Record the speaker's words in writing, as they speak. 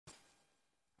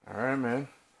All right, man.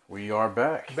 We are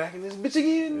back. Back in this bitch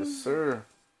again. Yes, sir.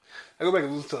 I go back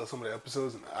and listen to some of the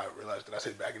episodes, and I realized that I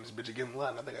say "back in this bitch again" a lot.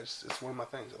 And I think it's one of my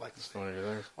things. I like to say. One of your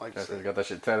things? I like to say. You got that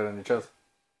shit tatted on your chest?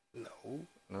 No.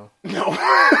 No?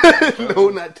 No,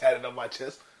 not tatted on my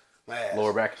chest. My ass.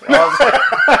 Lower back?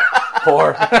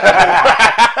 Poor.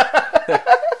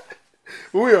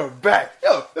 We are back.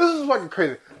 Yo, this is fucking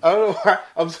crazy. I don't know why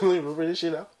I'm still remember this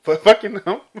shit out, but fucking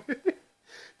no.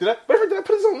 Did I put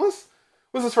this on the list?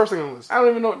 What's this first thing on the list? I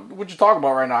don't even know what you're talking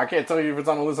about right now. I can't tell you if it's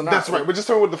on the list or not. That's right, but just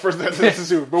tell me what the first thing that's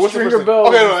to. But what's the Stringer first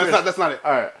Bell. thing? Okay, no, that's not it.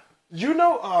 All right. You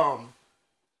know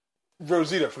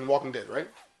Rosita from Walking Dead, right?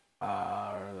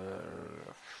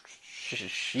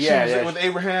 Yeah. With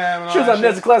Abraham and all She was that on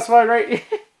shit. Ned's Classified, right?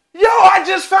 Yo, I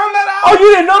just found that out. Oh,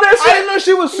 you didn't know that shit? I didn't know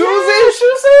she was Susie. Yeah, she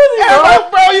was Susie. Yeah, I'm like,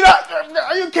 bro,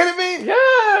 are you kidding me?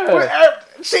 Yeah.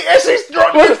 She's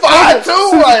throwing fine too.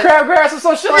 Susie Like, Crabgrass or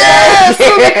some shit like yeah, that.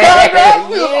 Susie Crabgrass.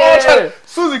 We was all Yeah. trying to,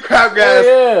 Susie Crabgrass.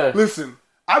 Yeah. Listen,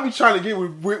 I be trying to get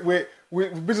with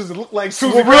bitches that look like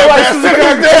Susie Well, real life Crabgrass Susie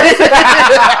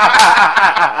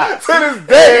to this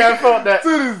day. Yeah, I felt that. To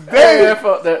this day. Yeah, I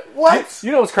felt that. What?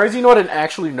 You know what's crazy? You know, I didn't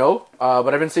actually know,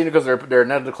 but I've been seeing it because their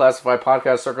Ned the Classified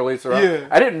podcast circulates around. Yeah.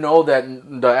 I didn't know that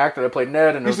the actor that played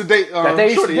Ned and Used to date,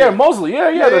 Shorty, yeah, yeah. Mosley, yeah,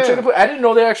 Yeah, the yeah. chick that I didn't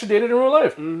know they actually dated in real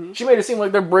life. Mm-hmm. She made it seem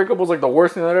like their breakup was like the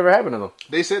worst thing that ever happened to them.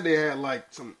 They said they had like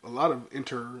a lot of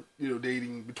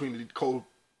dating between the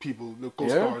co-people, the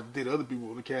co-stars, did other people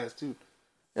in the cast too.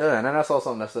 Yeah, and then I saw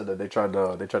something that said that they tried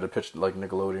to pitch like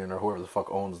Nickelodeon or whoever the fuck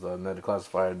owns the Ned the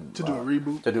Classified To do a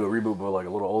reboot? To do a reboot, but like a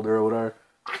little older or whatever.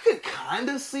 I could kind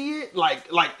of see it. Like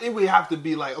it would have to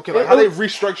be like, okay, like how they've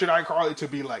restructured iCarly to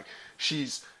be like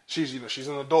she's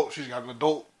an adult, she's got an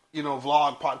adult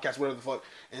vlog podcast, whatever the fuck,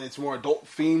 and it's more adult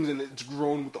themes and it's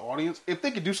grown with the audience. If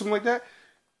they could do something like that,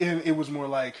 and it was more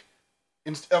like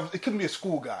it couldn't be a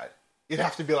school guide. It'd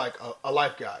have to be like a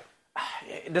life guide.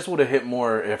 This would have hit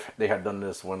more if they had done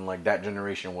this when like that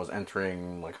generation was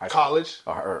entering like high school, College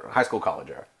or high school, college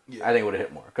era. Yeah. I think it would have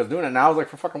hit more because doing it now is like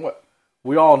for fucking what?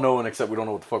 We all know, and except we don't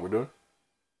know what the fuck we're doing.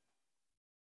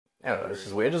 Yeah, it's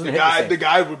just weird. It doesn't hit The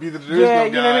guide would be the you know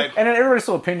what I mean? And then everybody's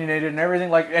so opinionated and everything.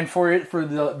 Like, and for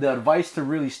the advice to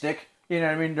really stick, you know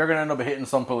what I mean? They're gonna end up hitting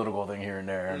some political thing here and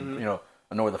there, and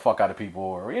annoy the fuck out of people,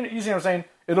 or you see what I'm saying?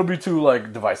 It'll be too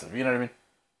like divisive. You know what I mean?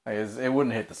 Like, it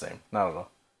wouldn't hit the same. Not at all.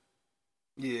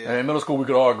 Yeah. And in middle school, we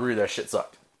could all agree that shit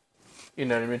sucked. You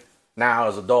know what I mean? Now,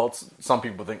 as adults, some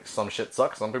people think some shit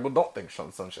sucks. Some people don't think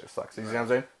some shit sucks. You see what I'm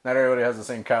saying? Not everybody has the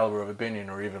same caliber of opinion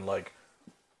or even, like,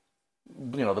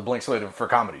 the blank slate for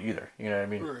comedy either. You know what I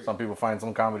mean? Right. Some people find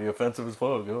some comedy offensive as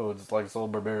fuck. Oh, it's like so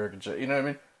barbaric and shit. You know what I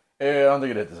mean? Yeah, I don't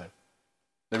think it hit the same.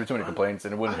 There'd be too many complaints,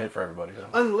 and it wouldn't hit for everybody. So.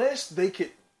 Unless they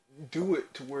could do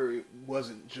it to where it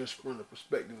wasn't just from the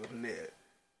perspective of Ned.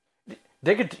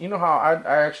 They could, you know how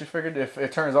I actually figured if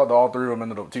it turns out that all three of them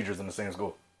ended up teachers in the same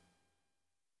school.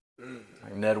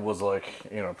 Like Ned was like,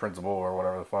 principal or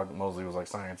whatever the fuck. Mosley was like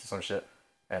science or some shit.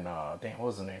 And, what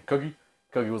was his name? Cookie?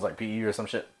 Cookie was like PE or some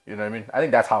shit. You know what I mean? I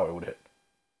think that's how it would hit.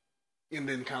 And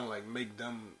then kind of like make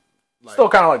them like... Still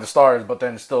kind of like the stars, but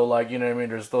then still like, you know what I mean?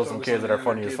 There's still some kids that are the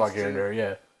funny as fuck here and too. there.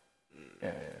 Yeah.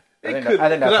 Yeah. I think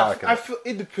I that's how it could. I feel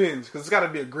it depends because it's got to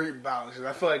be a great balance.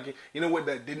 I feel like what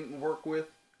that didn't work with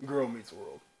Girl Meets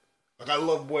World. Like I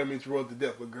love Boy Meets World to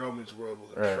death, but Girl Meets World was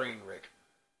a train wreck.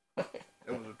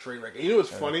 It was a train wreck. And you know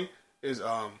what's funny is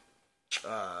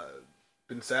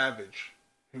Ben Savage,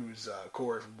 who's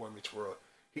Corey from Boy Meets World.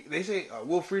 They say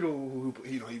Will Friedle, who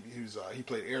he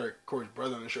played Eric, Corey's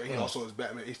brother on the show. He also is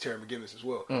Batman. He's Terry McGinnis as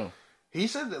well. He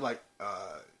said that like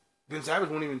Ben Savage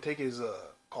won't even take his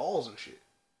calls and shit.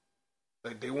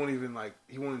 Like they won't even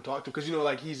he won't even talk to him because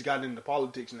like he's gotten into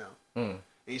politics now.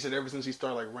 And he said ever since he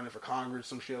started like running for Congress,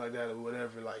 some shit like that or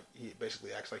whatever, like he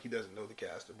basically acts like he doesn't know the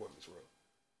cast of Boy Meets World.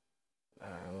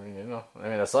 I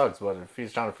mean that sucks, but if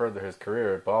he's trying to further his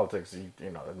career in politics,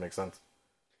 it makes sense.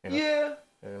 Yeah.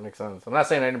 It makes sense. I'm not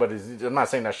saying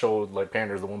that show like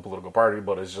panders to one political party,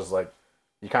 but it's just like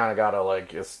you kind of gotta like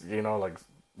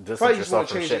distance yourself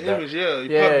from shit.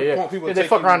 If they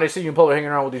fuck around, they see you in public hanging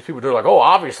around with these people. They're like, oh,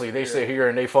 obviously they sit here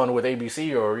and they fun with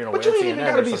ABC or but with you ain't CNN even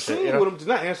gotta or be some seen shit. with him to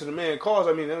not answer the man calls.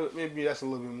 I mean, maybe that's a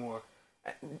little bit more.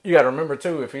 You gotta remember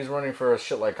too, if he's running for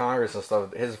shit like Congress and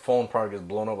stuff, his phone probably gets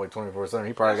blown up like 24/7.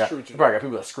 He probably got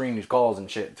people that screen these calls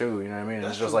and shit too. You know what I mean?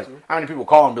 It's just like how many people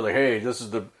call and be like, hey, this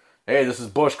is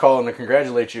Bush calling to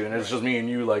congratulate you, and it's just me and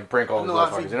you like prank calling. I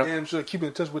think damn sure keeping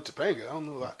in touch with Topanga. I don't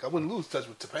know. I wouldn't lose touch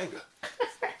with Topanga.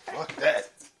 Fuck that.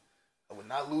 I would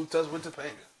not lose touch with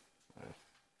Topanga.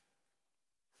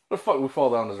 the fuck we fall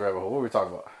down this rabbit hole? What were we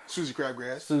talking about? Susie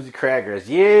Crabgrass. Susie Crabgrass.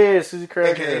 Yeah, Susie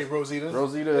Crabgrass. AKA Rosita.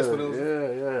 Rosita.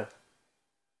 Yeah.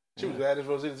 She was bad as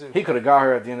Rosita too. He could have got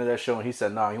her at the end of that show, and he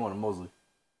said, "Nah, he wanted Mosley,"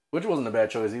 which wasn't a bad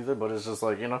choice either. But it's just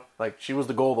like, you know, like she was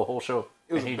the goal of the whole show.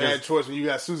 It was a bad choice when you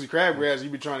got Susie Crabgrass. You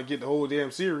be trying to get the whole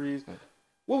damn series.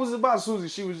 What was it about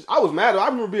Susie? I was mad. I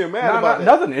remember being mad about that.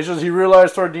 Nothing. It's just he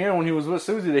realized toward the end when he was with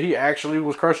Susie that he actually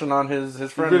was crushing on his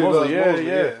friend really Mosley.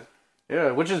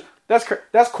 Yeah. Which is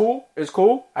that's cool. It's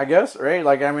cool, I guess, right?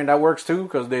 Like, I mean, that works too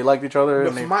because they liked each other.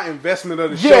 But for my investment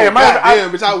of the show,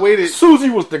 bitch, I waited. Susie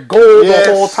was the goal the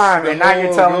whole time, and now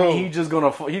you're telling me he's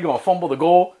gonna fumble the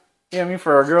goal. You know what I mean?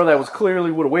 For a girl that was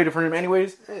clearly would have waited for him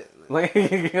anyways. Like I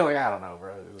don't know,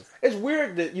 bro. It's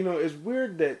weird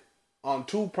that on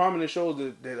two prominent shows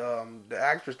that the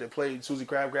actress that played Susie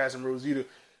Crabgrass and Rosita,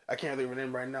 I can't think of her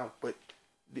name right now, but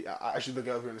I should look it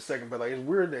up here in a second. But like, it's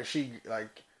weird that she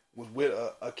like was with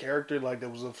a character like that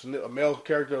was a male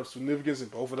character of significance in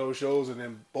both of those shows, and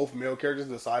then both male characters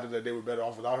decided that they were better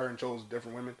off without her and chose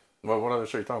different women. What other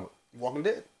show you talking about? Walking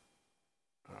Dead.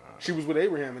 She was with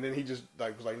Abraham, and then he just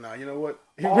like was like, "Nah, you know what?"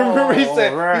 Remember, he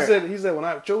said, "When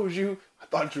I chose you, I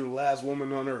thought you were the last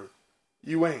woman on earth.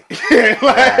 You ain't."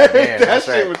 That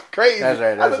shit was crazy. That's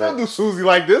right. I don't do Susie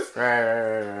like this.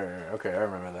 Right. Okay, I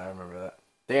remember that.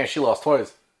 Damn, she lost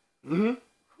twice.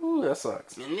 Mm-hmm. Ooh, that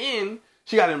sucks. And then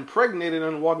she got impregnated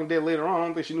on The Walking Dead later on. I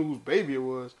don't think she knew whose baby it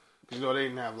was because they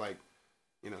didn't have like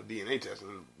DNA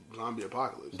testing. Zombie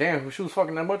apocalypse. Damn, she was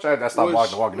fucking that much. I stopped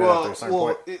watching The Walking Dead after a certain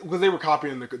point. Because they were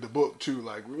copying the book too.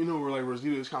 Like, where like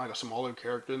Rosita is kind of like a smaller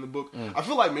character in the book. I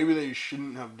feel like maybe they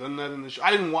shouldn't have done that in the show.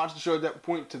 I didn't watch the show at that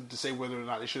point to say whether or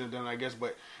not they should have done it, I guess.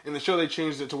 But in the show, they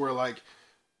changed it to where like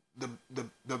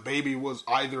the baby was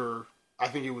either, I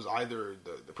think it was either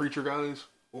the preacher guys,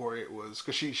 or it was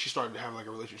because she started to have like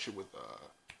a relationship with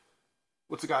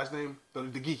what's the guy's name? The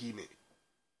geeky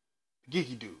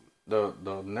dude. The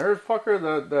nerd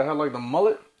fucker that had like the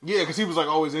mullet? Yeah, because he was like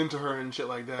always into her and shit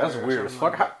like that. That's weird as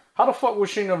fuck. Like how the fuck would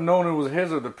she have known it was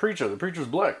his or the preacher? The preacher's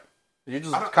black. You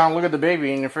just kind of look at the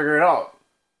baby and you figure it out.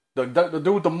 The dude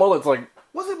with the mullet's like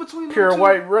was it between them pure two?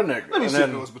 White redneck. Let me see if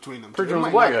it was between them two. Preacher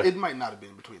was black. It might not have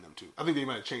been between them two. I think they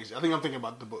might have changed it. I think I'm thinking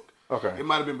about the book. Okay. It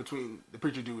might have been between the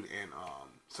preacher dude and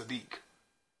Sadiq.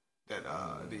 That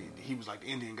he was like the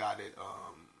Indian guy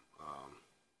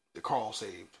that Carl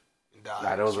saved.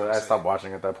 I stopped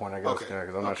watching at that point, I guess,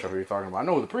 because I'm not sure who you're talking about. I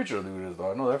know who the preacher dude is,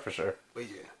 though. I know that for sure. But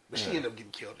she ended up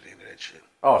getting killed at the end of that shit.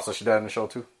 Oh, so she died in the show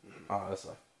too? Mm-hmm. Oh, that's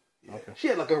yeah. Okay. She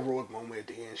had like a heroic moment at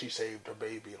the end. She saved her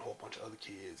baby and a whole bunch of other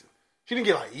kids. She didn't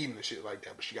get like eaten and shit like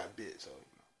that, but she got bit. So.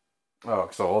 Oh,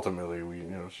 so ultimately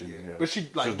she. Yeah. But she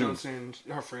like, you know what I'm saying?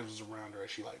 Her friends was around her as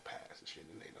she like passed and shit,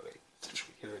 and they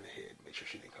hit her in the head, make sure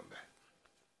she didn't come back.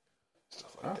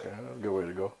 Stuff like that. Okay, that's a good way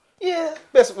to go. Yeah,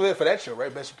 best for that show,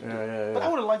 right? Best you can do. Yeah. But I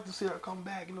would have liked to see her come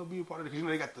back, be a part of it. Because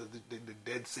they got the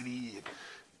Dead City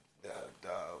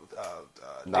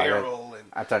and Daryl and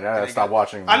I tell you, I stopped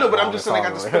watching. I know, but I'm just saying they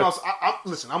got the spinoffs.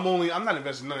 Listen, I'm not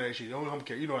invested in none of that shit. I don't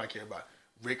care. You know what I care about?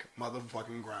 Rick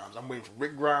motherfucking Grimes. I'm waiting for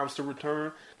Rick Grimes to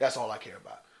return. That's all I care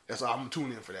about. That's all. I'm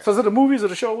tuning in for that. So is it the movies or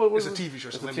the show? It's a TV show.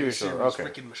 It's a TV show. Okay.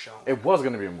 Rick and Michonne. It was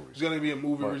going to be a movie. It's going to be a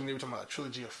movie. Originally, they were talking about a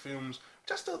trilogy of films.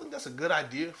 I still think that's a good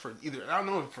idea for either. I don't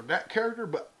know for that character,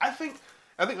 but I think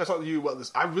I talked to you about this.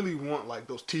 I really want like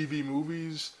those TV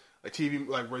movies,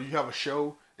 like where you have a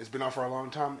show it's been on for a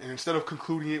long time, and instead of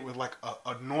concluding it with like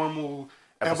a normal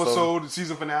episode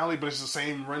season finale, but it's the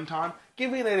same runtime,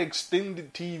 give me an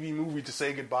extended TV movie to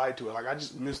say goodbye to it. Like I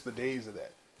just miss the days of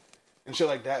that, and shit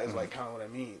like that is like kind of what I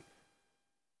mean.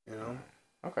 You know?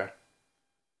 Okay.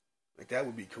 Like that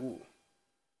would be cool.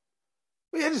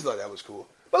 But yeah, I just thought that was cool.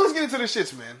 But let's get into the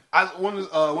shits, man. One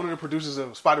of the producers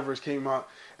of Spider-Verse came out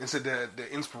and said that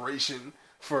the inspiration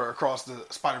for Across the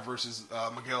Spider-Verse's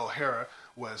Miguel O'Hara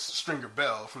was Stringer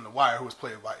Bell from The Wire, who was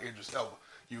played by Idris Elba.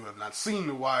 You have not seen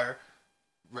The Wire.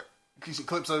 Can you see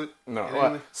clips of it?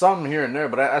 No, some here and there,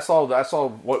 but I saw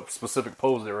what specific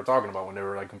pose they were talking about when they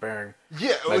were like comparing.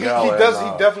 Yeah, he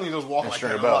definitely does walk like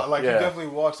that a lot. Like he definitely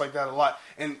walks like that a lot.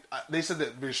 And they said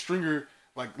that Stringer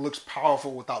like looks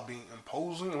powerful without being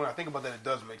imposing. And when I think about that, it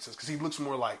does make sense because he looks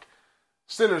more like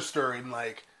sinister and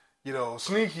like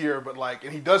sneakier, but like,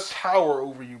 and he does tower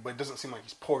over you, but it doesn't seem like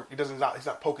he's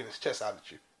not poking his chest out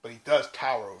at you, but he does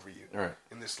tower over you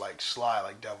in this like sly,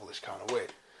 like devilish kind of way.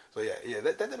 So yeah,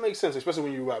 that makes sense, especially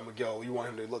when you got Miguel. You want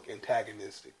him to look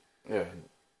antagonistic. Yeah.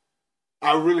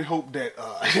 I really hope that,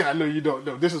 I know you don't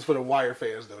know, this is for the Wire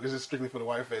fans though, this is strictly for the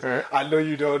Wire fans. Right. I know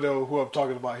you don't know who I'm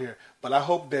talking about here, but I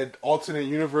hope that alternate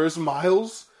universe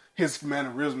Miles, his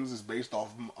mannerisms is based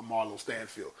off of Marlo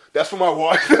Stanfield. That's for my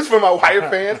white. That's for my white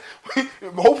fans.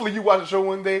 Hopefully, you watch the show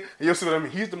one day and you'll see what I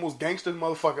mean. He's the most gangster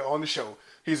motherfucker on the show.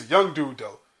 He's a young dude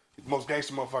though. He's the most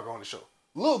gangster motherfucker on the show.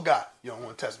 Little guy. You don't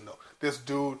want to test him though. This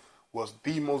dude was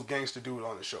the most gangster dude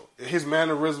on the show. His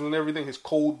mannerisms and everything, his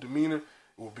cold demeanor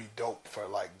will be dope for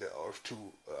like the Earth 2,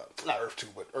 not Earth 2,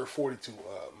 but Earth 42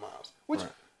 miles. Which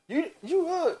you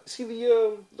see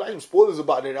the like some spoilers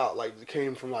about it out. Like it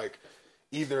came from like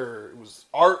either it was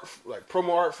art, like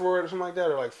promo art for it or something like that,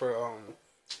 or like for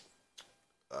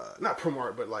not promo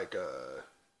art, but like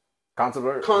concept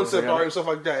art and stuff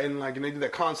like that. And like and they did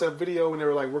that concept video and they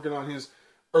were like working on his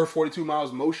Earth 42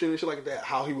 miles motion and shit like that,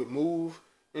 how he would move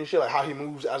and shit, like how he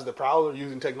moves as the Prowler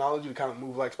using technology to kind of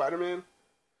move like Spider-Man.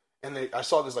 And I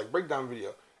saw this like breakdown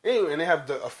video. Anyway, and they have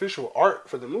the official art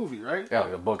for the movie, right? Yeah,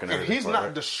 like a book and everything. And he's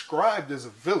not described as a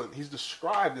villain. He's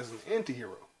described as an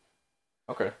anti-hero.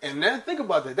 Okay. And then think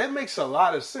about that. That makes a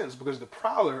lot of sense because the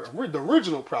Prowler, the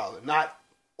original Prowler, not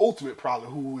Ultimate Prowler,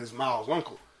 who is Miles'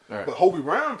 uncle. Right. But Hobie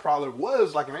Brown Prowler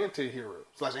was like an anti-hero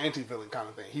 / anti-villain kind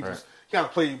of thing. He kind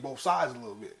of played both sides a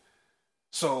little bit.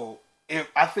 So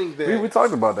I think that we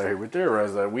talked about that here. We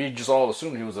theorized that we just all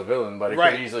assumed he was a villain, but it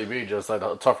could easily be just like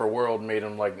a tougher world made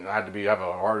him like have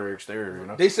a harder exterior. You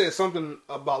know, they said something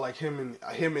about like him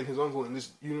and his uncle in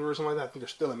this universe, something like that. I think they're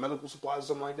still in medical supplies or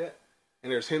something like that,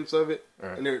 and there's hints of it,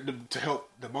 and they're to help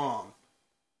the mom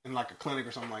in like a clinic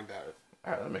or something like that.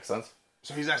 All right, that makes sense.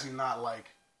 So he's actually not like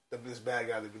this bad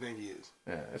guy that we think he is.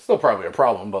 Yeah, it's still probably a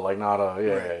problem, but like not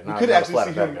a we could actually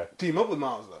see him team up with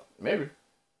Miles though. Maybe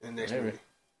in the next movie.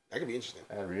 That could be interesting.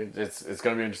 It's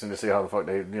going to be interesting to see how the fuck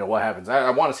they what happens. I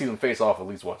want to see them face off at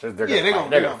least once. They're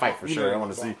going to fight for sure. I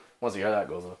want to see how that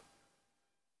goes. I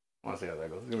want to see how that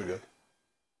goes. It's going to be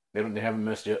good. They haven't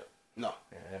missed yet. No,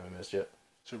 they haven't missed yet.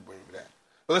 Should bring me that.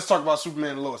 But let's talk about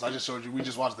Superman and Lois. I just showed you. We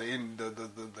just watched the ending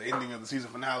of the season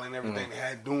finale and everything. They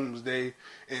had Doomsday,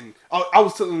 and I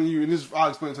was telling you, and this I'll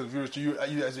explain to the viewers. To you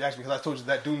as you asked me, because I told you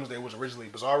that Doomsday was originally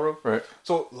Bizarro. Right.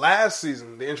 So last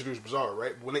season they introduced Bizarro.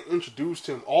 Right. When they introduced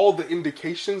him, all the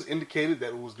indications indicated that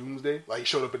it was Doomsday. Like he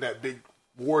showed up in that big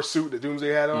war suit that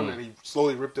Doomsday had on, and he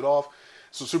slowly ripped it off.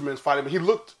 So Superman's fighting, but he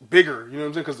looked bigger. You know what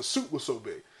I'm saying? Because the suit was so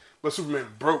big. But Superman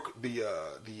broke the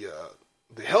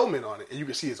helmet on it, and you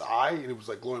could see his eye, and it was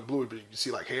like glowing blue, but you could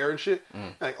see like hair and shit.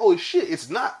 And like, holy shit, it's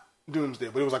not Doomsday,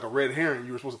 but it was like a red herring.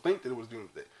 You were supposed to think that it was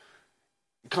Doomsday.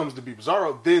 It comes to be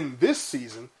Bizarro. Then this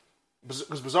season, because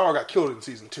Bizarro got killed in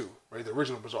season 2, right? The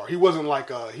original Bizarro. He wasn't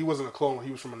he wasn't a clone.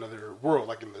 He was from another world,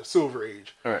 like in the Silver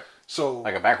Age. All right. So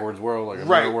like a backwards world, like a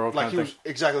mirror world. Like he was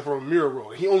exactly from a mirror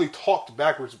world. He only talked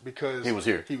backwards because he was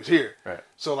here. Right.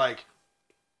 So like.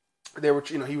 They were,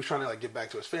 he was trying to like get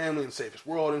back to his family and save his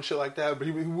world and shit like that. But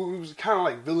he was kind of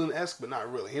like villain-esque, but not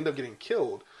really. He ended up getting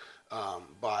killed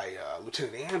by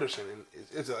Lieutenant Anderson, and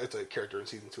it's a character in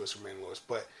season 2 of Superman and Lois.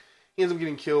 But he ends up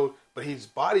getting killed. But his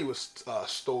body was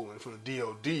stolen from the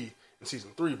DOD in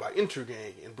season 3 by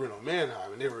Intergang and Bruno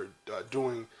Mannheim, and they were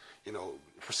doing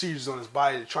procedures on his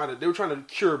body. They were trying to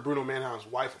cure Bruno Mannheim's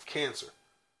wife of cancer,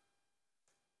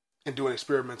 and doing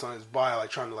experiments on his body, like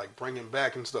trying to like bring him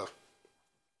back and stuff.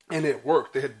 And it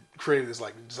worked. They had created this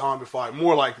like zombified,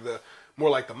 more like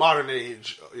the modern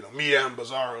age, Mia and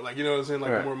Bizarro, like what I'm saying,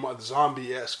 like more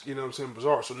zombie-esque, what I'm saying,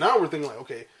 Bizarro. So now we're thinking like,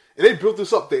 okay, and they built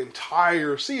this up the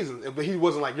entire season, but he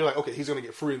wasn't like, you're like, okay, he's gonna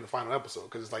get free in the final episode,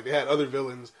 because it's like they had other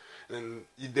villains, and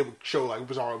they would show like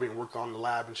Bizarro being worked on in the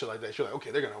lab and shit like that. You're like,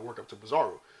 okay, they're gonna work up to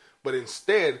Bizarro, but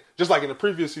instead, just like in the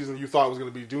previous season, you thought it was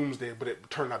gonna be Doomsday, but it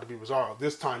turned out to be Bizarro.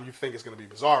 This time, you think it's gonna be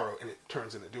Bizarro, and it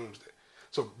turns into Doomsday.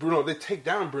 So they take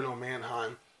down Bruno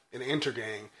Mannheim and the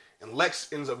Intergang, and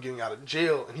Lex ends up getting out of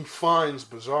jail, and he finds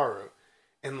Bizarro,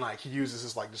 and like he uses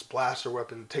this blaster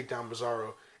weapon to take down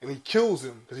Bizarro, and he kills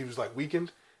him because he was like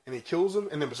weakened, and he kills him,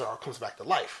 and then Bizarro comes back to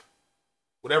life.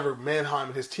 Whatever Mannheim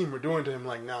and his team are doing to him,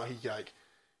 like now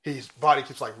his body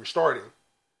keeps like restarting,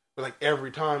 but like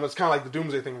every time it's kind of like the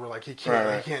Doomsday thing where like he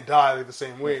can't die like the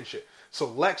same way and shit. So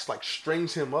Lex like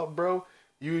strings him up, bro.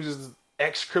 Uses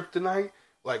X-Kryptonite.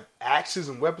 Like axes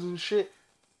and weapons and shit.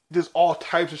 There's all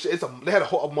types of shit. They had a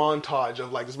whole montage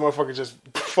of like this motherfucker just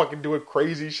fucking doing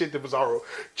crazy shit to Bizarro,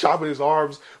 chopping his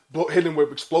arms, hitting him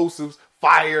with explosives,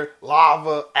 fire,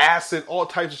 lava, acid, all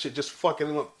types of shit, just fucking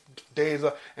him up days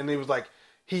up. And he was like,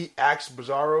 he asked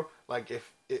Bizarro like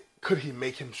could he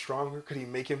make him stronger? Could he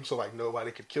make him so like nobody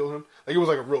could kill him? Like it was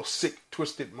like a real sick,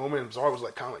 twisted moment. And Bizarro was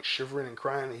like kind of like shivering and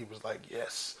crying, and he was like,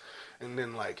 yes. And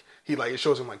then like it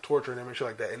shows him like torturing him and shit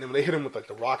like that. And then when they hit him with like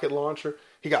the rocket launcher,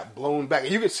 he got blown back.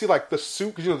 And you could see like the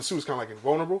suit, because the suit was kind of like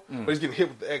invulnerable, but he's getting hit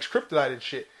with the X-Kryptonite and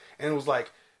shit. And it was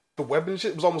like the web and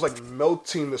shit was almost like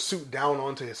melting the suit down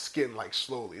onto his skin like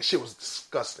slowly. This shit was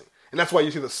disgusting. And that's why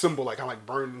you see the symbol like kind of like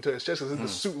burned into his chest because the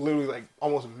suit literally like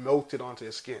almost melted onto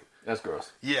his skin. That's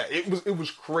gross. Yeah, it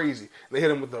was crazy. They hit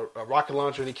him with a rocket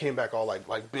launcher and he came back all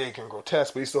like big and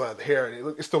grotesque, but he still had the hair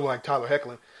and it still looked like Tyler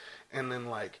Hoechlin. And then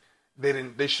like they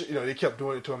kept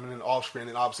doing it to him and then off screen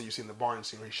and obviously you see in the barn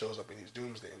scene where he shows up in his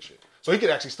Doomsday and shit. So he could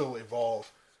actually still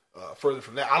evolve further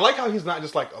from that. I like how he's not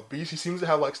just like a beast. He seems to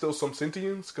have like still some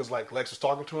sentience because like Lex was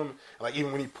talking to him and like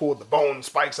even when he pulled the bone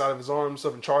spikes out of his arm and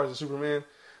stuff and charged the Superman,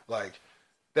 like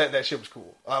that shit was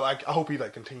cool. I hope he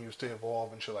like continues to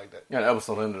evolve and shit like that. Yeah, the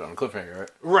episode ended on a cliffhanger, right?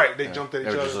 Right, they jumped at each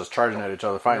They were other. just charging at each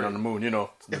other, fighting on the moon.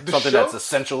 Something show- that's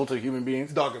essential to human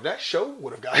beings. Dog, if that show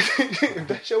would have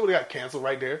got canceled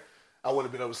right there, I wouldn't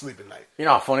have been able to sleep at night. You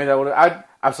know how funny that would have...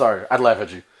 I'm sorry, I'd laugh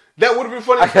at you. That would have been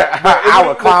funny. I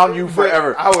would clown you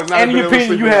forever. I would not Any have been able to opinion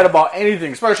sleep you at had night. about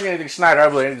anything, especially anything Snyder, I'd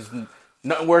be like, it's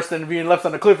nothing worse than being left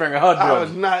on the cliffhanger, huh, I Judge?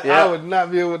 would not. Yeah. I would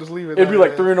not be able to sleep at It'd be night,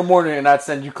 like 3 man. a.m. and I'd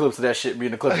send you clips of that shit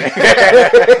being the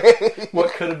cliffhanger.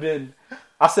 What could have been?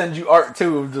 I'll send you art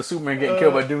too of the Superman getting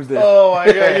killed by Doomsday. Oh my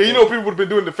god! Yeah, you know, people would have been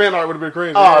doing the fan art would have been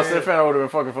crazy. Oh, Yeah, so yeah. the fan would have been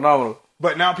fucking phenomenal.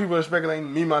 But now people are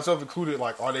speculating, me myself included,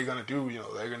 like, are they gonna do?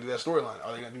 They're gonna do that storyline.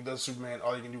 Are they gonna do the Superman?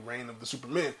 Are they gonna do Reign of the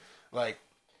Supermen? Like,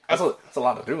 That's a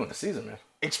lot to do in the season, man.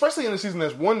 especially in the season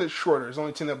that's one that's shorter. It's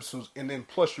only 10 episodes, and then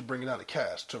plus you're bringing down the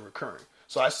cast to recurring.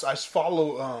 So I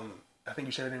follow. I think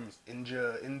you said her name is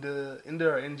Inja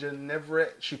Neverett.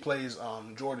 She plays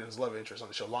Jordan's love interest on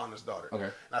the show, Lana's daughter. Okay.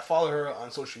 And I follow her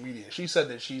on social media. She said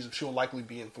that she'll likely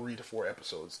be in 3 to 4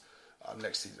 episodes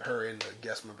next season. Her and the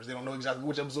guest members. They don't know exactly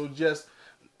which episodes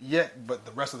yet, but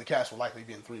the rest of the cast will likely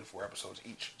be in 3 to 4 episodes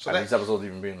each. So Are these episodes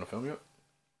even being in the film yet?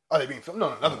 are they being filmed?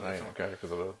 No, nothing being filmed. Okay,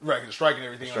 because of the... Right, the strike and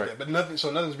everything like that. But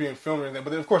nothing's being filmed or anything.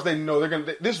 But then, of course, they know they're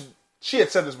gonna. She had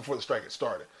said this before the strike had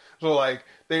started. So like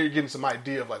they're getting some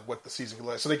idea of like what the season could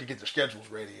look like, so they could get their schedules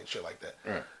ready and shit like that.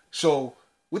 Right. So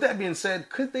with that being said,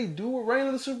 could they do a Reign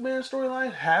of the Superman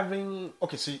storyline?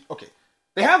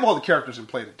 They have all the characters in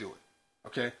play to do it.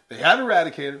 Okay, they have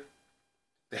Eradicator,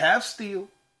 they have Steel.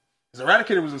 Because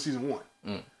Eradicator was in season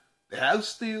 1. They have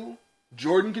Steel.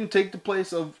 Jordan can take the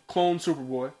place of clone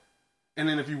Superboy. And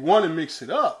then if you want to mix it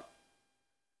up,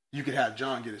 you could have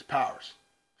John get his powers,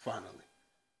 finally.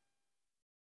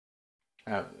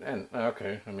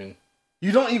 Okay, I mean...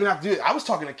 You don't even have to do it. I was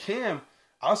talking to Cam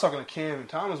and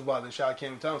Thomas about this. Shout out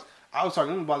Cam and Thomas. I was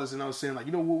talking to him about this and I was saying, like,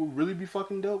 you know what would really be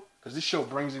fucking dope? Because this show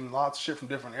brings in lots of shit from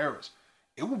different eras.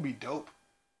 It would be dope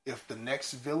if the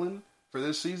next villain for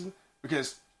this season,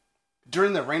 because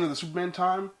during the Reign of the Superman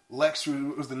time, Lex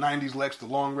was the 90s Lex, the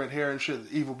long red hair and shit,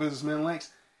 the evil businessman Lex.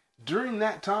 During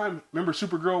that time, remember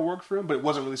Supergirl worked for him, but it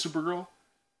wasn't really Supergirl.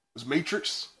 It was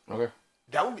Matrix. Okay.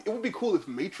 It would be cool if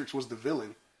Matrix was the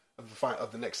villain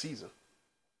of the next season.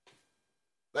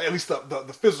 Like, at least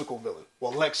the physical villain.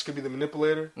 Well, Lex could be the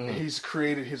manipulator, and he's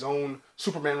created his own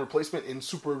Superman replacement in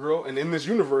Supergirl. And in this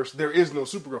universe, there is no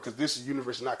Supergirl because this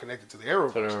universe is not connected to the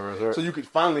Arrowverse. Right. So you could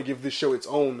finally give this show its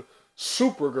own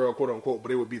Supergirl, quote unquote,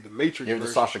 but it would be the Matrix. Give it to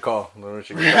version. Sasha call. So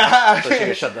she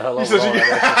can shut the hell up. So she with all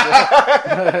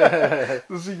that shit.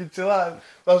 So she can chill out.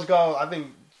 Sasha Call, I think,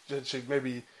 should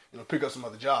maybe pick up some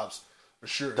other jobs for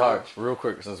sure. Dog, real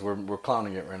quick, since we're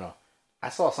clowning it right now. I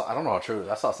saw I don't know how true it is.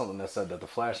 I saw something that said that the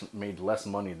Flash made less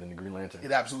money than the Green Lantern.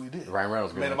 It absolutely did. Ryan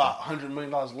Reynolds made about $100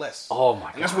 million less. Oh my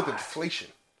god! And that's with inflation.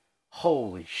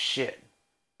 Holy shit!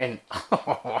 And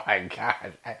oh my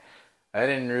god, I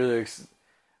didn't really.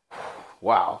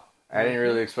 Wow, I didn't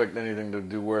really expect anything to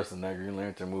do worse than that Green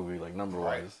Lantern movie, like number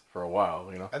wise, for a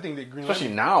while. I think that Green especially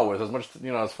Lantern, now with as much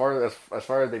as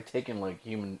far as they've taken like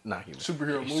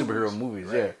superhero movies.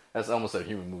 Right. Yeah, that's almost like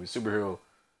human movies, superhero.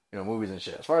 Movies and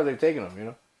shit. As far as they've taken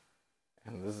them,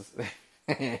 and this is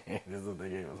this is what they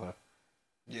gave us, huh?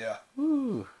 Yeah.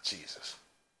 Ooh. Jesus,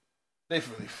 they've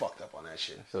really fucked up on that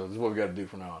shit. So this is what we got to do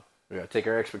from now on. We got to take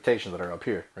our expectations that are up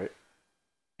here, right,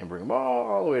 and bring them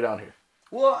all the way down here.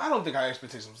 Well, I don't think our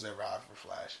expectations was ever high for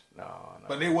Flash. No.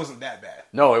 But it wasn't that bad.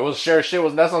 No, it was share shit.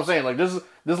 That's what I'm saying. Like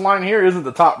this line here isn't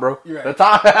the top, bro. You're right. The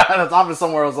top is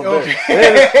somewhere else up there.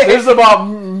 This is about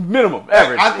minimum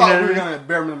average. I thought we were gonna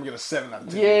bare minimum get a 7 out of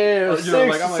 10. Yeah, or, 6, I'm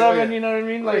like, 7. yeah. You know what I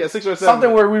mean? Like, Like 6 or 7.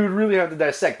 something where we would really have to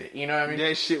dissect it. You know what I mean?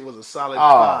 That shit was a solid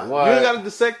 5. What? You ain't gotta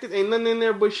dissect it. Ain't nothing in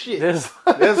there but shit.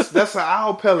 That's an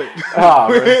owl pellet.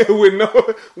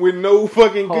 with no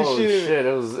fucking good Holy shit. shit!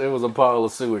 It was a pile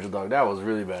of sewage, dog. That was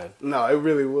really bad. No, it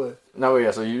really was. No,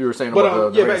 yeah. So you were saying But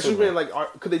about the back to Superman. Like,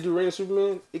 could they do Reign of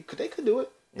Superman? They could do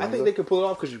it. I think they could pull it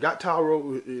off because you got Taro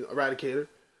Eradicator.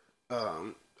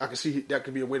 I can see that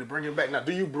could be a way to bring him back. Now,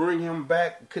 do you bring him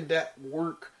back? Could that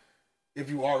work? if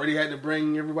you already had to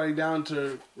bring everybody down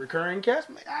to recurring cast,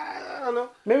 I don't know.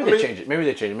 Maybe they change it. Maybe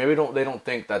they change it. Maybe they don't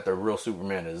think that the real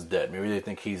Superman is dead. Maybe they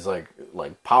think he's like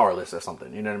powerless or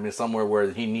something. You know what I mean? Somewhere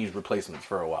where he needs replacements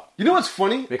for a while. You know what's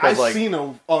funny? Because I've seen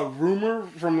a rumor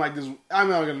from like this. I'm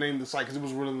not gonna name the site because it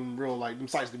was one of them real like them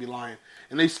sites to be lying.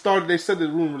 And they said the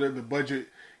rumor that the budget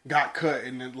got cut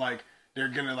and then like they're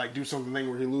gonna like do something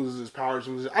where he loses his powers.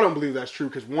 I don't believe that's true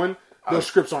because one. Those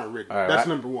scripts aren't written. Right, that's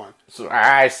number one. So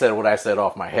I said what I said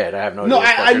off my head. I have no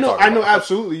idea. No, I know,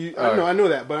 absolutely. I know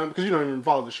that, but because you don't even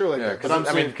follow the show like that. But I'm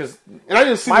saying, and I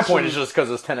didn't see. My point is just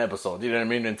because it's 10 episodes. You know what I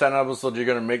mean? In 10 episodes, you're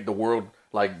gonna make the world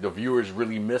like the viewers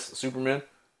really miss Superman.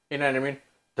 You know what I mean?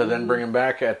 To then bring him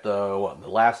back at the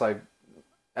last like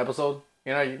episode.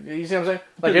 You know, you see what I'm saying?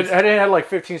 Like it had like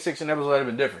 15, 16 episodes. That'd have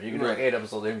been different. You could do like 8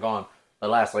 episodes. They've gone. The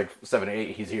last like 7 to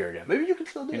 8, he's here again. Maybe you could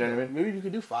still do. You know what I mean? Maybe you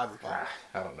could do 5 or 5.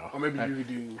 I don't know. Or maybe you could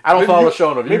do. I don't follow the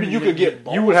show enough. Maybe you could get.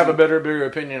 You would have a bigger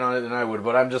opinion on it than I would.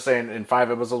 But I'm just saying, in 5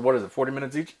 episodes, what is it? 40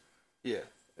 minutes each? Yeah.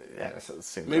 Yeah. That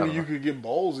seems, maybe you could get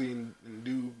ballsy and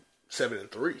do 7 and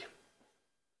 3.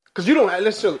 Because you don't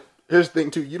necessarily. Here's the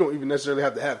thing too. You don't even necessarily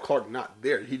have to have Clark not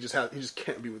there. He just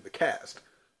can't be with the cast.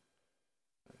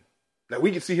 Like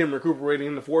we could see him recuperating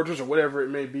in the fortress or whatever it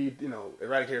may be. You know,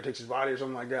 Eradicator takes his body or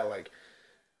something like that. Like.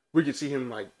 We could see him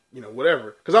like, you know,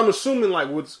 whatever. Because I'm assuming like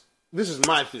this is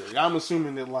my theory. I'm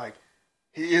assuming that like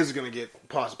he is going to get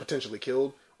potentially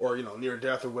killed or, you know, near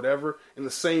death or whatever. And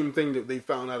the same thing that they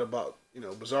found out about, you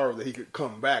know, Bizarro that he could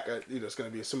come back. You know, it's going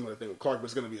to be a similar thing with Clark, but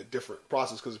it's going to be a different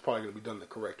process because it's probably going to be done the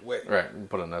correct way. Right.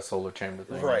 Put in that solar chamber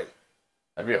thing. Right.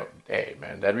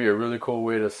 That'd be a really cool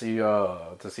way to see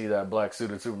that black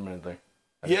suited Superman thing.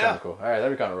 That'd be cool. All right,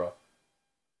 that'd be kind of raw.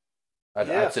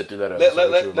 I'd sit through that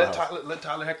episode. Let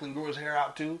Tyler Hoechlin grow his hair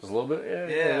out too. Just a little bit,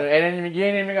 yeah. And then you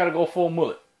ain't even got to go full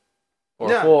mullet. Or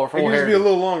full hair. It can just be a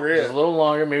little longer, Just a little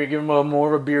longer. Maybe give him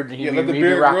more of a beard than he'd let the be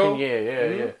beard rocking. Grow.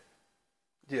 Yeah.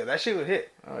 Yeah, that shit would hit.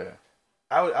 Oh yeah.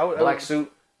 I would black suit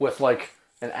with like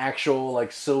an actual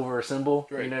like silver symbol.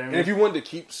 Right. You know what I mean? And if you wanted to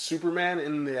keep Superman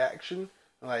in the action,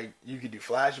 like you could do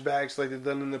flashbacks like they've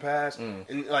done in the past, and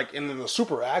then the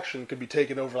super action could be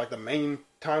taken over. Like the main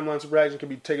timeline super action could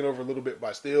be taken over a little bit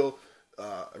by Steel,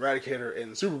 Eradicator,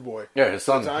 and Superboy. Yeah, his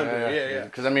son. Yeah.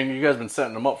 Because I mean, you guys been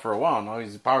setting him up for a while now.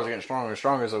 His powers are getting stronger and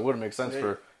stronger, so it wouldn't make sense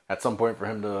for at some point for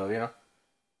him to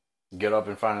get up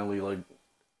and finally like.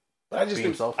 But I just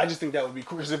think that would be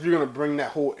cool because if you're gonna bring that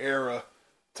whole era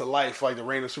to life, like the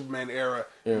Reign of Superman era,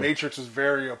 Matrix was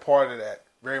very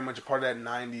much a part of that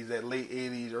 90s, that late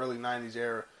 80s, early 90s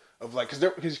era of like,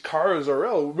 because Kara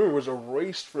Zor-El, remember, was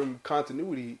erased from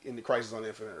continuity in the Crisis on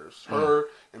Infinite Earths. Her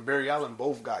and Barry Allen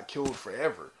both got killed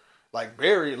forever. Like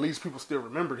Barry, at least people still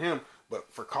remembered him, but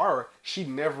for Kara, she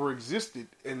never existed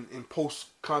in post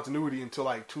continuity until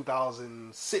like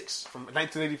 2006. From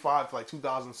 1985 to like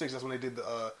 2006, that's when they did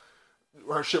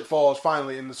her ship falls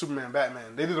finally in the Superman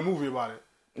Batman. They did a movie about it.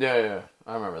 Yeah,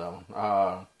 I remember that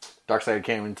one. Darkseid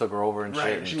came and took her over and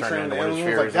shit. And she turned into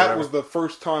aliens. Like that was the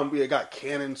first time we had got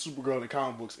canon Supergirl in the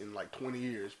comic books in like 20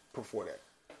 years. Before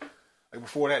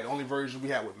that, the only version we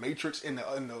had was Matrix and the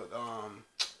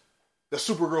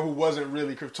Supergirl who wasn't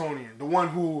really Kryptonian,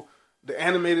 the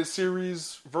animated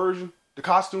series version, the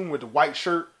costume with the white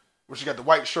shirt, where she got the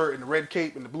white shirt and the red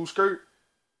cape and the blue skirt.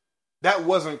 That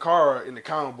wasn't Kara in the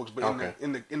comic books, but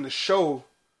in the show.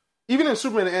 Even in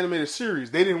Superman the animated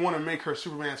series, they didn't want to make her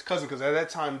Superman's cousin because at that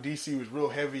time DC was real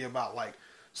heavy about like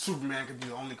Superman could be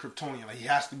the only Kryptonian, like he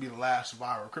has to be the last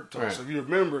survivor of Krypton. Right. So if you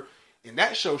remember in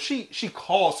that show, she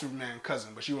called Superman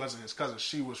cousin, but she wasn't his cousin.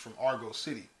 She was from Argo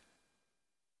City,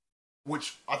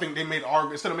 which I think they made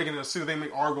Argo instead of making it a city, they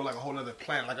made Argo like a whole other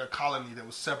planet, like a colony that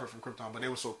was separate from Krypton, but they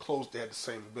were so close they had the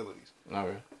same abilities.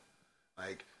 Okay,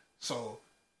 like so.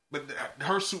 But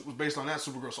her suit was based on that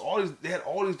Supergirl. So they had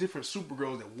all these different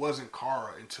Supergirls that wasn't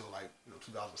Kara until like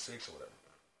 2006 or whatever.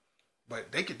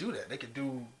 But they could do that. They could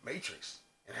do Matrix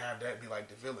and have that be like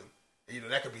the villain. And,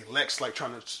 that could be Lex like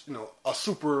trying to a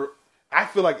super. I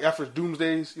feel like after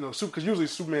Doomsday's because usually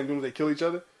Superman and Doomsday kill each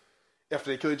other. After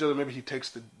they kill each other, maybe he takes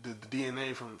the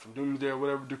DNA from Doomsday or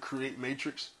whatever to create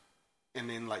Matrix, and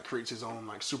then like creates his own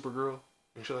like Supergirl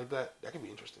and shit like that. That could be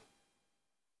interesting.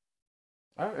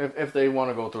 If they want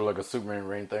to go through like a Superman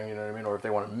Reign thing, you know what I mean, or if they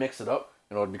want to mix it up,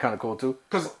 it'd be kind of cool too.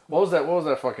 Because what was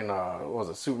that fucking what was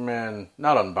it? Superman,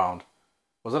 not Unbound.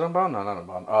 Was it Unbound? No, not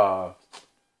Unbound.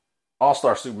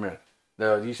 All-Star Superman.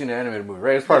 You seen the animated movie,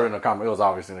 right? It's part of it in the comic. It was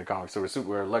obviously in the comic. So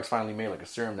where Lex finally made like a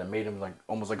serum that made him like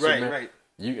almost like Superman. Right.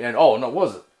 What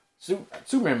was it?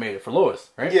 Superman made it for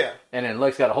Lois, right? Yeah. And then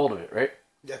Lex got a hold of it, right?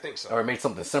 Yeah, I think so. Or made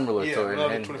something similar Yeah, to it,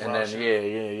 another and 24 then hour show.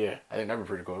 yeah. I think that'd be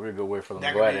pretty cool. It'd be a good way for them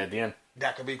That to go could at be- it at the end.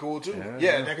 That could be cool too. Yeah,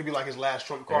 Yeah, yeah. that could be like his last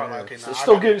trump card. Yeah. Like, okay, So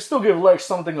now still give Lex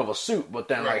something of a suit, but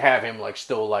then Right. like have him like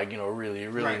still like really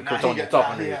right, now Kryptonian he tough now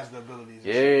he underneath. has the abilities.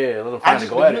 Yeah, let him I find to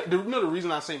just, go at it. you know the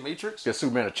reason I say Matrix? Give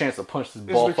Superman a chance to punch his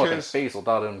bald fucking because- face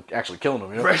without him actually killing him.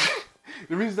 You know? Right.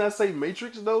 The reason I say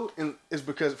Matrix though is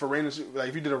because for like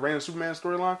if you did a random Superman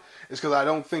storyline, it's because I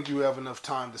don't think you have enough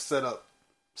time to set up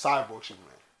Cyborg Superman.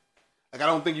 Like I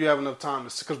don't think you have enough time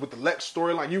to, because with the Lex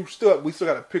storyline, we still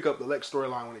got to pick up the Lex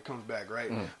storyline when it comes back,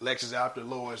 right? Lex is after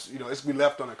Lois, we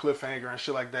left on a cliffhanger and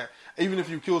shit like that. Even if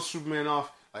you kill Superman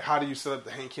off, like how do you set up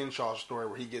the Hank Henshaw story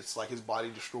where he gets like his body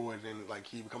destroyed and like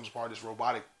he becomes part of this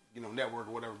robotic network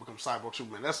or whatever, becomes Cyborg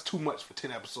Superman? That's too much for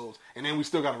 10 episodes, and then we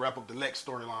still got to wrap up the Lex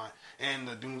storyline and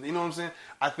the Doom. You know what I'm saying?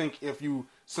 I think if you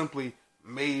simply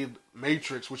made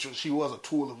Matrix, which she was a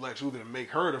tool of Lex Luthor, and make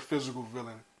her the physical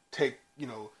villain, take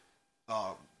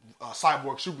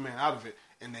Cyborg Superman out of it,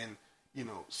 and then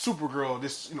Supergirl,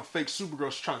 this fake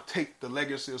Supergirl's trying to take the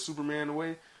legacy of Superman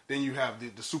away. Then you have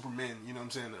the Supermen, the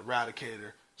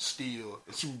Eradicator, Steel,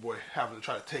 and Superboy having to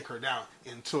try to take her down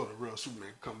until the real Superman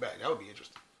can come back. That would be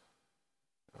interesting.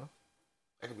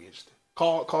 That could be interesting.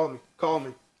 Call me.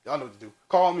 Y'all know what to do.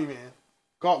 Call me, man.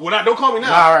 Don't call me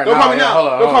now. Don't call me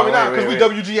now. Don't call me now because we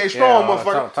WGA strong,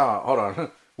 motherfucker. Hold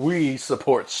on. We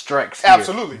support strikes here,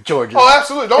 Absolutely, Georgia. Oh,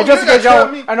 absolutely. Don't just do that y'all,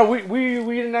 to me. I know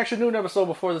we didn't actually do an episode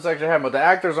before this actually happened, but the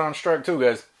actors are on strike too,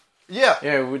 guys. Yeah.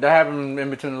 That happened in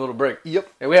between a little break. Yep.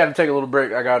 And we had to take a little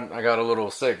break. I got a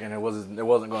little sick, and it wasn't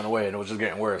going away, and it was just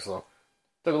getting worse. So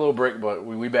took a little break, but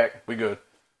we back. We good.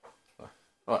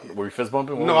 Were we fist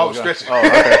bumping? No, I was stretching. Oh,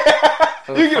 okay.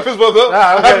 You get a fist bump up.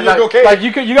 Nah, You're okay. Like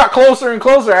you got closer and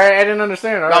closer. I didn't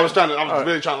understand. I was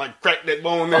really trying to like crack that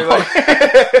bone there.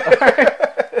 Like.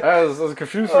 I was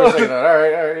confused for a second. All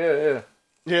right, yeah.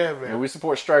 Yeah, man. Yeah, we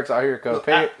support strikes out here because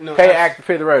pay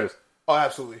the writers. Oh,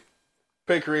 absolutely.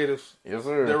 Pay creatives. Yes,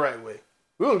 sir. The right way.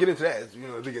 We won't get into that, as we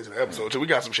get into the episode. So we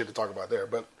got some shit to talk about there.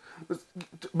 But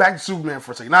back to Superman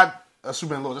for a second. Not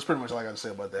Superman Lois. That's pretty much all I got to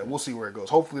say about that. We'll see where it goes.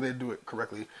 Hopefully they do it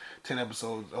correctly. 10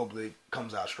 episodes. Hopefully it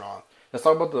comes out strong. Let's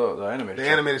talk about the animated. The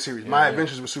animated series, My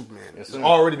Adventures with Superman, Yes, has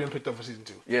already been picked up for season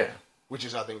 2. Yeah. Which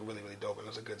is, I think, really, really dope, and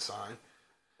that's a good sign.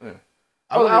 Yeah.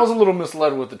 I was a little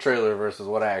misled with the trailer versus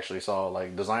what I actually saw,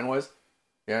 like design wise.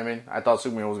 You know what I mean? I thought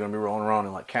Superman was gonna be rolling around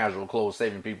in like casual clothes,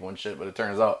 saving people and shit, but it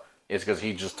turns out it's because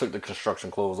he just took the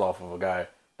construction clothes off of a guy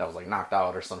that was like knocked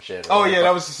out or some shit. Oh yeah,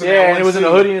 that was and it was in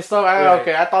a hoodie and stuff. Right.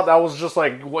 Okay, I thought that was just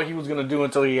like what he was gonna do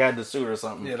until he had the suit or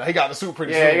something. Yeah, he got the suit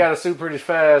pretty. Yeah, soon. he got a suit pretty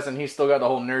fast, and he still got the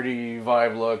whole nerdy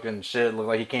vibe look and shit. Looked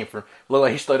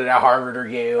like he studied at Harvard or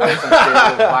Yale or some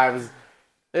shit. The vibe is.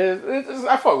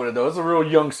 I fuck with it though. It's a real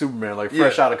young Superman, like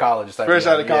fresh out of college. Fresh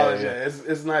out of college, yeah.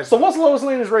 It's nice. So what's Lois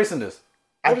Lane's race in this?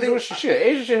 I think she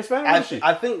Asian, she Hispanic.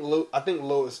 I think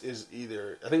Lois is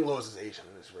Asian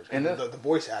in this version. And the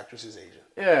voice actress is Asian.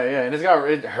 Yeah,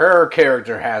 and her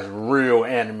character has real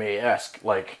anime-esque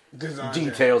like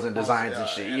details and designs and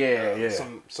shit. Yeah.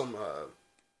 Some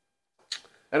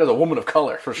that is a woman of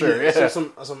color for sure. Yeah. Some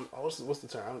what's the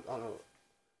term? I don't know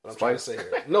what I'm trying to say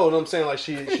here. No, I'm saying like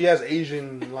she has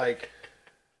Asian like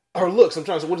her looks. I'm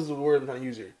trying to say, what is the word I'm trying to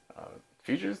use here?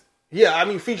 Features. Yeah, I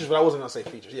mean features, but I wasn't gonna say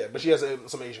features. Yeah, but she has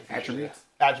some Asian features. Attributes.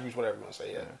 Yeah. Attributes, whatever you want to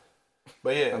say. Yeah.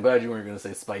 But yeah, I'm glad you weren't gonna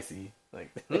say spicy. Like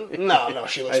no,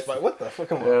 she looks spicy. What the fuck?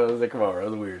 Come on. Yeah, I was like, come on, bro.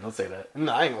 That was weird. Don't say that.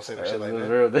 No, I ain't gonna say that shit like that.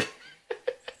 Real,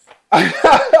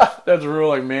 that's real,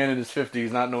 like man in his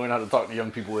 50s not knowing how to talk to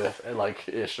young people with, like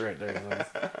ish right there.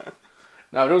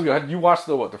 No, it was good. You watched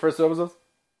the first 2 episodes?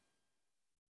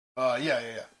 Yeah.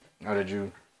 How did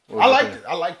you? I liked it.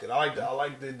 I liked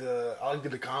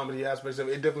the comedy aspects of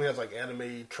it. It definitely has like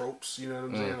anime tropes. You know what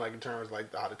I'm saying? Like in terms of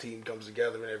like how the team comes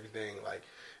together and everything. Like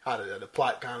how the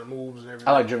plot kind of moves and everything.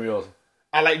 I like Jimmy Olsen.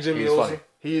 I like Jimmy Olsen. Funny.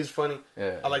 He is funny.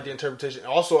 Yeah. I like the interpretation.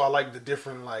 Also, I like the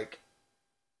different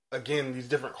these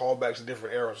different callbacks to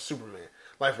different eras of Superman.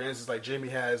 Like for instance, like Jimmy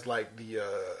has like the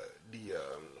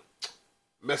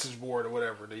message board or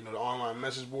whatever. The online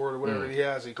message board or whatever he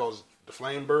has. He calls it the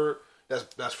Flame Bird.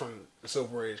 That's from the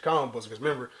Silver Age comic books. Because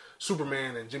remember,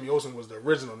 Superman and Jimmy Olsen was the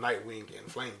original Nightwing and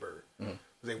Flamebird.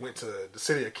 They went to the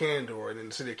city of Kandor, and in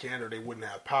the city of Kandor, they wouldn't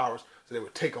have powers, so they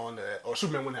would take on or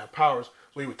Superman wouldn't have powers,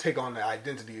 so he would take on the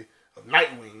identity of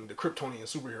Nightwing, the Kryptonian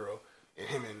superhero, and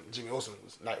him and Jimmy Olsen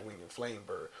was Nightwing and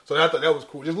Flamebird. So I thought that was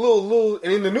cool. Just little,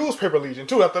 and in the Newspaper Legion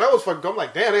too. I thought that was fucking. I'm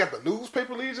like, damn, they got the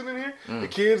Newspaper Legion in here. The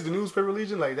kids, the Newspaper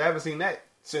Legion, like I haven't seen that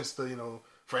since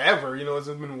forever. It's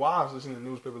been a while since I've seen the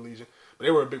Newspaper Legion. But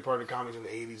they were a big part of the comics in the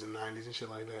 80s and 90s and shit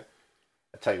like that.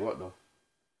 I tell you what though,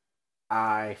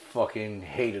 I fucking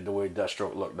hated the way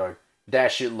Deathstroke looked, dog.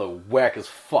 That shit looked whack as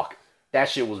fuck. That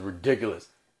shit was ridiculous.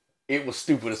 It was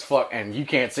stupid as fuck, and you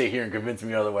can't sit here and convince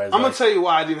me otherwise. I'm gonna tell you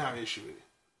why I didn't have an issue with it.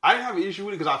 I didn't have an issue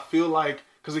with it because I feel like,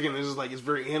 because again, this is like, it's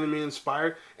very anime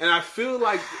inspired, and I feel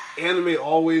like anime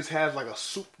always has like a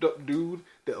souped up dude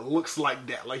that looks like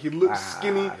that. Like he looks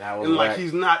skinny and like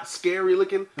he's not scary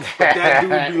looking, but that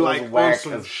dude be like on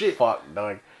some shit. Fuck,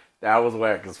 dog. That was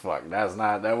whack as fuck.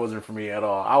 That wasn't for me at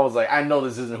all. I was like, I know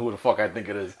this isn't who the fuck I think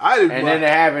it is. And then it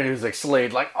happened, it was like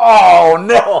Slade, like, oh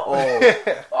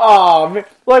no! Oh man.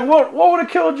 Like what would have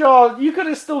killed y'all? You could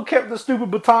have still kept the stupid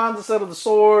batons instead of the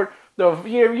sword.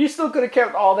 You still could have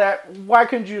kept all that. Why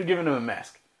couldn't you have given him a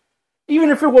mask? Even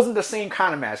if it wasn't the same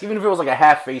kind of mask, even if it was like a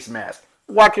half-face mask,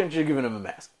 why couldn't you have given him a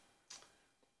mask?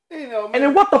 You know, man. And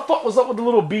then what the fuck was up with the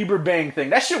little Bieber bang thing?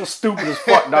 That shit was stupid as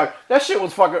fuck, dog. That shit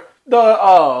was fucking... The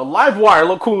Livewire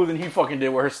looked cooler than he fucking did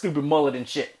with her stupid mullet and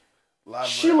shit.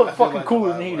 She looked fucking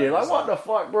cooler than he did. Like, what the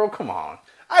fuck, bro? Come on.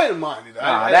 I didn't mind it.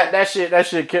 That shit,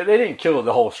 they didn't kill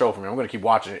the whole show for me. I'm going to keep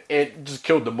watching it. It just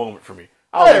killed the moment for me.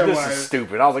 I was like, this is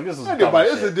stupid. I was like, this is dumb as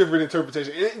shit. It's a different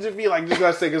interpretation. It just be like, just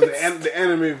gotta say, because the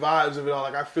anime vibes of it all,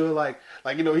 like, I feel like,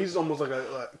 you know, he's almost like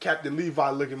a Captain Levi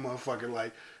looking motherfucker,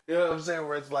 like, you know what I'm saying?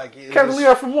 Where it's like... Captain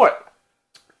Levi from what?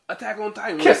 Attack on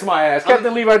Titan. Kiss my ass.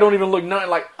 Captain Levi don't even look nothing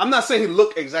like... I'm not saying he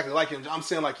looked exactly like him. I'm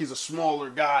saying like he's a smaller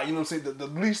guy. You know what I'm saying? The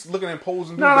least looking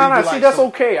imposing. No. See, that's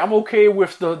okay. I'm okay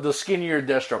with the skinnier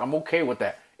Deathstroke. I'm okay with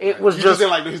that. It was just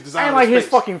like his design. I didn't like his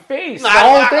fucking face. The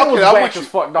whole thing was whack as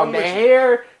fuck, dog. The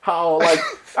hair, how like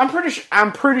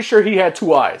I'm pretty sure he had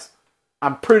two eyes.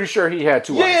 I'm pretty sure he had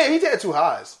two eyes. Yeah, he had two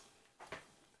eyes.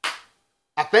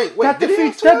 I think. Wait, that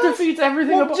defeats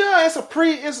everything. Well, John,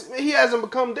 he hasn't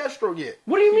become Deathstroke yet.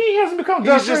 What do you mean he hasn't become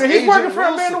Deathstroke? He's working for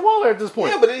Amanda Waller at this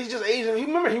point. Yeah, but he's just agent.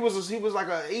 Remember, he was like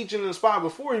an agent in the spy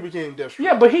before he became Deathstroke.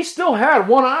 Yeah, but he still had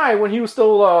one eye when he was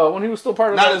still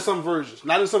part of. Not in some versions.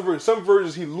 Some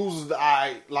versions he loses the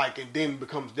eye, like, and then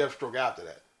becomes Deathstroke after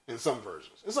that. In some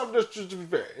versions. In some, just to be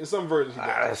fair, in some versions he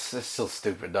does. It's still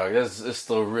stupid, dog. It's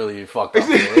still really fucked up.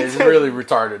 It's really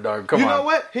retarded, dog. Come on. You know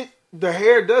what? The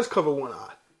hair does cover one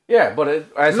eye. Yeah, but yeah,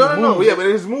 but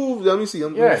in his move, let me see.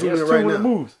 I'm zooming in right now.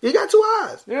 Moves. He got two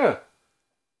eyes. Yeah.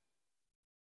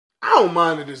 I don't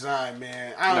mind the design,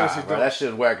 man. I honestly don't. That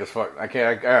shit's whack as fuck.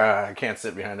 I can't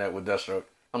sit behind that with Deathstroke.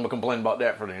 I'm gonna complain about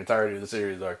that for the entirety of the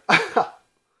series, dog.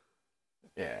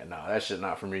 Yeah, no, that shit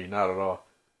not for me, not at all.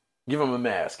 Give him a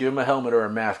mask, give him a helmet or a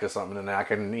mask or something, and I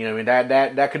can, you know, what I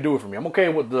mean, that could do it for me. I'm okay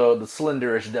with the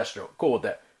slenderish Deathstroke. Cool with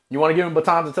that. You want to give him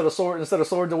batons instead of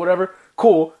swords or whatever?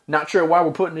 Cool. Not sure why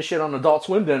we're putting this shit on Adult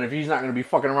Swim then if he's not going to be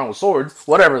fucking around with swords.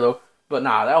 Whatever, though. But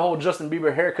nah, that whole Justin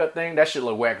Bieber haircut thing, that shit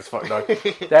look whack as fuck, dog.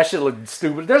 That shit look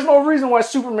stupid. There's no reason why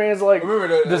Superman's, like,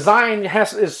 design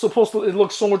is supposed to... It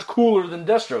looks so much cooler than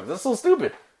Deathstroke. That's so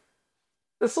stupid.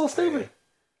 That's so stupid.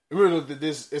 Remember that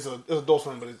this is Adult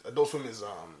Swim, but Adult Swim is...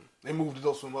 They moved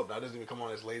Adult Swim up now. It doesn't even come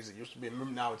on as late as it used to be.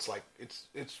 Remember now it's like...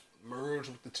 It's merged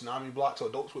with the Toonami block, so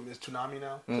Adult Swim is Toonami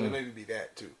now. So it maybe be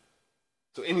that too.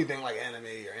 So anything like anime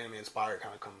or anime inspired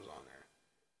kind of comes on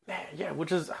there. Yeah,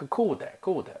 which is cool with that.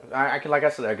 I can, like I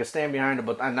said, I can stand behind it,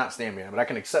 but I'm not stand behind it, but I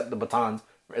can accept the batons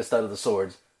instead of the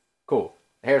swords. Cool.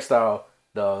 Hairstyle,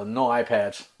 the no eye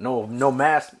patch, no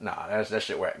mask. Nah, that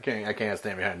shit whack. I can't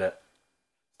stand behind that.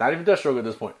 Not even Deathstroke at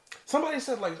this point. Somebody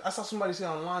said, like, I saw somebody say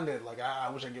online that, like, I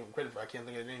wish I give him credit for. I can't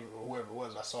think of the name or whoever it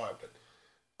was. I saw it, but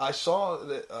I saw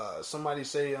that somebody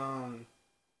say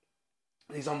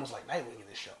he's almost like Nightwing in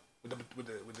this show with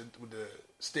the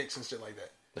sticks and shit like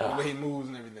that. The way he moves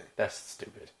and everything. That's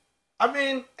stupid. I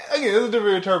mean, again, it's a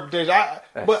different interpretation.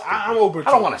 I'm open.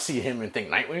 I don't want to see him and think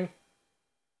Nightwing.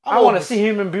 I want to see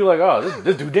him and be like, oh,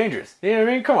 this dude dangerous. You know what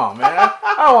I mean? Come on, man.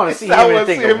 I don't want to see him and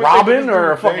think of Robin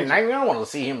or a fucking Nightwing. I don't want to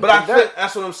see him. But I think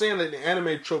that's what I'm saying. That the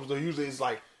anime tropes, though, usually it's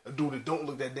like a dude that don't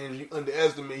look that dangerous. You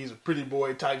underestimate he's a pretty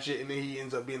boy type shit, and then he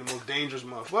ends up being the most dangerous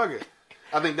motherfucker.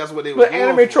 I think that's what they were. But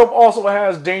anime trope also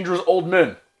has dangerous old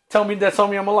men. Tell me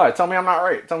I'm a lie. Tell me I'm not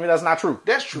right. Tell me that's not true.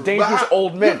 That's true. Dangerous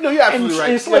old men. No, you're absolutely right.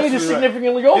 And Slade is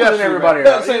significantly older than everybody else.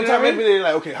 else. At the same time, maybe they're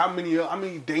like, okay, how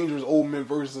many dangerous old men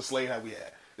versus a Slade have we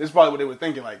had? That's probably what they were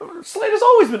thinking. Like, Slade has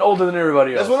always been older than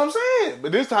everybody else. That's what I'm saying.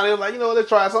 But this time they were like, let's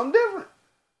try something different.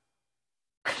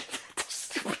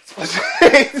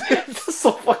 It's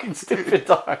so fucking stupid,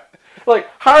 dog. Like,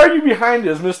 how are you behind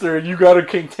this, Mister? You gotta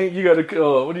maintain. You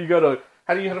gotta. What do you gotta?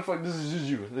 How do you gotta fuck? This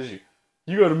is you.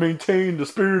 You gotta maintain the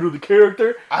spirit of the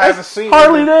character. I haven't seen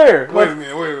hardly there. Wait a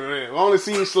minute. We only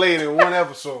seen Slade in one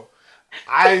episode.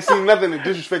 I ain't seen nothing to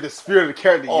disrespect the spirit of the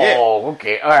character yet. Oh,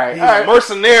 okay, all right. He's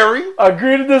mercenary.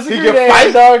 Agree to disagree. He can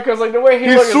fight, dog. Because like the way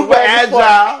he's super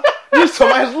agile. Just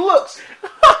talking about his looks.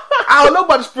 I don't know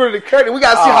about the spirit of the character. We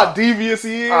gotta see how devious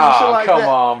he is and shit like that. Come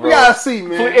on, bro. We gotta see,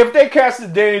 man. If they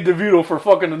casted Danny DeVito for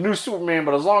fucking the new Superman,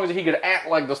 but as long as he could act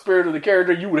like the spirit of the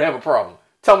character, you would have a problem.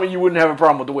 Tell me you wouldn't have a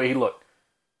problem with the way he looked.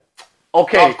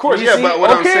 Okay. Of course, yeah, but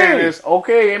what I'm saying is...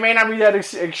 Okay, it may not be that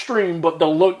extreme, but the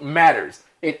look matters.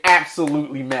 It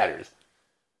absolutely matters.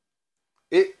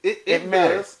 It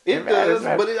matters. It does,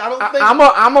 but I don't think...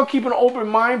 I'm gonna keep an open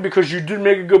mind because you did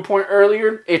make a good point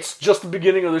earlier. It's just the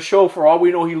beginning of the show. For all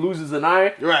we know, he loses an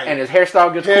eye, right? And his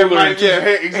hairstyle gets cooler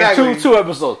exactly. in two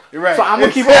episodes. You're right. So I'm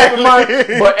gonna keep an open mind.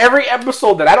 But every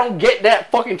episode that I don't get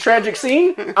that fucking tragic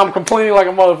scene, I'm complaining like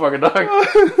a motherfucker, dog.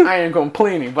 I ain't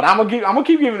complaining, but I'm gonna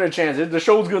keep giving it a chance. The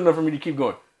show's good enough for me to keep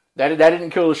going. That didn't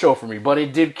kill the show for me, but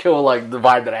it did kill like the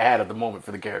vibe that I had at the moment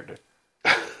for the character.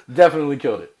 Definitely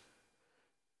killed it.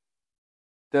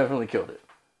 Definitely killed it.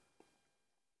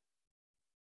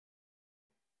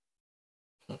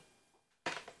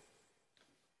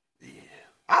 Yeah,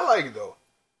 I like it though.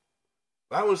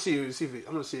 But I want to see. I'm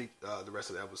gonna see the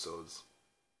rest of the episodes.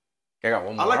 I got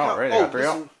one more out,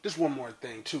 right? Just one more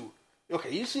thing too.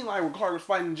 Okay, you seen like when Clark was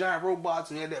fighting giant robots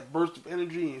and he had that burst of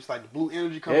energy and it's like the blue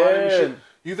energy come out and shit.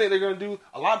 You think they're gonna do?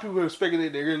 A lot of people have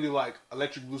speculated they're gonna do like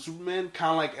Electric Blue Superman,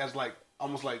 kind of like as like.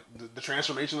 Almost like the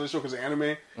transformation of the show because of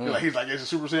anime. Like he's like it's a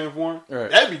Super Saiyan form. Right.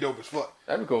 That'd be dope as fuck.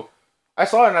 That'd be cool. I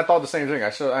saw it and I thought the same thing.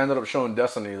 I ended up showing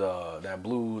Destiny that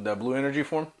blue energy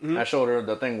form. Mm-hmm. I showed her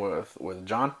the thing with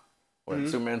John,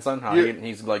 with Superman's son. How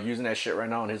he's like using that shit right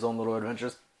now in his own little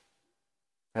adventures.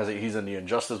 He's in the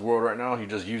Injustice world right now. He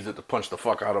just used it to punch the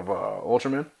fuck out of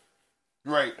Ultraman.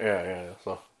 Right. Yeah.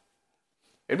 So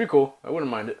it'd be cool. I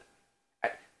wouldn't mind it.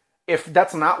 If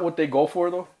that's not what they go for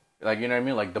though. Like, you know what I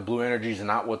mean? Like, the blue energy is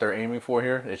not what they're aiming for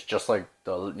here. It's just like,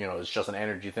 it's just an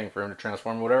energy thing for him to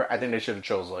transform or whatever. I think they should have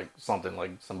chose, like, something,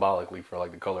 like, symbolically for,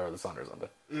 like, the color of the sun or something.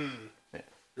 Yeah.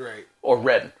 Right. Or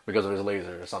red, because of his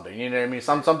laser or something. You know what I mean?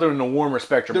 Something in the warmer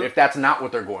spectrum, if that's not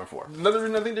what they're going for. Another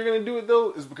reason I think they're going to do it,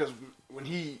 though, is because when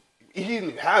he didn't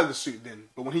even have the suit then,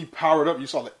 but when he powered up, you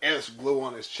saw the S glow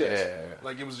on his chest. Yeah.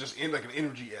 Like, it was just like an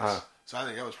energy S. So I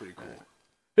think that was pretty cool.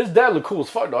 His dad looked cool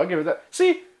as fuck, though. I'll give it that.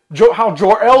 See? How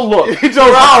Jor-El looked.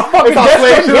 Jor-El fucking What the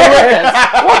fuck?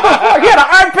 He had an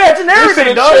eye patch and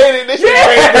everything, dog. They should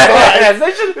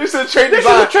have traded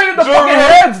the fucking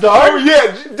heads, dog.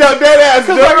 That ass.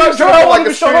 Because Jor-El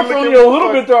only showed up for a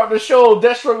little bit throughout the show.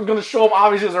 Deathstroke was going to show up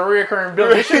obviously as a reoccurring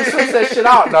villain. They should have switched that shit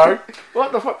out, dog.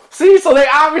 What the fuck? See, so they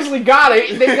obviously got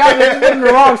it. They got it in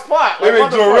the wrong spot. They made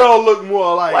Jor-El look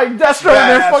more like Deathstroke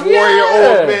and their fucking warrior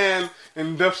old man,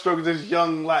 and Deathstroke is this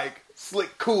young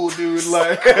slick, cool dude,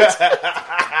 like that's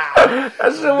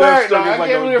the whack, dog. I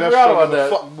can't believe I forgot about that.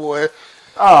 Fuck boy.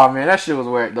 Oh man, that shit was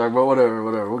whack, dog. But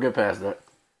whatever. We'll get past that.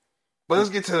 But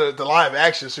let's get to the live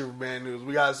action Superman news.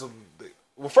 We got some.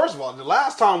 Well, first of all, the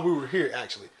last time we were here,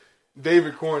 actually,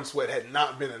 David Corenswet had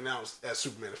not been announced as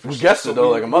Superman officially. We guessed it though,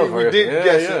 like a motherfucker. We did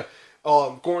guess it.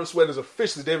 Corenswet is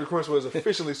officially David Corenswet is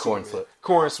officially Superman.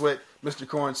 Corenswet, Mr.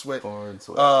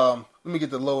 Corenswet. Let me get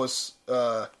the Lois.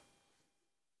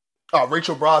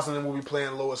 Rachel Brosnahan will be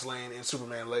playing Lois Lane in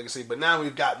Superman Legacy. But now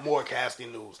we've got more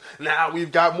casting news. Now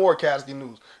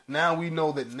we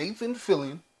know that Nathan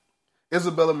Fillion,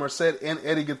 Isabella Merced, and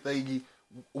Eddie Gathegi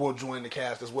will join the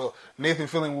cast as well. Nathan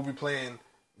Fillion will be playing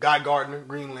Guy Gardner,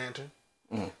 Green Lantern.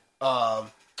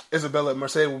 Isabella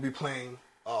Merced will be playing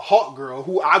Hawk Girl,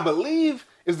 who I believe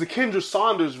is the Kendra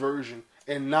Saunders version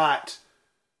and not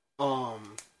the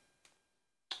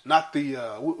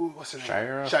what's her name?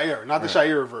 Shira, not the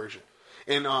Shira version.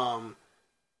 And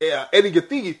Eddie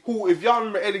Gathegi, who, if y'all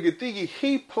remember Eddie Gathegi,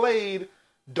 he played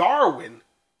Darwin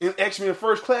in X-Men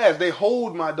First Class. They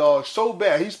hold my dog so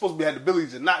bad. He's supposed to have the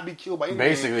abilities to not be killed by anything.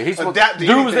 Basically, he's supposed to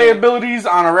use their abilities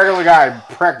on a regular guy,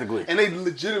 practically. And they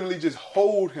legitimately just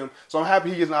hold him. So I'm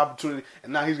happy he gets an opportunity.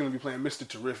 And now he's going to be playing Mr.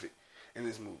 Terrific in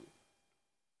this movie.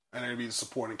 And they're going to be the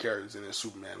supporting characters in this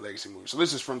Superman Legacy movie. So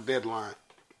this is from Deadline.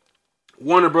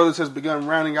 Warner Brothers has begun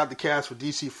rounding out the cast for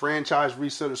DC franchise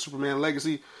reset of Superman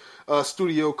Legacy.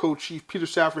 Studio co-chief Peter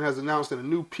Safran has announced that a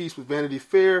new piece with Vanity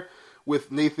Fair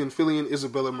with Nathan Fillion,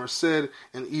 Isabella Merced,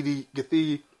 and Eddie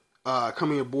Gathegi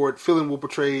coming aboard. Fillion will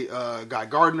portray Guy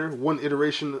Gardner, one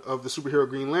iteration of the superhero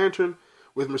Green Lantern,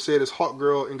 with Merced as Hawk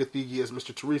Girl and Gathegi as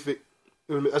Mr. Terrific.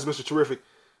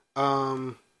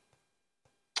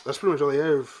 That's pretty much all they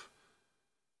have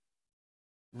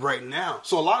right now.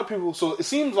 So a lot of people, so it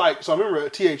seems like, so I remember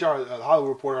THR, the Hollywood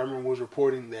Reporter, I remember was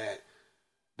reporting that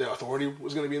the Authority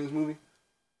was going to be in this movie.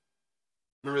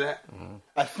 Remember that? Mm-hmm.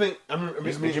 I think,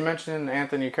 did you mention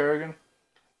Anthony Corrigan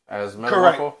as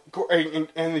Metamorpho? Correct. And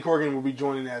Anthony Corrigan will be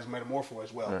joining as Metamorpho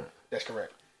as well. Right. That's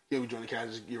correct. He'll be joining the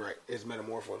cast. You're right. It's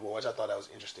Metamorpho as well, which I thought that was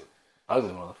interesting.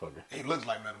 Ugly motherfucker. He looks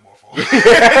like Metamorpho.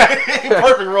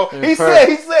 Perfect role. He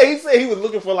said he was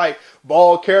looking for like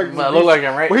bald characters. I look like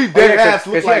him, right? Well, he dead ass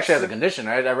look he like actually has a condition.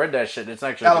 I read that shit. It's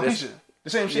actually alopecia. The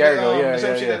same shit. The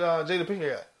same shit that Jada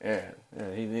Pinkett got.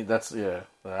 Yeah. He that's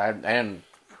and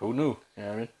who knew? You know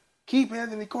what I mean? Keep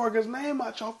Anthony Corrigan's name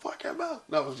out your fucking mouth.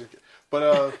 No, I was just kidding.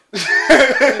 But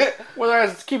whether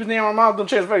I keep his name on my mouth, don't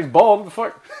change the fact he's bald. What the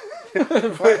fuck?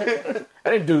 I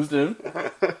didn't do this.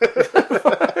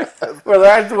 whether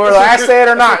I say it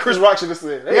or not. Chris Rock should have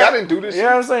said, "Hey, I didn't do this." Yeah, you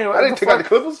know what I'm saying. I didn't take out the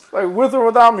Clippers. Like with or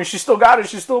without me, she still got it.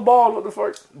 She's still bald. What the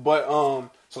fuck? But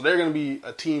so they're gonna be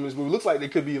a team in this movie. Looks like they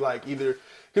could be like either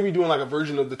could be doing like a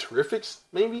version of the Terrifics,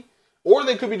 maybe, or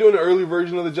they could be doing an early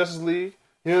version of the Justice League.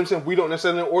 You know what I'm saying? We don't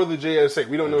necessarily know, or the JSA.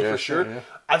 We don't know for sure. Yeah.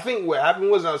 I think what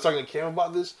happened was, and I was talking to Cam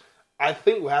about this. I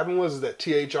think what happened was that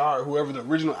THR or whoever the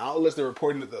original outlets that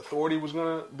reporting that the Authority was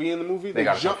going to be in the movie, they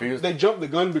jumped the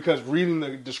gun because reading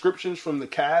the descriptions from the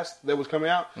cast that was coming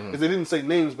out, because they didn't say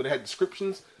names but they had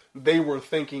descriptions, they were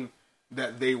thinking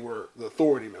that they were the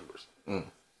Authority members.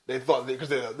 They thought because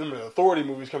the Authority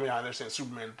movies coming out and they're saying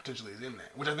Superman potentially is in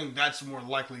that, which I think that's more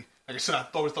likely. Like I said, I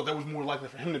always thought that was more likely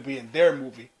for him to be in their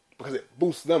movie because it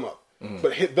boosts them up.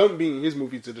 But them being in his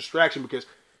movie is a distraction because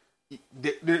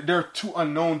they're too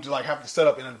unknown to like have to set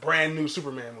up in a brand new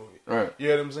Superman movie. Right. You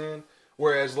know what I'm saying?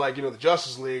 Whereas like, the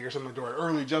Justice League or something, or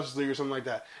early Justice League or something like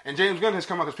that. And James Gunn has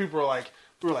come out because people were like,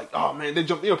 oh man, they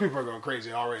jumped, people are going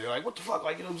crazy already. They're like, what the fuck?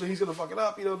 Like, he's going to fuck it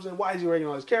up. You know what I'm saying? Why is he bringing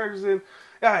all his characters in?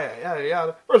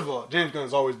 Yeah. First of all, James Gunn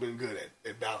has always been good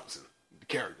at balancing the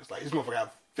characters. Like, this motherfucker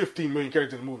have 15 million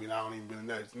characters in the movie and I don't even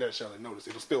really necessarily notice.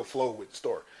 It'll still flow with the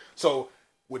story. So,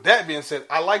 with that being said,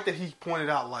 I like that he pointed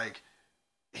out, like,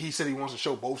 he said he wants to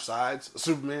show both sides of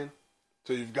Superman.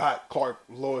 So you've got Clark,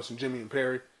 Lois, and Jimmy and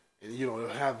Perry, and they'll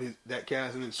have that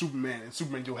cast, and then Superman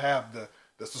you'll have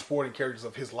the supporting characters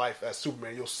of his life as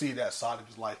Superman. You'll see that side of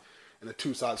his life and the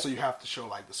two sides. So you have to show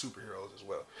like the superheroes as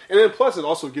well. And then plus it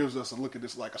also gives us a look at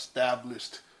this like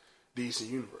established DC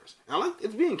universe. And I like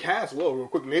it's being cast well. Real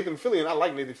quick, Nathan Fillion. I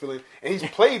like Nathan Fillion, and he's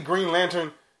played Green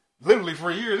Lantern literally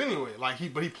for years anyway.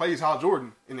 But he plays Hal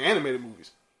Jordan in the animated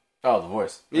movies. Oh, the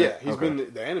voice. Yeah, he's been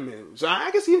the animated. So I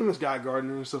can see him as Guy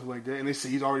Gardner and stuff like that. And they say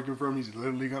he's already confirmed he's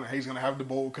literally gonna have the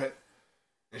bowl cut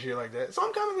and shit like that. So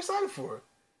I'm kind of excited for it.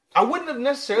 I wouldn't have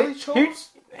necessarily chose.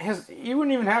 You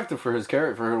wouldn't even have to for his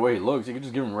character, for the way he looks. You could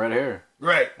just give him red hair.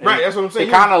 Right. That's what I'm saying.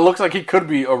 It kind of looks like he could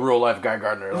be a real life Guy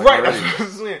Gardner. Like, right. That's what I'm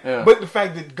saying. Yeah. But the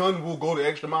fact that Gunn will go the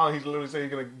extra mile, he's literally saying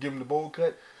he's gonna give him the bowl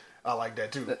cut. I like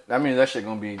that too. I mean, that shit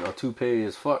gonna be a toupee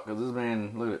as fuck. Cause this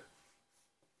man, look at it.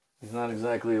 He's not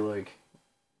exactly like.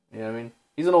 You know what I mean?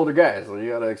 He's an older guy, so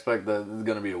you gotta expect that it's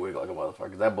gonna be a wig like a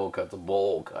motherfucker. That bowl cut's a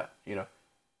bowl cut,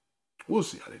 We'll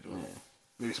see how they do it.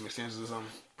 Maybe some extensions or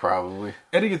something. Probably.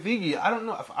 Eddie Gathegi, I don't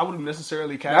know if I would have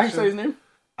necessarily cast Did I say his name?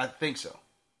 I think so.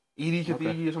 Edie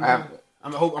Gathegi or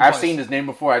something. I've seen his name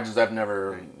before. I've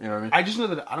never, you know what I mean? I just know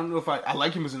that I don't know if I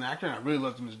like him as an actor, and I really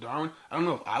loved him as Darwin. I don't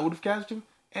know if I would have cast him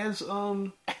as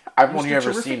I've only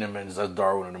ever seen him as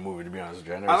Darwin in a movie, to be honest with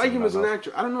you. I like him as an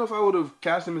actor. I don't know if I would have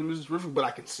cast him as Mr. Terrific, but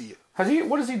I can see it.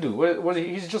 What does he do?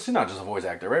 He's not just a voice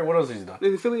actor, right? What else has he done?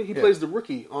 He plays the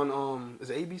rookie on is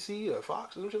it ABC or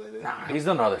Fox or something like that? Nah, he's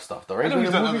done other stuff though, right?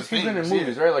 He's been in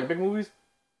movies, right? Like big movies.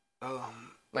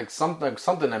 Like something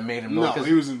that made him. No,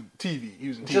 he was in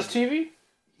TV. Just TV.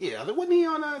 Yeah, wasn't he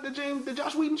on the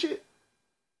Joss Whedon shit?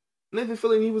 Nathan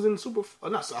Fillion, he was in I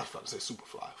was about to say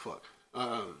Superfly.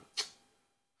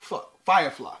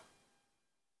 Firefly.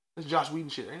 That's Joss Whedon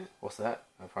shit, ain't it? What's that?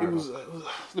 Let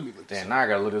me look this up. Now I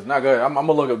gotta look this. Not good. I'm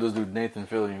gonna look up this dude, Nathan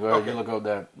Fillion. Go ahead, you look up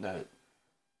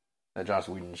that Joss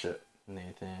Whedon shit.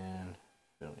 Nathan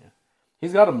Fillion.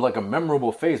 He's got like a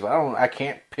memorable face, but I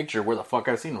can't picture where the fuck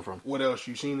I've seen him from. What else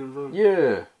you seen him from?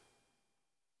 Yeah.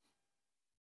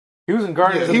 He was in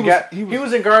Guardians he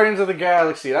was in Guardians of the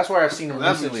Galaxy. That's where I've seen him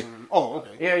recently. Oh,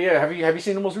 okay. Yeah. Have you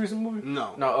seen the most recent movie?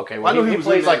 No. Okay. Well, he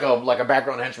plays like a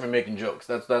background henchman making jokes.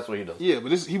 That's what he does. Yeah,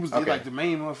 but he was like the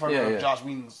main motherfucker of Joss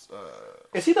Whedon's.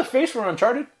 Is he the face from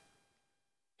Uncharted?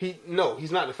 No,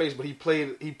 he's not the face, but he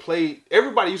played.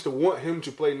 Everybody used to want him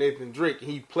to play Nathan Drake.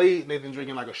 He played Nathan Drake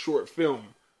in like a short film.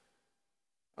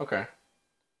 Okay.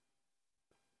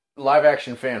 Live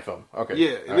action fan film. Okay.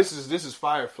 Yeah, and this is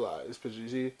Firefly. This picture, you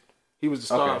see. He was the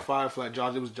star of Firefly.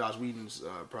 It was Joss Whedon's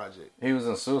project. He was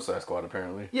in Suicide Squad,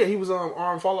 apparently. Yeah, he was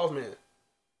Arm Fall Off Man.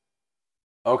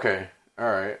 Okay,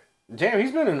 all right. Damn,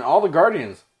 he's been in all the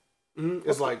Guardians. Mm-hmm.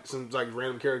 It's like some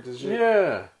random characters. And shit.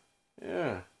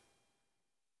 Yeah.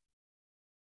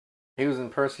 He was in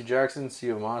Percy Jackson, Sea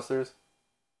of Monsters.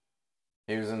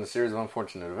 He was in the Series of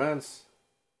Unfortunate Events.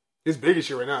 His biggest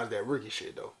shit right now is that rookie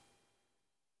shit though,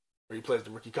 where he plays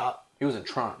the rookie cop. He was in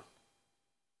Tron.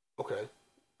 Okay.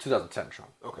 2010 Tron.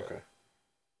 Okay.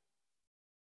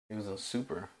 He was in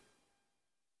Super.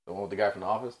 The one with the guy from The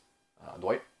Office,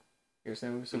 Dwight. You ever seen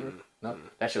the movie Super? No,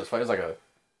 that shit was funny. It was like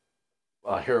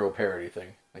a hero parody thing.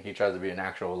 Like he tries to be an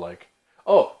actual like.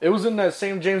 Oh, it was in that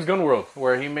same James Gunn world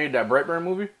where he made that Brightburn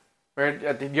movie. Right?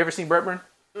 Did you ever see Brightburn?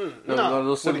 No.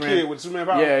 With the kid with Superman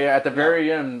power. Yeah. At the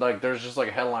very end, like there's just like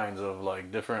headlines of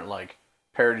like different like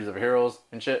parodies of heroes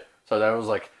and shit. So that was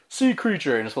like Sea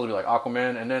Creature, and it's supposed to be like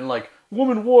Aquaman, and then like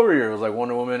Woman Warrior was like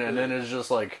Wonder Woman, and then it's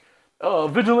just like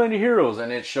Vigilante Heroes,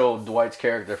 and it showed Dwight's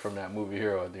character from that movie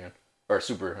Hero at the end, or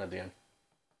Super at the end.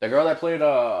 The girl that played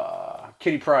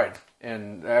Kitty Pryde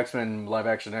in X-Men live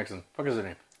action X-Men. Fuck is her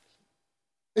name?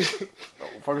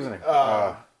 Fuck is her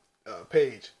name?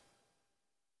 Paige.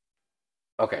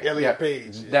 Okay. Elliot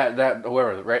Page. That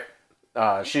whoever, right?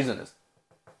 She's in this.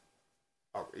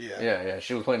 Oh, yeah. Yeah.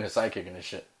 She was playing his sidekick in this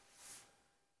shit.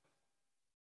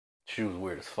 She was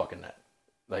weird as fuck in that.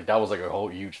 Like that was like a whole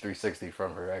huge 360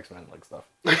 from her X-Men like stuff.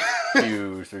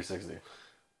 Huge 360.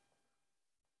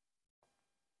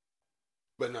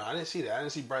 But no, I didn't see that. I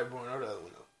didn't see Brightburn or the other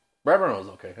one though. Brightburn was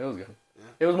okay. It was good. Yeah.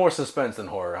 It was more suspense than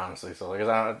horror, honestly. So like,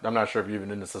 I'm not sure if you're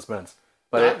even into suspense,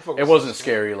 but No, it wasn't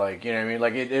scary. Like you know what I mean?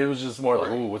 Like it was just more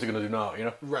like, ooh, what's he gonna do now? You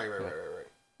know? Right.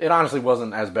 It honestly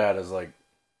wasn't as bad as like.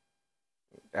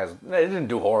 It didn't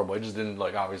do horrible. It just didn't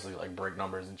like obviously like break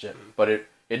numbers and shit. But it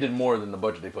did more than the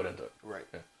budget they put into it. Right.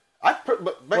 Yeah.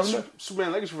 But back to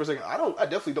Superman Legacy for a second. I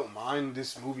definitely don't mind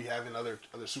this movie having other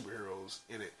superheroes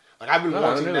in it. Like I've been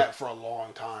watching that for a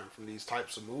long time from these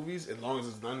types of movies, as long as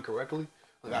it's done correctly.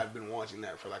 Like I've been watching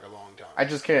that for like a long time. I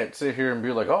just can't sit here and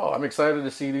be like, oh, I'm excited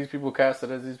to see these people casted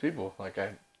as these people. Like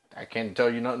I can't tell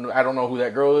you nothing. I don't know who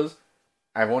that girl is.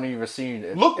 I've only ever seen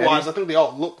it. Look-wise, I think they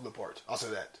all look the part. I'll say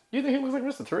that. You think he looks like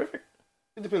Mr. Terrific?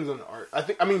 It depends on the art.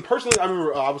 I mean, personally, I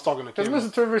remember I was talking to Kim. Because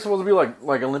Mr. Terrific's supposed to be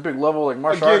like Olympic level, like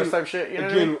martial artist type shit. You know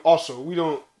what I mean?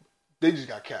 Also, they just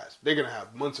got cast. They're going to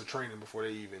have months of training before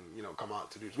they even, come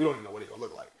out to do this. We don't even know what they're going to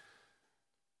look like.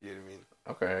 You know what I mean?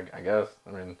 Okay, I guess.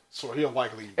 I mean, so he'll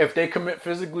likely. If they commit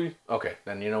physically, okay,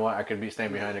 then you know what? I could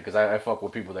stand behind it because I fuck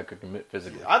with people that could commit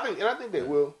physically. Yeah, I think they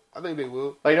will. Like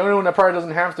the only one that probably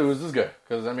doesn't have to is this guy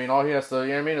because I mean, all he has to, you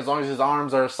know what I mean? As long as his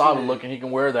arms are solid looking, he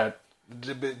can wear that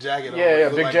big jacket. Yeah,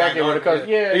 big like jacket with a cut.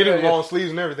 Yeah, he did long sleeves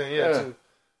and everything. Yeah, too.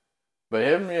 But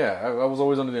him, I was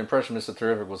always under the impression Mr.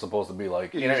 Terrific was supposed to be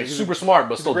like, he's super smart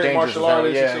but still dangerous. Martial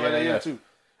artist, too.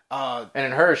 And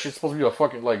in her, she's supposed to be a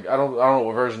fucking like I don't know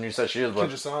what version you said she is, but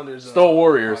Kendra Saunders, still a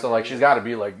warrior. So like she's got to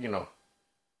be like we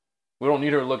don't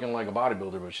need her looking like a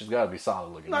bodybuilder, but she's got to be solid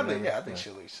looking. I think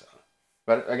she'll be solid.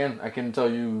 But again, I couldn't tell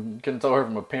her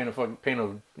from a pain of. You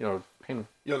don't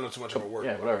know too much of her work.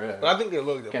 Yeah, whatever. Yeah. But I think they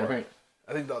look good. Paint.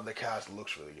 I think the cast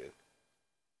looks really good.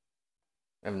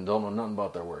 And don't know nothing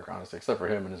about their work, honestly, except for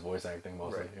him and his voice acting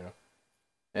mostly,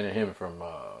 And then him from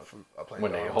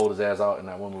when they hold his ass out in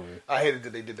that one movie. I hated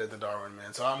that they did that to Darwin,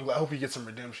 man. So I hope he gets some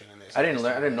redemption in this. I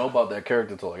didn't know about that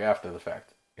character until like after the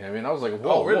fact. You know what I mean? I was like,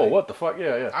 whoa, what the fuck?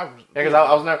 Yeah. Because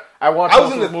I watched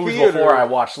those movies before I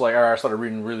watched I started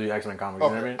reading really X-Men comics.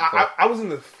 Okay. You know what I mean? I was in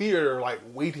the theater like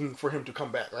waiting for him to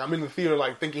come back. Like, I'm in the theater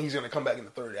like thinking he's gonna come back in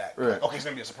the third act. Right. Like, okay, it's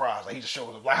gonna be a surprise. Like he just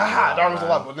shows up like, Darwin's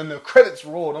alive. But then the credits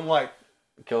rolled. I'm like,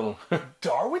 killed him.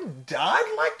 Darwin died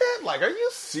like that? Like, are you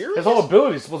serious? His whole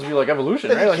ability is supposed to be like evolution,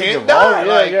 right? Like, he can't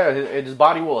die. His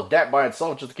body will adapt by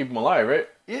itself just to keep him alive, right?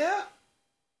 Yeah.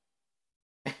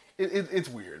 It's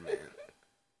weird, man.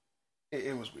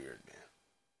 It was weird, man.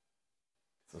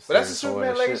 But that's the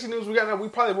Superman Legacy news we got now. We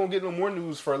probably won't get no more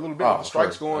news for a little bit. With the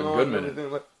strikes going on. Good minute.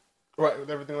 With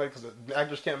everything because the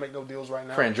actors can't make no deals right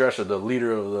now. Fran Drescher, the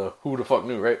leader of the Who the Fuck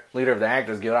Knew, right? Leader of the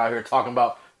actors, get out here talking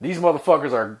about these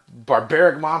motherfuckers are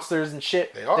barbaric monsters and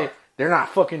shit. They are. They're not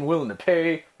fucking willing to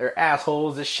pay. They're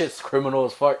assholes. This shit's criminal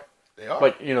as fuck. They are.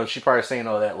 But, she's probably saying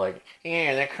all that like,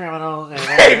 yeah, they're criminals.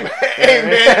 Hey,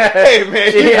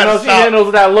 man. She handles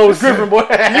with that Lois Griffin, boy. You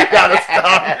gotta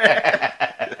stop.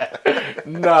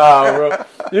 Nah, bro.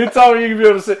 You told me you could be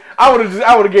able to say, I would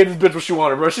have gave this bitch what she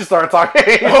wanted, bro. She started talking.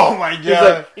 Oh, my God. She's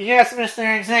like, yes,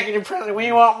 Mr. Executive President,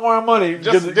 we want more money.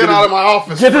 Just get out of my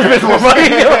office. Get this bitch more money.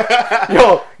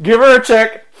 Yo, give her a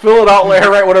check. Fill it out, let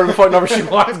her write whatever the fuck number she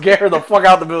wants. Get her the fuck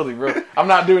out the building, bro. I'm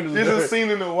not doing this. There's a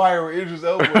scene in The Wire where Idris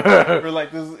Elba, where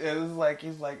like this,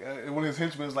 he's like, one of his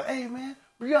henchmen is like, "Hey man,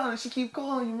 Brianna, she keep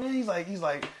calling you, man." He's like,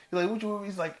 what you?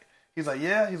 He's like,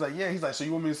 yeah. He's like, so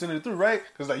you want me to send it through, right?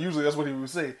 Because like usually that's what he would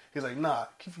say. He's like, nah.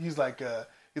 He's like,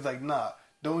 nah.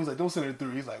 Don't send it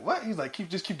through. He's like, what? He's like,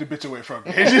 just keep the bitch away from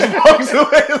me. And she just walks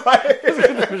away. Like,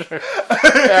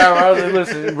 Yeah, I was like,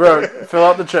 listen, bro, fill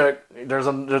out the check. There's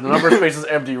the number of spaces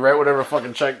empty. Write whatever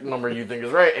fucking check number you think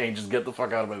is right, and just get the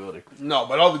fuck out of my building. No,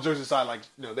 but all the jokes aside, like,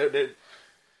 you know,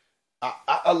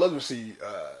 I love to see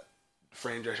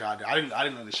Fran Drescher out there. I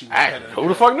didn't know that she was the head of the Who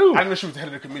the fuck knew? I didn't know she was the head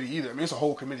of the committee either. I mean, it's a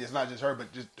whole committee. It's not just her,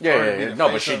 but just Yeah, her yeah, being yeah. the No,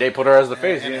 face but of- they put her as the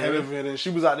face. and Yeah, head of it, and she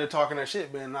was out there talking that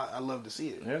shit, man. I love to see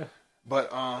it. yeah.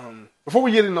 But before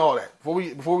we get into all that,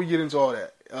 before we get into all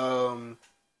that,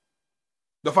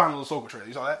 the final Ahsoka trailer,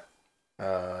 you saw that?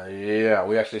 Yeah,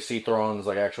 we actually see Thrawn's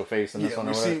like actual face in this one.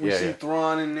 We or see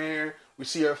Thrawn in there. We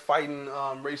see her fighting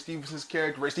Ray Stevenson's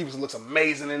character. Ray Stevenson looks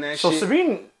amazing in that So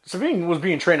shit. Sabine was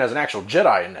being trained as an actual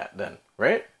Jedi in that then,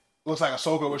 right? Looks like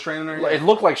Ahsoka was training her. It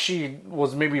looked like she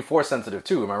was maybe Force sensitive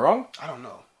too. Am I wrong? I don't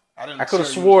know. I could have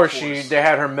swore they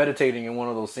had her meditating in one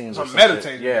of those scenes. So or some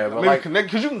meditating, shit. Yeah, but but maybe like, connect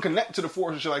because you can connect to the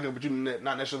Force and shit like that, but you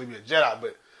not necessarily be a Jedi.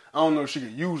 But I don't know if she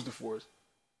could use the Force,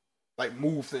 like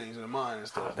move things in the mind and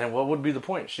stuff. then what would be the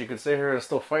point? She could sit here and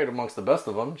still fight amongst the best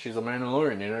of them. She's a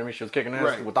Mandalorian, you know what I mean? She was kicking ass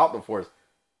Right. without the Force.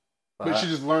 But she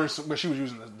just learned. But she was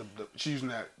using she's using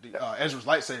that Ezra's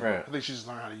lightsaber. Right. I think she just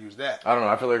learned how to use that. I don't know.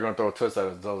 I feel like they're gonna throw a twist at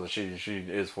it and tell that she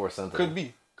is Force sensitive. Could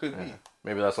be.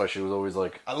 Maybe that's why she was always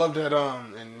like. I love that.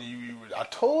 And I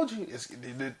told you,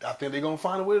 I think they're gonna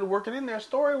find a way to work it in there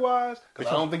story wise.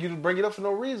 Because I don't think you just bring it up for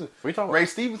no reason. What are you talking about? Ray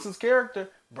Stevenson's character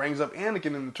brings up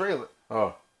Anakin in the trailer.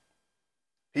 Oh,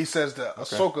 He says that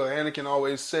Ahsoka, Anakin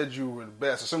always said you were the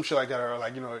best, or some shit like that, or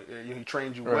like, he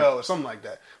trained you well, or something like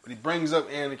that. But he brings up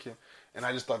Anakin, and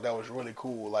I just thought that was really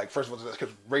cool. Like, first of all, because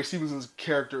Ray Stevenson's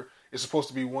character is supposed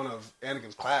to be one of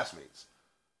Anakin's classmates.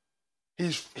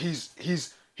 He's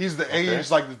the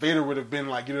age like Vader would have been,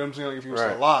 like, you know what I'm saying, like if he was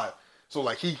still alive. So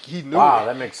like he knew. Wow,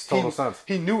 that makes total sense.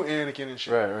 He knew Anakin and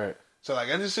shit. Right. So like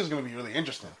this shit's gonna be really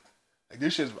interesting. Like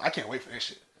this shit, I can't wait for this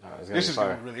shit. This is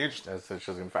gonna be really interesting. That's just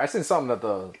gonna. I seen something that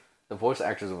the voice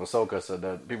actors of Ahsoka said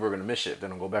that people are gonna miss shit. They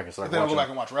don't go back and start. Then watching. go back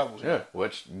and watch Rebels. Yeah,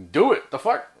 which do it. The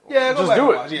fuck. Yeah, just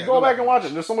do it. Go back and watch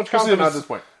it. There's so much content at this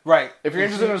point. Right. If you're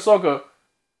interested in Ahsoka,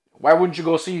 why wouldn't you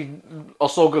go see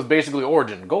Ahsoka's basically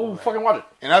origin? Go fucking watch it.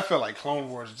 And I feel like Clone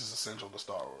Wars is just essential to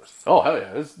Star Wars. Oh hell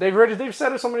yeah! They've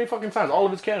said it so many fucking times. All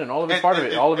of it's canon. All of it's part of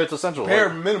it. All of it's essential.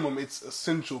 Bare minimum, it's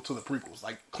essential to the prequels.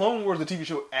 Like Clone Wars, the TV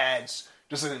show adds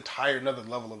just an entire another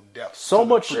level of depth. So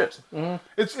much shit. Mm-hmm.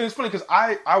 It's funny because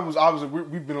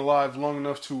we've been alive long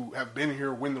enough to have been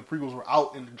here when the prequels were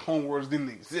out and the Clone Wars didn't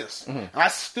exist. Mm-hmm. And I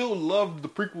still loved the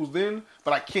prequels then,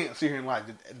 but I can't sit here and lie.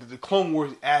 The Clone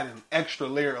Wars added an extra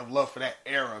layer of love for that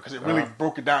era because it really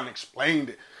broke it down and explained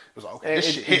it. It was like, okay,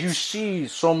 this shit hits. You see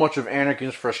so much of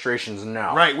Anakin's frustrations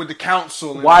now, right? With the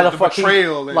council, and why the fuck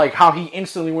betrayal, like how he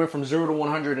instantly went from 0 to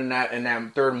 100 in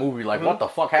that third movie. Like, what the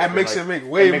fuck happened? It makes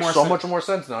way more sense. much more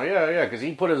sense now. Yeah, because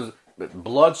he put his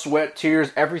blood, sweat, tears,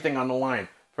 everything on the line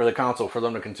for the council for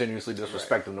them to continuously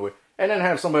disrespect him the way, and then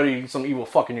have some evil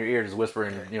fuck in your ear just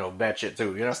whispering, bad shit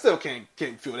too. You know, I still can't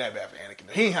feel that bad for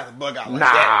Anakin. He ain't have to bug out like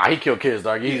that. Nah, he killed kids,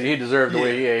 dog. He deserved the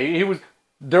way. Yeah, he was.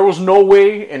 There was no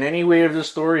way in any way of this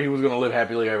story he was going to live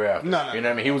happily ever after. No, you know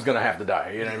what I mean? He was going to have to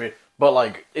die. You know what I mean? But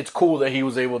like, it's cool that he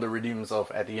was able to redeem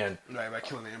himself at the end. Right, by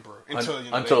killing the Emperor.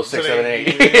 Until 6, 7,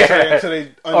 8. Until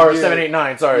they or 7, 8,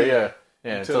 9. Sorry, yeah.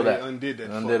 Until they that undid that.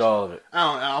 Undid all of it.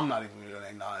 I'm not even going to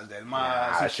acknowledge that. In my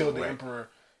eyes, he killed the Emperor,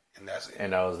 and that's it.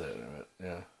 And that was it.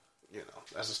 Yeah.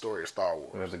 That's the story of Star Wars.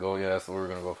 We have to go. Yeah, that's what we were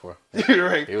going to go for. You're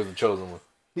right. He was the chosen one.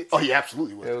 Oh, he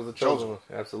absolutely was. It was the chosen one.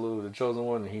 Absolutely, the chosen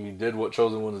one. He did what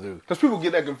chosen ones do. Because people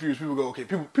get that confused. People go, okay.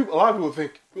 A lot of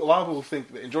people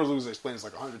think that, and George Lucas explained this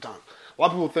like 100 times. A lot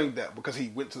of people think that because he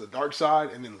went to the dark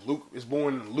side and then Luke is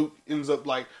born and Luke ends up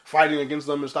like fighting against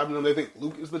them and stopping them, they think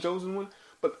Luke is the chosen one.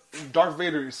 But Darth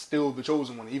Vader is still the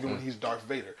chosen one, even when he's Darth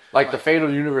Vader. Like the fate of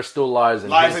the universe still lies in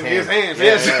his hands. Yeah,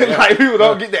 yes, like people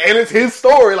don't get that, and it's his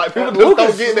story. Like people don't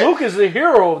get that. Luke is the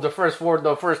hero of the first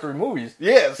 3 movies.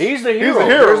 Yes, he's the hero. He's the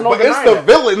hero, but it's the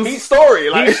villain's story.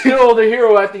 Like he's still the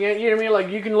hero at the end. You know what I mean? Like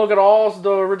you can look at all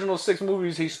the original 6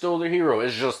 movies. He's still the hero.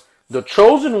 It's just the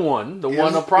chosen one, the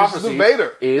one of prophecy,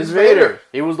 is Vader.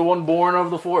 He was the one born of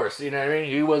the Force. You know what I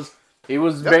mean? He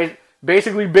was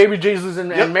basically baby Jesus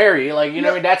and Mary. Like you know,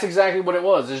 what I mean? That's exactly what it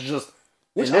was. It's just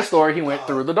in this story, he went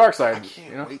through the dark side. I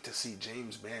can't wait to see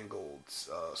James Mangold's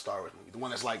Star Wars movie, the one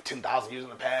that's like 10,000 years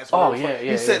in the past. Oh yeah.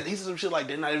 He said some shit like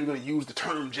they're not even going to use the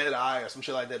term Jedi or some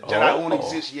shit like that. Jedi won't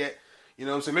exist yet. You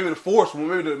know what I'm saying? Maybe the Force,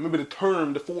 maybe the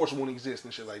term the Force won't exist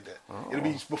and shit like that. It'll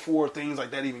be before things like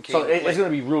that even came. So it's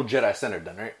going to be real Jedi centered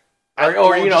then, right?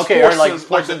 Or like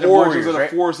the origins of the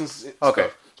Force and right?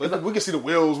 stuff. So we can see the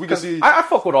wheels. We can see. I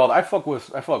fuck with all that. I fuck with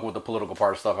the political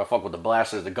part of stuff. I fuck with the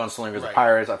blasters, the gunslingers, the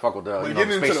pirates. I fuck with the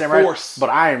Space Samurai. Force. But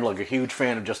I am like a huge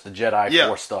fan of just the Jedi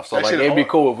Force stuff. So like it'd be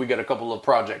cool if we get a couple of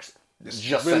projects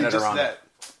just centered around that.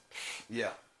 Yeah.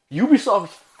 Ubisoft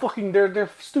fucking their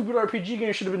stupid RPG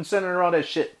game should have been centered around that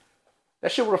shit.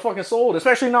 That shit would have fucking sold,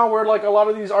 especially now where like a lot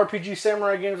of these RPG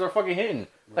samurai games are fucking hitting.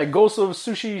 Like Ghost of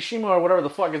Tsushima or whatever the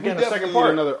fuck is getting a second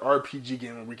part. Another RPG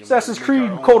game where we can Assassin's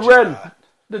Creed Code Red,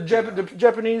 the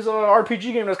Japanese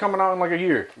RPG game that's coming out in like a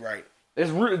year. Right. That's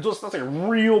like a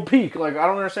real peak. Like I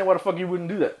don't understand why the fuck you wouldn't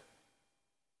do that.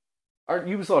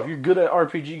 Ubisoft, you're good at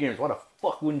RPG games. Why the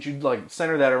fuck wouldn't you like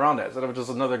center that around that instead of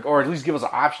just another, or at least give us an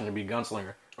option to be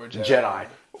gunslinger or Jedi,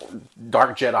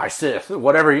 Dark Jedi, Sith,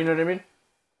 whatever. You know what I mean?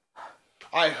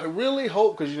 I really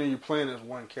hope because you're playing as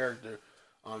one character,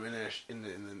 in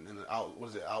the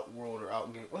Outworld or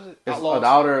Outgame. What's it? Outlaws.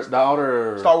 The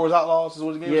outer Star Wars Outlaws is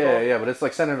what the game's called. Yeah, but it's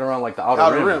like centered around like the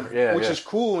outer rim. Yeah, which is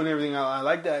cool and everything. I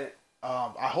like that.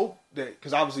 I hope that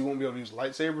because obviously you won't be able to use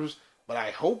lightsabers, but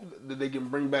I hope that they can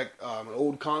bring back an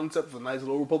old concept for the Knights of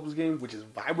the Old Republic game, which is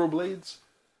vibroblades,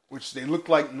 which they look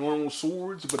like normal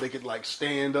swords, but they could like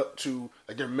stand up to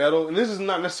like they're metal. And this is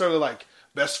not necessarily like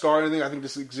Beskar or anything. I think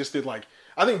this existed like.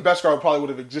 I think Beskar probably would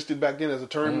have existed back then as a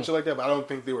term and shit like that, but I don't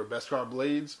think they were Beskar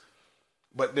blades.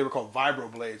 But they were called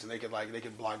vibro blades, and they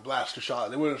could block blaster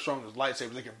shot. They weren't as strong as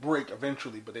lightsabers. They could break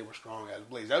eventually, but they were strong as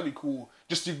blades. That would be cool,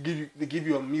 just to give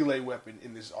you a melee weapon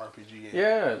in this RPG game.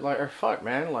 Yeah, like fuck,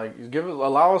 man, like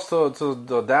allow us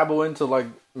to dabble into like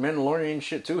Mandalorian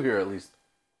shit too here at least.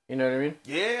 You know what I mean?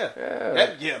 Yeah,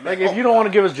 man. Like if you don't want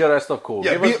to give us Jedi stuff, cool.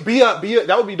 Yeah, be a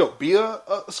that would be dope. Be a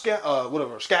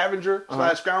scavenger /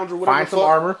 scoundrel, whatever. Find some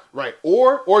armor, right?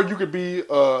 Or you could be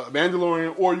a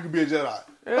Mandalorian, or you could be a Jedi.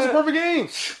 Yeah. That's a perfect game.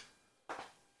 This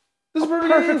is a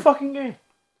perfect fucking game.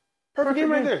 Perfect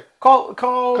game right there. Call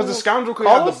because the scoundrel could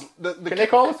have us? Can they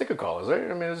call us? They could call us,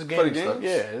 right? I mean, it's a game stuff.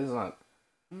 Yeah, it's not.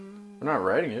 We're not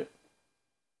writing it.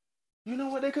 You know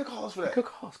what? They could call us for that. They could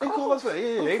call us. They call us for that.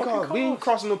 Yeah, they call us. We ain't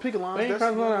crossing no picket lines.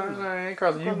 I ain't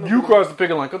crossing. You cross the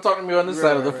picket line. Come talk to me on this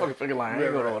side of the fucking picket line. I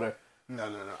ain't going over there. No.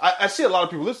 I see a lot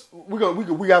of people.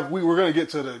 We're gonna get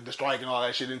to the strike and all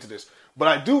that shit into this, but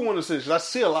I do want to say this. I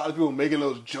see a lot of people making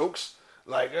those jokes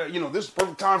like this is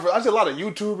perfect time for. I see a lot of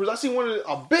YouTubers. I see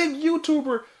a big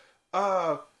YouTuber.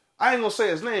 I ain't gonna say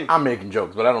his name. I'm making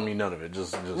jokes, but I don't mean none of it.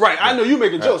 Just right. I know you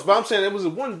making jokes, but I'm saying there was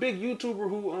one big YouTuber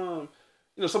who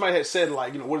somebody had said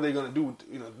like what are they gonna do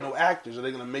with no actors? Are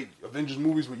they gonna make Avengers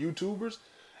movies with YouTubers?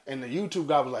 And the YouTube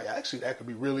guy was like, actually, that could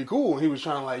be really cool. And he was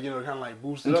trying to kind of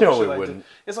boost it up. No, it wouldn't.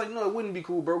 It's like, no, it wouldn't be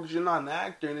cool, bro, because you're not an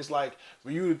actor. And it's like, for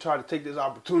you to try to take this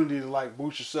opportunity to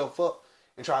boost yourself up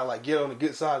and try to get on the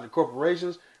good side of the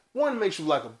corporations, one, it makes you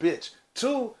like a bitch.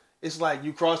 Two, it's like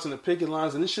you crossing the picket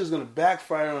lines and this shit's going to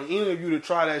backfire on any of you to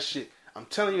try that shit. I'm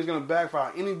telling you, it's going to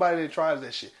backfire on anybody that tries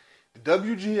that shit. The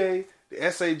WGA,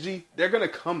 the SAG, they're going to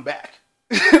come back.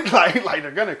 like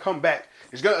they're going to come back.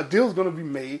 A deal's going to be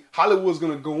made. Hollywood's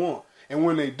going to go on. And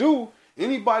when they do,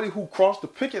 anybody who crossed the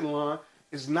picket line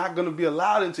is not going to be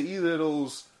allowed into either of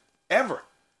those ever.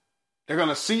 They're going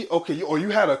to see, okay, or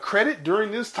you had a credit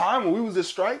during this time when we was at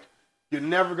strike, you're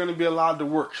never going to be allowed to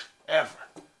work. Ever.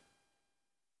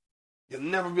 You'll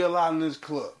never be allowed in this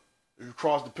club if you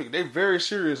cross the picket. They're very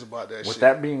serious about that shit. With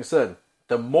that being said,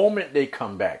 the moment they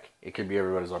come back, it can be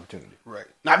everybody's opportunity. Right.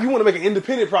 Now, if you want to make an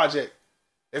independent project,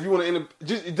 if you want to,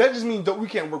 that just means that we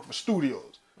can't work for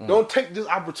studios. Don't take this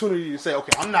opportunity to say,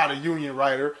 okay, I'm not a union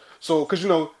writer. So, because,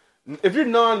 if you're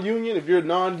non-union, if you're a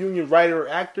non-union writer or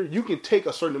actor, you can take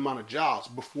a certain amount of jobs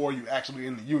before you actually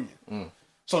in the union.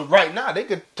 So right now, they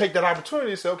could take that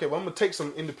opportunity and say, okay, well, I'm going to take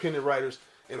some independent writers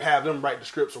and have them write the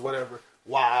scripts or whatever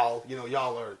while,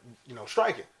 y'all are,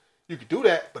 striking. You could do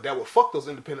that, but that would fuck those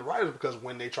independent writers because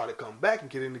when they try to come back and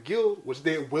get in the guild, which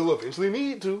they will eventually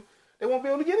need to, they won't be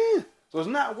able to get in. So it's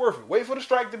not worth it. Wait for the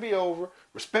strike to be over.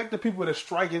 Respect the people that's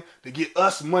striking to get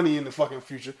us money in the fucking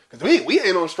future. Because we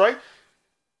ain't on strike.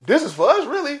 This is for us,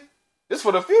 really. This is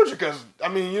for the future. Because,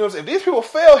 if these people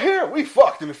fail here, we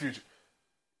fucked in the future.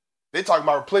 They talking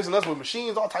about replacing us with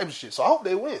machines, all types of shit. So I hope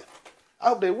they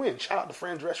win. Shout out to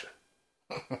Fran Drescher.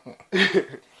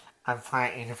 I'm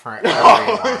fighting for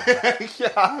everyone.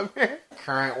 Yeah, man.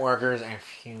 Current workers and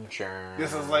future.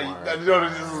 This is like,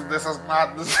 this is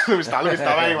not. Let me stop.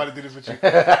 I ain't want to do this with you.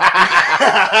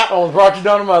 I almost brought you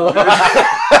down to my level.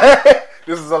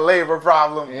 This is a labor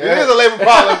problem. Yeah. It is a labor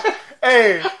problem.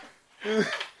 Hey.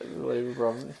 It's a labor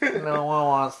problem. No one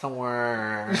wants to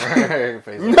work. No.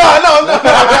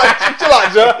 Chill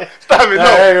out, John. Stop it. No,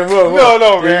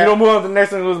 man. Yeah, you don't move on to the next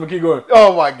thing, Elizabeth. Keep going.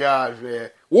 Oh, my gosh, man.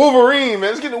 Wolverine, man.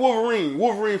 Let's get to Wolverine.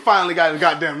 Wolverine finally got his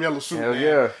goddamn yellow suit, Hell man.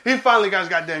 yeah. He finally got his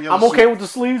goddamn yellow I'm suit. okay with the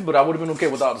sleeves, but I would have been okay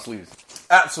without the sleeves.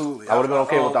 Absolutely. I would have been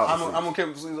okay without the sleeves. I'm okay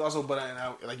with the sleeves also, but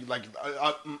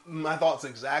my thoughts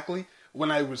exactly. When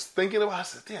I was thinking about it, I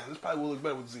said, damn, this probably will look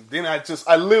better with the sleeves. Then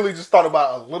I literally just thought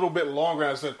about it a little bit longer,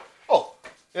 and I said, oh,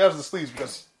 there's the sleeves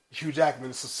because Hugh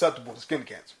Jackman is susceptible to skin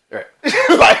cancer.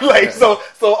 Right. So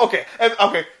okay.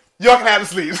 Y'all can have the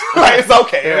sleeves. It's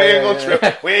okay. Yeah, we ain't gonna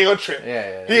trip. We ain't gonna trip.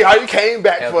 Yeah. He already came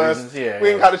back Health for reasons, us. yeah, we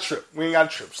ain't yeah. got to trip. We ain't got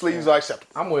to trip. Sleeves are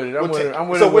acceptable. I'm with it. We'll take it. I'm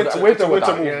with It's a it. winter- With it's a winter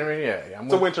without, movie. You know what I mean? Yeah.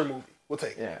 It's a winter movie. We'll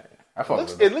take it. Yeah. I fuck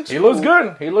looks- with him. it looks He looks cool.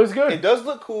 good. He looks good. It does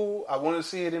look cool. I want to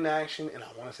see it in action, and I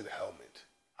want to see the helmet.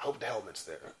 I hope the helmet's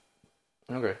there.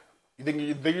 Okay. You think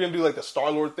you're gonna do like the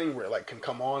Star-Lord thing where it like can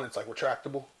come on? It's like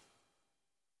retractable.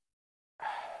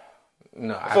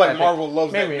 No, I feel like think Marvel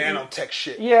loves maybe- that nanotech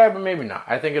shit. Yeah, but maybe not.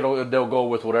 I think they'll go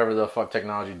with whatever the fuck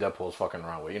technology Deadpool's fucking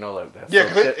around with. You know, like that. Yeah,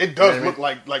 because shit, it does you know look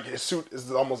what like his suit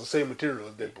is almost the same material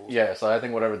as Deadpool's. I mean? Yeah, so I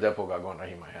think whatever Deadpool got going on,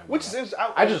 he might have. Which is interesting.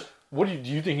 I just. What do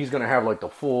you think he's gonna have like the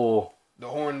full? The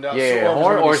horn down. Yeah,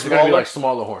 horn, or is it gonna be like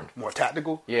smaller horn? more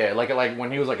tactical? Yeah, like when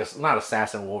he was like not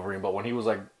assassin Wolverine, but when he was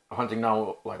like hunting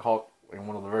down like Hulk in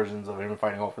one of the versions of him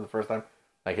fighting Hulk for the first time,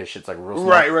 like his shit's like real small.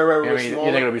 Right. You know what I real mean? You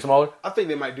smaller. think it'll be smaller? I think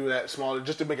they might do that smaller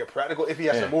just to make it practical. If he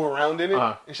has Yeah. to move around in it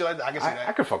Uh-huh. and shit like that, I can see that.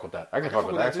 I could fuck with that. I can fuck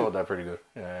with that. I fuck with that pretty good.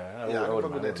 Yeah, I can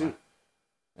fuck with that too.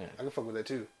 Yeah. I can fuck with that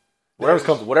too.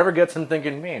 Whatever gets him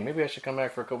thinking, man, maybe I should come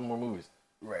back for a couple more movies.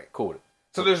 Right. Cool with it.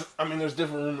 So there's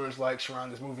different rumors like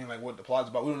surrounding this movie and like what the plot's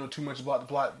about. We don't know too much about the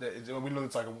plot. We know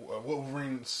it's like a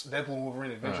Deadpool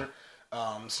Wolverine adventure.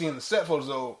 Seeing the set photos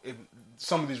though,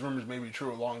 some of these rumors may be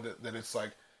true along that it's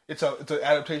like it's an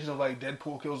adaptation of like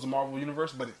Deadpool kills the Marvel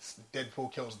universe, but it's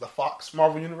Deadpool kills the Fox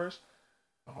Marvel universe.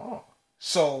 Oh,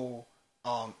 So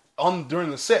during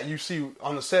the set, you see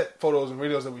on the set photos and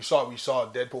videos that we saw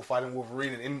Deadpool fighting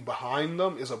Wolverine, and in behind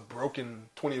them is a broken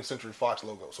 20th Century Fox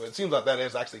logo. So it seems like that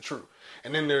is actually true.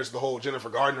 And then there's the whole Jennifer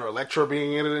Gardner Elektra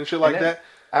being in it and shit like And then,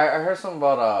 that. I heard something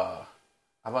about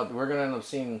we're gonna end up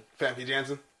seeing Famke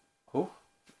Janssen, who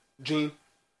Jean,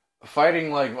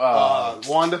 fighting like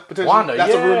Wanda potentially. Wanda.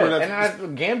 That's yeah, a rumor.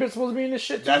 and Gambit's supposed to be in this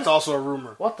shit too. That's also a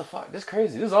rumor. What the fuck? This is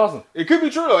crazy. This is awesome. It could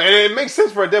be true though, and it makes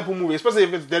sense for a Deadpool movie, especially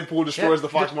if it's Deadpool destroys the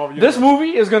Fox Marvel universe. This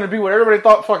movie is going to be what everybody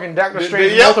thought fucking Doctor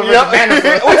Strange. Yep. We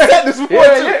said this before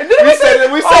too. We said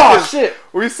this. Shit.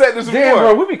 We said this before. Damn,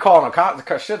 bro, we be calling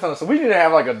a shit ton of stuff. We need to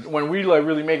have like when we like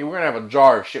really make it, we're gonna have a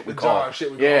jar of shit we call. Jar of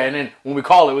shit we call. Yeah, and then when we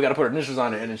call it, we gotta put initials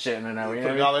on it and then shit, and then you know Put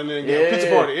what it I all mean? in there and get a pizza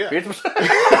party. Yeah.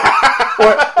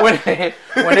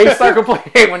 when they start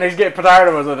complaining, when they get tired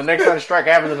of us, or the next time the strike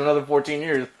happens in another 14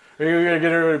 years, we're gonna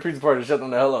get everybody a pizza party to shut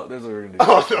them the hell up. That's what we're gonna do.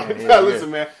 Oh, no,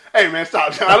 listen, man. Hey, man,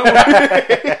 stop. I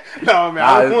don't no, man.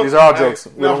 I don't these are all jokes.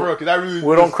 No, for real, because I really...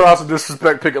 We don't cross and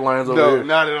disrespect picket lines over No, here.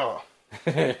 not at all.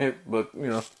 But, you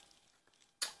know.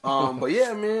 But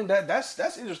yeah, man,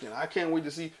 that's interesting. I can't wait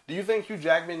to see. Do you think Hugh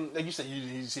Jackman, like you said,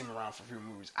 you see him around for a few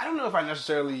movies? I don't know if I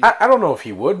necessarily. I don't know if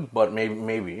he would, but maybe.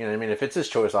 You know what I mean? If it's his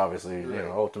choice, obviously, you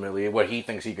know, ultimately, what he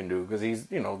thinks he can do, because he's,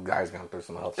 you know, guy's gone through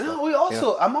some health stuff.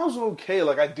 No, I'm also okay.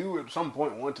 Like I do at some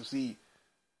point want to see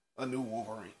a new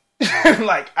Wolverine.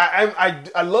 Like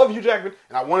I love Hugh Jackman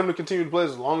and I want him to continue to play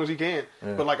as long as he can.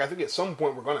 Yeah. But like I think at some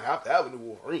point we're gonna have to have a new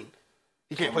Wolverine.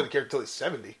 He can't play the character till he's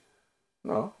 70.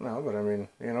 No, but I mean,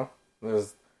 you know,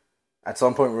 there's at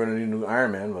some point we're gonna need a new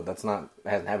Iron Man, but that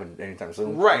hasn't happened anytime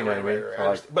soon. Right, you know right. So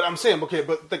like, but I'm saying, okay,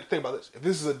 but think about this. If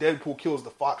this is a Deadpool kills the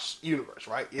Fox universe,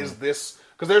 right? Is this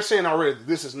because they're saying already that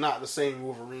this is not the same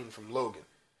Wolverine from Logan?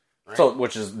 Right? So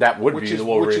which is the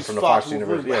Wolverine from the Fox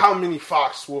universe. Yeah. How many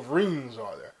Fox Wolverines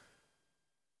are there?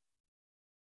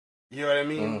 You know what I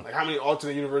mean? Like how many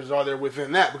alternate universes are there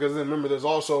within that? Because then remember, there's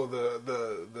also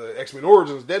the X-Men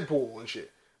Origins Deadpool and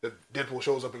shit that Deadpool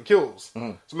shows up and kills.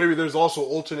 So maybe there's also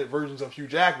alternate versions of Hugh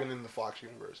Jackman in the Fox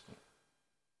universe.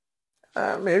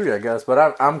 Maybe, I guess,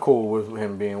 but I'm cool with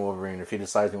him being Wolverine if he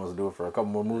decides he wants to do it for a couple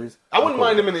more movies. I wouldn't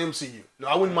mind him in the MCU. No,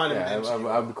 I wouldn't mind him in the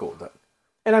MCU. I'd be cool with that.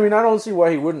 And I mean, I don't see why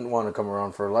he wouldn't want to come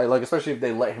around for like especially if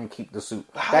they let him keep the suit.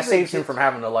 That saves him from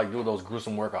having to like do those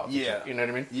gruesome workouts. Yeah, you know what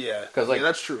I mean. Yeah, because like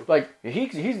that's true. Like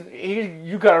he's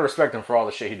you gotta respect him for all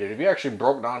the shit he did. If you actually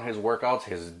broke down his workouts,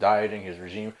 his dieting, his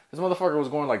regime, this motherfucker was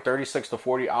going like 36 to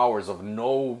 40 hours of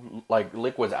no like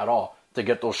liquids at all to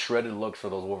get those shredded looks for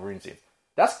those Wolverine scenes.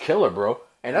 That's killer, bro.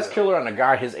 And that's killer on a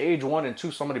guy his age, 1 and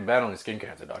 2, somebody battling skin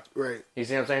cancer, dog. Right. You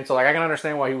see what I'm saying? So like I can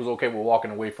understand why he was okay with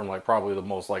walking away from like probably the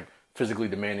most like physically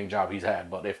demanding job he's had,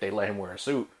 but if they let him wear a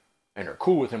suit and they're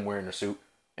cool with him wearing a suit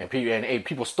and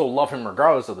people still love him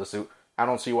regardless of the suit, I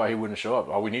don't see why he wouldn't show up.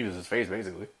 All we need is his face,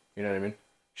 basically. You know what I mean?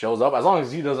 shows up, as long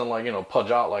as he doesn't like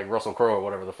pudge out like Russell Crowe or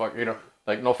whatever the fuck,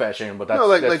 like no fat shame, but that's No,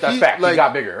 like that's fact. He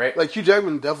got bigger, right? Like Hugh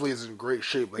Jackman definitely is in great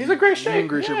shape. Like, he's in great shape. He's in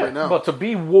great shape right now. But to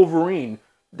be Wolverine,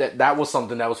 that was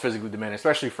something that was physically demanding,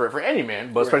 especially for any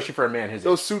man, but especially for a man his age.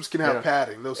 Those suits can have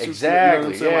padding. Those suits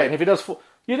exactly. Can, and if he does full.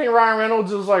 You think Ryan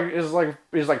Reynolds is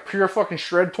like pure fucking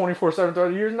shred 24/7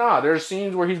 30 years? Nah, there's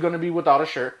scenes where he's going to be without a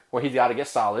shirt, where he's got to get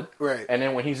solid. Right. And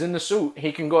then when he's in the suit,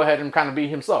 he can go ahead and kind of be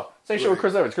himself. Same shit with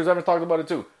Chris Evans. Chris Evans talked about it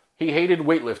too. He hated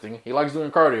weightlifting. He likes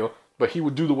doing cardio, but he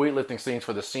would do the weightlifting scenes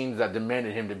for the scenes that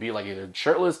demanded him to be like either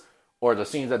shirtless or the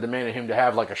scenes that demanded him to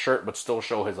have like a shirt but still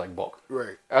show his like bulk.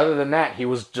 Right. Other than that, he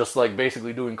was just like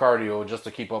basically doing cardio just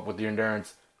to keep up with the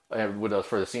endurance. With us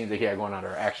for the scenes that he had going on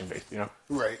that are action based,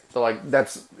 Right. So like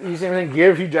that's you see anything.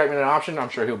 Give Hugh Jackman an option. I'm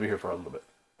sure he'll be here for a little bit.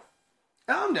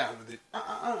 I'm down with it.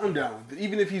 I'm down with it.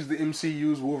 Even if he's the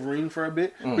MCU's Wolverine for a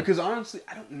bit, because honestly,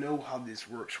 I don't know how this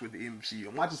works with the MCU.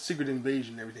 I'm watching Secret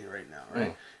Invasion and everything right now,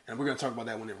 right? And we're gonna talk about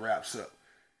that when it wraps up.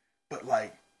 But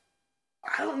like,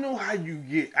 I don't know how you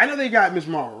get. I know they got Miss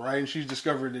Marvel, right? And she's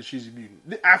discovered that she's a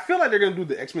mutant. I feel like they're gonna do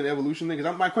the X-Men evolution thing.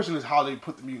 Because my question is how they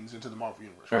put the mutants into the Marvel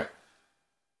universe, right?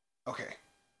 Okay.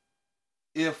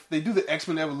 If they do the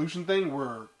X-Men evolution thing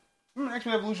where... Remember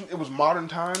X-Men evolution? It was modern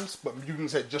times, but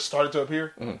mutants had just started to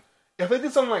appear. Mm-hmm. If they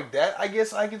did something like that, I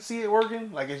guess I could see it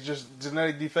working. Like, it's just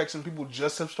genetic defects and people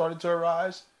just have started to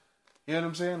arise. You know what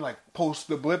I'm saying? Like, post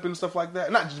the blip and stuff like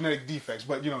that. Not genetic defects,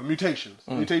 but, mutations.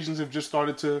 Mutations have just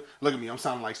started to... Look at me, I'm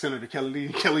sounding like Senator Kelly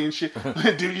and shit.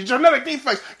 Dude, your genetic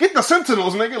defects. Get the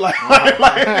Sentinels, nigga.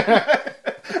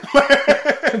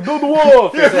 Build the wall.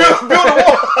 Yeah, build the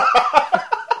wall.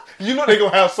 You know they're going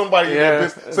to have somebody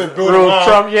say build a wall.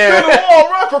 Trump, build a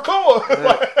wall, rapper, come on.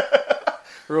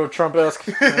 Real Trump-esque.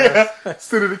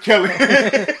 Senator Kelly.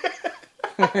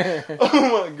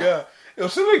 Oh, my God.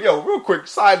 Real quick,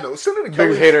 side note. Senator Kelly.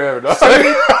 Biggest hater ever, dog.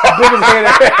 Biggest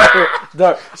hater ever.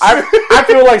 Dog. I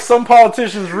feel like some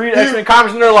politicians read X-Men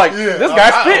comics and they're like, this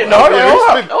guy's spitting, dog. Hold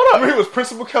up. Remember he was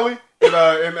Principal Kelly in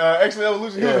X-Men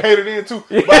Evolution? He was a hater then, too.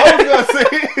 But I was going to say...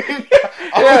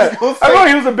 I know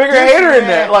he was a bigger hater in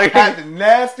that. Like, had the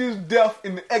nastiest death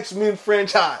in the X-Men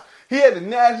franchise. He had the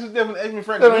nastiest death in the X-Men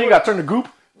franchise. Then he got turned to goop.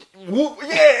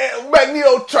 Yeah,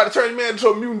 Magneto tried to turn his man into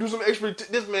a mutant, do some extra.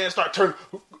 This man started turning.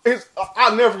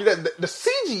 I'll never forget that. The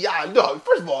CGI, dog.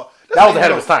 First of all, that was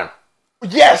ahead of his time.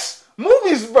 Yes.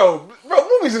 Movies, bro,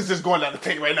 movies is just going down the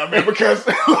tank right now, man, because,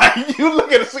 like, you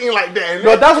look at a scene like that.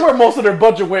 No, that's where most of their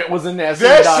budget was in that scene.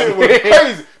 That shit was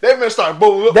crazy. That man started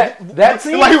bubbling up. That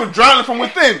scene? Like he was drowning from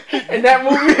within. In that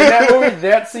movie,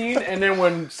 that scene, and then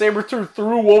when Sabretooth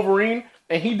threw Wolverine,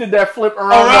 and he did that flip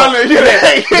around it.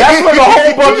 That's where the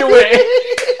whole budget went.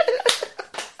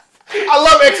 I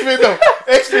love X-Men though.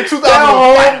 X-Men 2000 that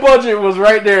whole budget was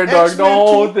right there, dog. X-Men the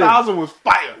whole 2000 was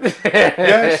fire.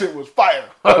 That shit was fire.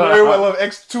 Everybody loved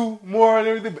X2 more and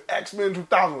everything, but X-Men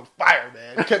 2000 was fire,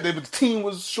 man. The team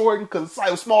was short and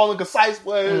concise, small and concise,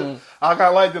 but I kind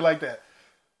of liked it like that.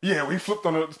 Yeah, we flipped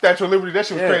on the Statue of Liberty. That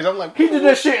shit was crazy. I'm like, he did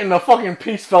that shit and the fucking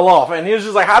piece fell off, and he was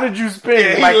just like, "How did you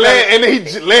spin?" Yeah, like and then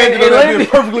he landed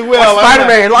perfectly well.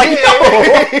 Spider-Man,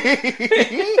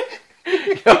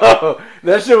 yo,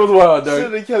 that shit was wild, dog.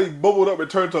 Senator Kelly bubbled up and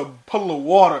turned to a puddle of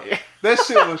water. That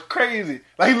shit was crazy.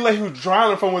 Like he was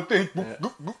drowning from within.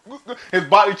 His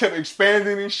body kept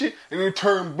expanding and shit, and then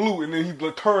turned blue, and then he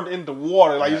turned into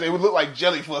water. Like it would look like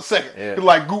jelly for a second. It was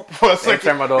like goop for a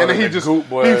second, and then he just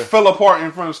he fell apart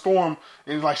in front of Storm,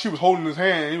 and like she was holding his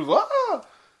hand, and he was like, ah.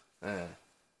 Man,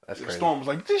 that's crazy. Storm was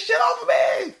like, "Get this shit off of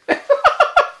me."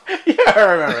 Yeah, I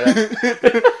remember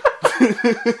that.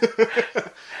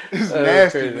 It's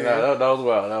nasty, crazy. man. No, that was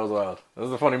wild. That was wild. It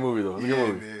was a funny movie, though. It was a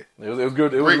good movie. Man. It was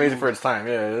good. It was Great amazing movie. for its time.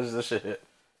 Yeah, this shit hit.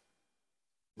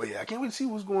 But yeah, I can't wait to see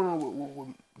what's going on with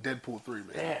Deadpool 3,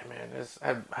 man. Yeah,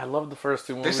 man. I love the first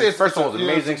two movies. They say The first one was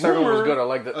amazing. Second one was good. I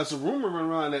liked it. There's a rumor going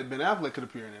around that Ben Affleck could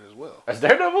appear in it as well. As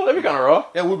Daredevil? That'd be kind of raw.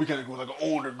 That would be kind of cool, like an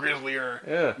older,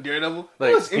 grislier Daredevil.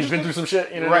 Like, he's been through some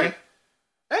shit, you know what I mean?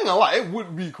 I ain't gonna lie, it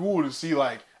would be cool to see,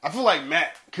 like, I feel like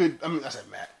Matt could, I said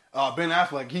Matt, Ben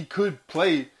Affleck, he could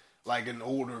play like an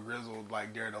older, grizzled,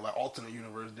 like Daredevil, like alternate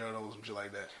universe Daredevil, some shit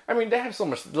like that. I mean, they have so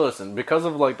much. Listen, because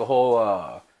of like the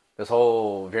whole this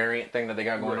whole variant thing that they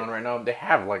got going on right now, they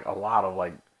have like a lot of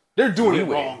like they're doing leeway,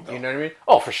 it wrong, though. You know what I mean?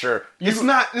 Oh, for sure.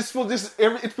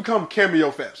 It's become cameo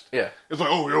fest. Yeah. It's like,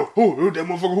 that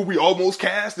motherfucker who we almost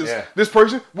cast this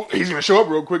person, well, he's gonna show up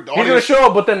real quick. He's gonna show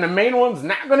up, but then the main one's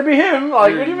not gonna be him.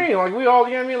 Like, what do you mean? Like, we all,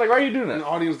 you know what I mean? Like, why are you doing that? And the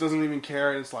audience doesn't even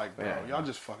care. It's like, bro, y'all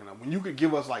just fucking up. When you could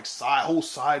give us like whole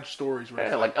side stories,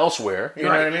 right? Like elsewhere. You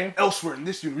know what I mean? Elsewhere in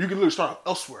this universe, you could literally start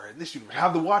elsewhere in this universe.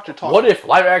 Have the Watcher talk. What if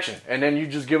live action, and then you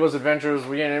just give us adventures?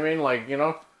 You know what I mean? Like, you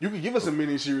know. You could give us a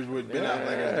miniseries with Ben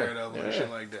Affleck as Daredevil and yeah. shit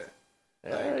like that.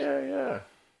 Yeah.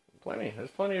 Plenty. There's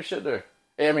plenty of shit there.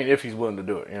 I mean, if he's willing to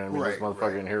do it. You know what I mean? Right, Those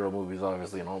motherfucking hero movies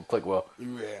obviously don't click well. Yeah.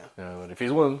 You know, but if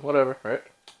he's willing, whatever, right?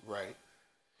 Right.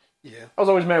 Yeah. I was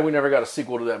always mad we never got a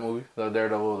sequel to that movie, the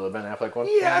Daredevil, the Ben Affleck one.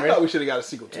 Yeah, I thought we should have got a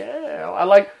sequel too. Yeah, I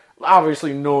like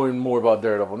obviously knowing more about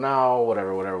Daredevil now,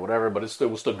 whatever. But it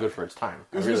was still good for its time.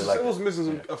 It was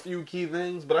missing a few key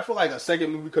things, but I feel like a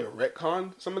second movie could have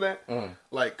retconned some of that.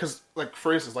 Like, cause like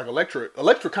for instance, like Elektra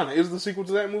kind of is the sequel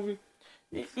to that movie.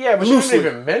 Yeah, but Loosely. she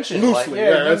didn't even mention Loosely, it. yeah,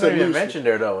 Like, that's even mention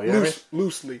Daredevil. You know what I mean?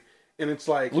 Loosely, and it's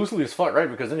like Loosely as fuck,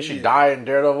 right? Because then she died in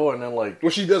Daredevil, and then like well,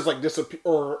 she does like disappear,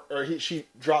 or she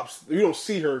drops. You don't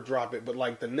see her drop it, but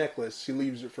like the necklace, she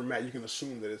leaves it for Matt. You can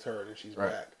assume that it's her, and she's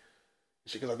back.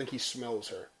 Because I think he smells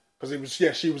her. Because it was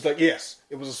she was like it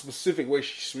was a specific way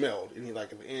she smelled, and he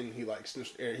like at the end he like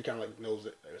sniffs air. He kind of like knows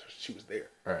that she was there,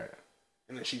 right?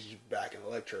 And then she's back in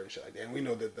Elektra and shit like that. And we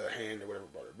know that the hand or whatever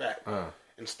brought her back.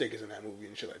 And Stick is in that movie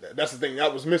and shit like that. That's the thing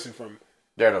that was missing from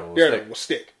Daredevil was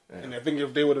Stick. Yeah. And I think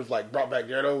if they would have like brought back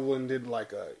Daredevil and did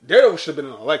like Daredevil should have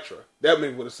been in Elektra. That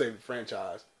maybe would have saved the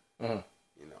franchise. You know,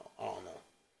 I don't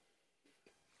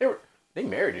know. They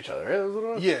married each other,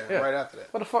 right? Yeah, right after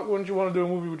that. What the fuck wouldn't you want to do a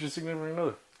movie with your significant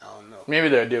other? I don't know. Maybe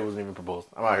the idea wasn't even proposed.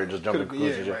 I'm out here just jumping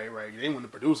conclusions. Yeah, right. They want to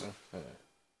produce him.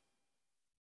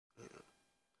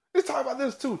 Let's talk about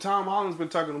this too. Tom Holland's been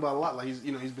talking about a lot. Like he's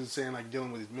been saying like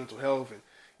dealing with his mental health and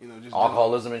just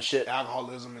alcoholism and shit.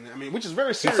 Alcoholism and I mean, which is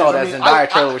very serious. You saw that Zendaya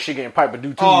trailer where she getting piped with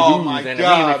dudes and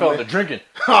immediately fell into drinking.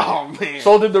 Oh man!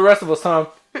 So did the rest of us, Tom.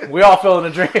 We all fell into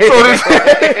drinking. So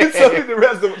did the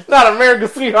rest of us. Not American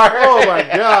Sweetheart. Oh my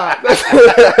god!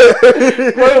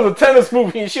 Well, it was a tennis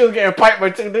movie and she was getting piped by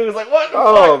two dudes. Like what?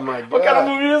 Oh my god! What kind of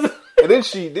movie is it? And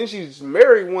then she's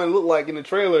married one. Looked like in the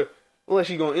trailer. Unless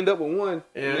she's gonna end up with one,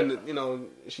 and then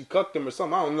she cucked him or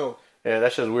something. I don't know. Yeah,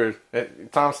 that shit's weird.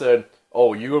 Tom said,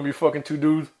 "Oh, you gonna be fucking two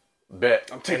dudes? Bet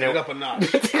I'm taking it up a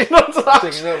notch. Taking it up a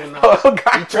notch. Oh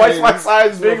god, twice my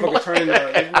size, big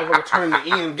motherfucker turning to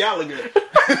Ian Gallagher.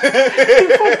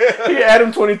 He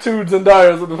Adam 22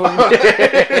 Zendaya.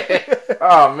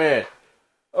 Oh man.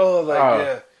 Oh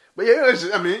yeah. But yeah,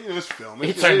 it's film.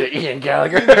 He turned to Ian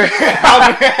Gallagher. Oh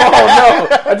no!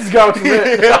 I just got what you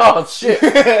meant. Oh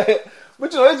shit!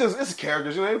 But it's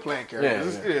characters. They playing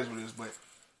characters. It is what it is. But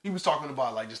he was talking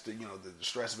about like just the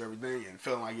stress of everything and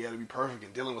feeling like he had to be perfect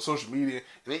and dealing with social media.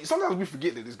 And sometimes we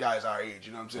forget that this guy's our age.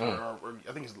 You know what I'm saying? Or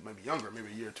I think he's maybe younger, maybe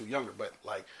a year or two younger. But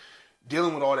like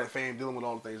dealing with all that fame, dealing with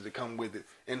all the things that come with it,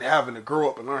 and having to grow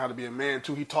up and learn how to be a man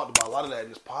too. He talked about a lot of that in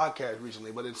his podcast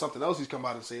recently. But then something else he's come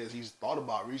out and says he's thought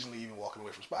about recently, even walking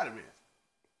away from Spider-Man.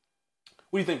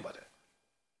 What do you think about that?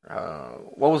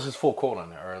 What was his full quote on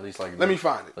there, or at least like? Let me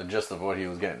find it. The gist of what he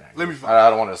was getting at. Let me find.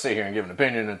 I don't want to sit here and give an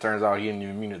opinion, and it turns out he didn't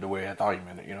even mean it the way I thought he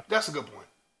meant it. You know. That's a good point.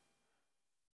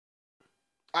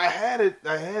 I had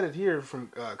it here from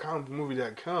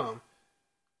comicmovie.com,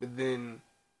 but then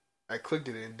I clicked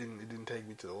it and it didn't take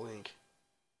me to the link.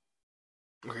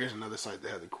 Okay, here's another site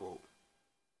that had the quote.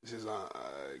 This is on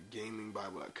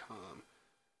gamingbible.com.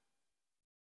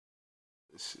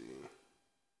 Let's see.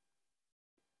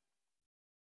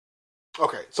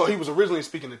 Okay, so he was originally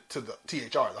speaking to the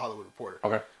THR, the Hollywood Reporter.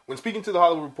 Okay. When speaking to the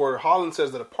Hollywood Reporter, Holland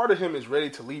says that a part of him is ready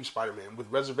to leave Spider-Man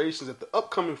with reservations that the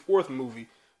upcoming fourth movie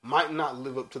might not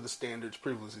live up to the standards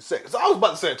previously set. So I was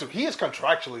about to say it too. He is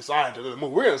contractually signed to the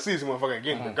movie. We're going to see this motherfucker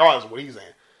again, regardless of what he's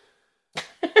saying.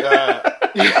 I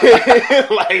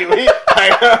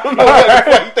don't know what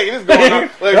the fuck you think this is going on.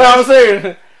 Like, what I'm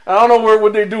saying. I don't know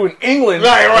what they do in England.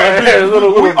 Right.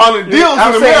 We on the deals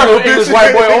I'm in saying America, English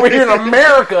white boy over here in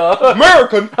America.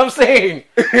 American. I'm saying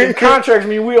in contracts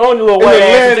mean we own you little white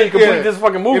ass until you complete this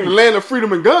fucking movie. In the land of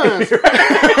freedom and guns.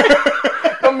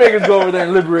 Don't make us go over there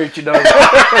and liberate you, dog.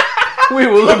 We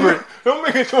will liberate. Don't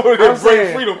make us go over there and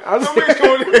break freedom. Don't make us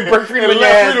go over there and break freedom and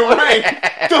let freedom reign.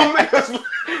 Don't make us.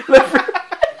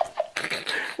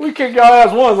 We kick y'all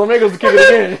ass once, don't make us kick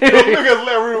it again. Don't make us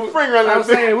let freedom ring right now. I'm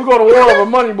saying we go to war over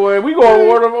money, boy. We go to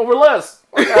war over less.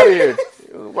 Fuck out of here.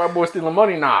 White boy stealing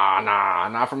money? Nah,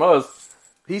 not from us.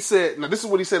 He said, now this is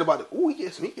what he said about it. Oh, he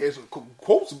gave some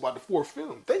quotes about the fourth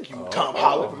film. Thank you, Tom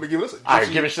Holland, for giving us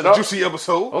a juicy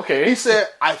episode. Okay. He said,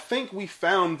 I think we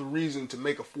found the reason to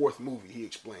make a fourth movie, he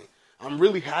explained. I'm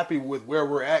really happy with where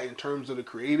we're at in terms of the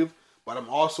creative, but I'm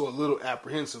also a little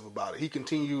apprehensive about it. He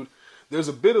continued, there's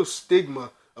a bit of stigma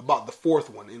about the fourth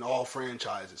one in all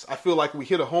franchises. I feel like we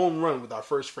hit a home run with our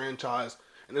first franchise,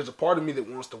 and there's a part of me that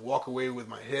wants to walk away with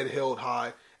my head held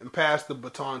high and pass the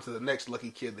baton to the next lucky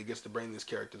kid that gets to bring this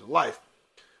character to life.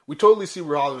 We totally see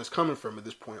where Holland is coming from at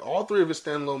this point. All three of his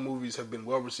standalone movies have been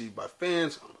well received by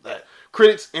fans.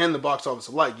 critics and the box office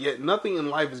alike. Yet nothing in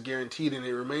life is guaranteed, and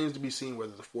it remains to be seen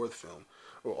whether the fourth film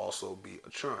will also be a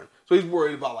charm. So he's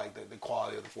worried about like the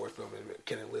quality of the fourth film and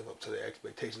can it live up to the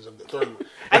expectations of the third one.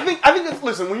 I think it's,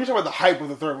 listen, when you're talking about the hype of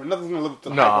the third one, nothing's gonna live up to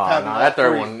the hype of having that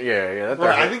third three. one, that third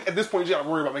right, I think at this point you gotta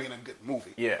worry about making a good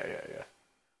movie. Yeah,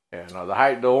 no, the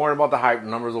hype. Don't worry about the hype. The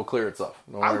numbers will clear itself.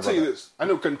 I'll tell you this. I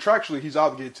know contractually he's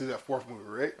obligated to that fourth movie,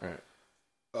 right?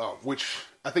 Right. Which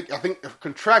I think if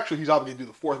contractually he's obligated to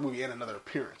do the fourth movie and another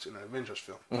appearance in an Avengers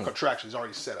film. Contractually he's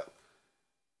already set up.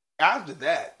 After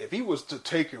that, if he was to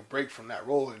take a break from that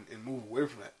role and move away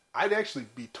from that, I'd actually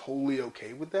be totally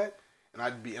okay with that. And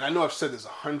I know I've said this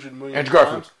 100 million Andrew times.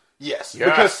 Garfield. Yes.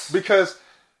 Yes.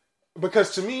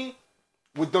 Because to me,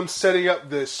 with them setting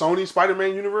up the Sony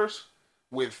Spider-Man universe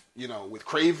with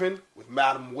Craven, with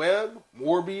Madam Web,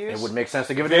 Morbius, it would make sense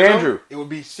to give it to Andrew. It would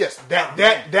be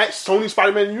that Sony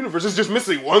Spider-Man universe is just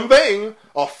missing one thing: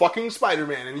 a fucking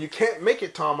Spider-Man, and you can't make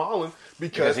it Tom Holland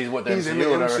because he's in the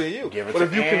MCU. But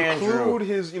if you conclude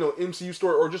his MCU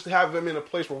story, or just have him in a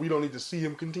place where we don't need to see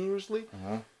him continuously,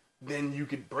 then you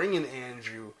could bring in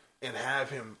Andrew and have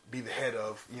him be the head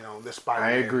of the Spider-Man.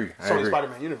 I agree. Sony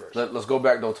Spider-Man universe. Let's go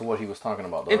back though to what he was talking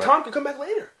about. Though, and Tom can come back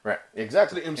later. Right.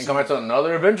 Exactly. To the MCU. And come back to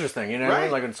another Avengers thing. You know what I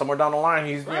mean? Right. Like somewhere down the line,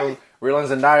 he's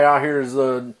realizing Zendaya out here is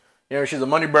she's a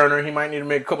money burner. He might need to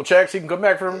make a couple checks. He can come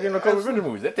back for a couple Avengers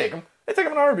movies. They take him. They take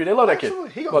him in an RB. They love that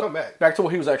kid. He gonna come back. Back to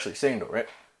what he was actually saying though, right?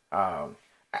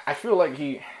 I feel like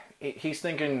he's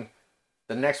thinking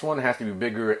the next one has to be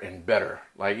bigger and better.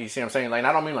 Like, you see what I'm saying? Like,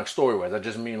 I don't mean like story wise. I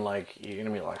just mean like,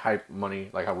 like hype money,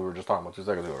 like how we were just talking about 2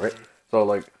 seconds ago, right? So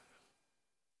like,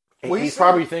 he's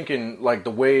probably thinking like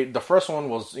the way the first one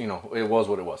was, it was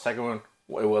what it was. Second one,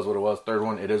 it was what it was. Third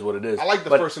one, it is what it is. I like the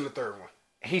first and the third one.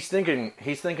 He's thinking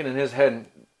in his head,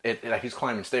 like he's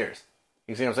climbing stairs.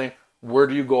 You see what I'm saying? Where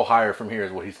do you go higher from here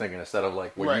is what he's thinking, instead of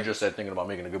like what you just said, thinking about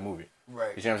making a good movie.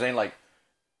 Right. You see what I'm saying? Like,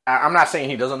 I'm not saying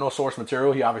he doesn't know source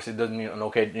material. He obviously doesn't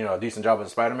a decent job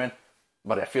as Spider-Man.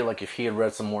 But I feel like if he had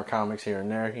read some more comics here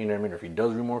and there, you know what I mean? Or if he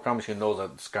does read more comics, he knows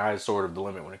that the sky is sort of the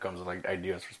limit when it comes to like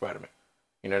ideas for Spider-Man.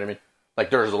 You know what I mean? Like,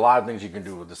 there's a lot of things you can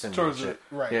do with the symbiote shit.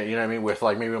 Right. Yeah, you know what I mean? With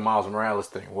like maybe a Miles Morales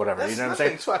thing, whatever. You know what I'm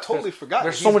saying? So I totally forgot.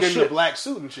 There's so much shit. A black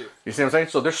suit and shit. You see what I'm saying?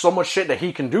 So there's so much shit that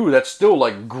he can do that's still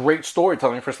like great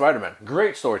storytelling for Spider-Man.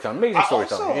 Great storytelling, amazing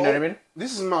storytelling. You know what I mean?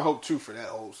 This is my hope too for that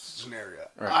whole scenario.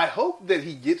 Right. I hope that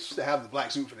he gets to have the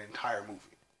black suit for the entire movie,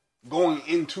 going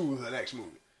into the next movie.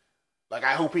 Like,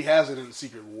 I hope he has it in the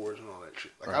Secret Wars and all that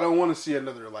shit. Like, I don't want to see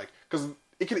another, like, because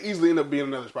it could easily end up being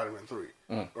another Spider-Man 3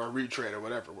 or a retread or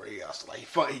whatever, where he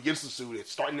gets the suit,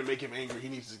 it's starting to make him angry, he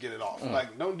needs to get it off.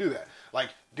 Like, don't do that.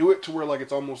 Like, do it to where, like,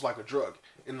 it's almost like a drug.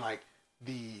 And, like,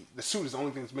 the suit is the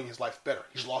only thing that's making his life better.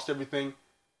 He's lost everything.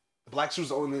 The black suit is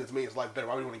the only thing that's making his life better.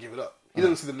 Why would he want to give it up? He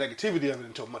doesn't see the negativity of it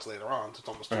until much later on, so it's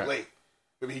almost too late.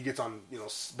 Maybe he gets on,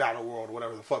 Battle World or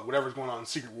whatever the fuck, whatever's going on in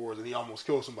Secret Wars, and he almost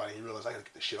kills somebody, and he realizes, I gotta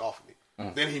get this shit off of me.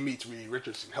 Then he meets Reed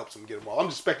Richardson, helps him get him all. I'm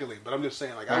just speculating, but I'm just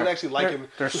saying, like, I would actually like him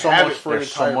there's to so have much, it for an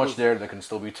there's entire so much movie. there that can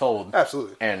still be told.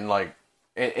 Absolutely. And, like,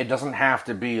 it doesn't have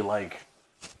to be, like,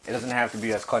 it doesn't have to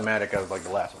be as climatic as, like, the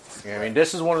last one. You know what I mean?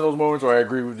 This is one of those moments where I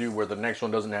agree with you, where the next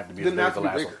one doesn't have to be as big as the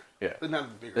last one. Yeah. Doesn't have to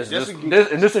be bigger.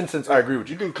 In this instance, I agree with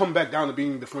you. You can come back down to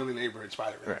being the friendly neighborhood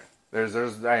Spider-Man. Right.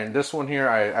 And this one here,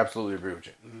 I absolutely agree with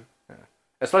you. Yeah.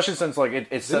 Especially since, like, it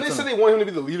sets Didn't they say they want him to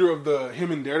be the leader of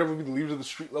him and Daredevil be the leaders of the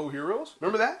street level heroes?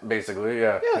 Remember that? Basically,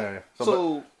 yeah.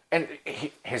 So and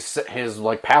his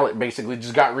like palette basically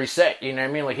just got reset. You know what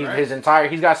I mean? Like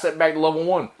he's got set back to level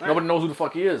 1. Right. Nobody knows who the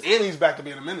fuck he is. And he's back to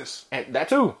being a menace. And that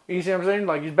too. You see what I'm saying?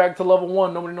 Like, he's back to level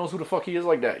 1. Nobody knows who the fuck he is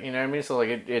like that. You know what I mean? So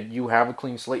like you have a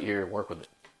clean slate here. Work with it.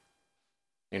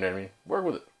 You know what I mean? Work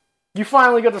with it. You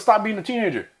finally get to stop being a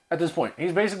teenager at this point.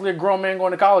 He's basically a grown man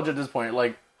going to college at this point.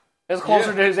 Like, it's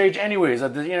closer to his age anyways. You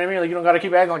know what I mean? Like, you don't got to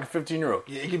keep acting like a 15-year-old.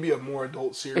 Yeah, it could be a more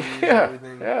adult series and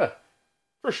everything. Yeah.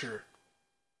 For sure.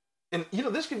 And,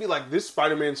 this could be like this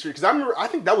Spider-Man series. Because I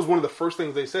think that was one of the first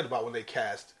things they said about when they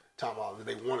cast Tom Holland. That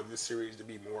they wanted this series to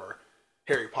be more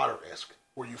Harry Potter-esque.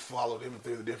 Where you followed him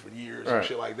through the different years and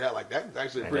shit like that. Like, that's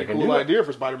actually a pretty cool idea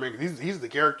for Spider-Man. Because he's the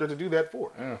character to do that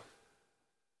for. Yeah.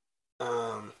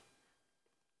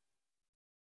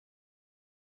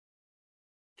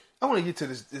 I want to get to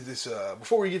this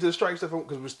before we get to the strike stuff,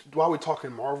 because while we're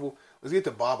talking Marvel, let's get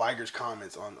to Bob Iger's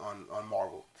comments on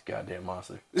Marvel. Goddamn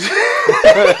monster. Bob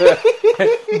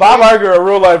Iger, a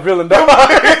real life villain, dog.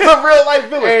 He's a real life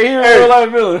villain. Hey, he's a real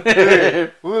life villain.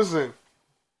 Hey, listen.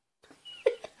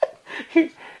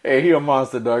 Hey, he a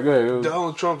monster, dog. Go ahead.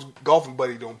 Donald Trump's golfing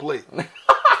buddy don't play.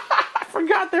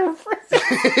 forgot they were friends.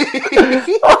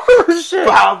 Oh shit!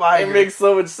 Bob Iger. It makes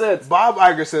so much sense. Bob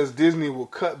Iger says Disney will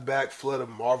cut back flood of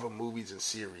Marvel movies and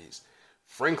series.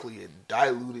 Frankly, it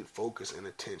diluted focus and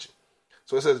attention.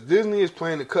 So it says Disney is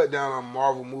planning to cut down on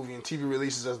Marvel movie and TV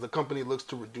releases as the company looks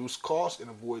to reduce costs and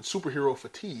avoid superhero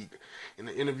fatigue. In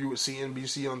an interview with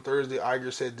CNBC on Thursday,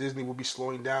 Iger said Disney will be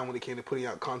slowing down when it came to putting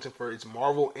out content for its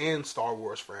Marvel and Star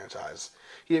Wars franchise.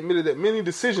 He admitted that many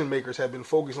decision makers have been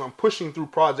focused on pushing through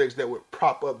projects that would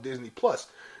prop up Disney Plus,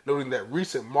 noting that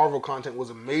recent Marvel content was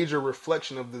a major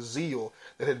reflection of the zeal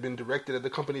that had been directed at the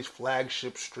company's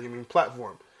flagship streaming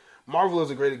platform. Marvel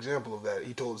is a great example of that,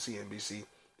 he told CNBC.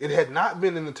 It had not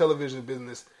been in the television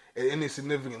business at any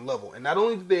significant level, and not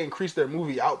only did they increase their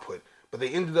movie output, but they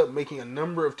ended up making a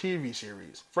number of TV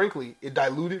series. Frankly, it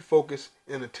diluted focus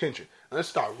and attention. Now, let's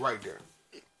start right there,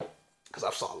 because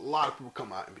I saw a lot of people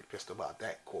come out and be pissed about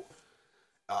that quote.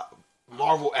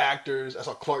 Marvel actors, I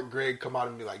saw Clark Gregg come out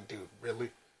and be like, dude, really?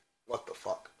 What the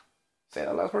fuck? Say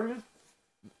that last part again?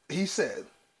 He said...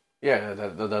 Yeah,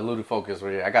 the diluted focus.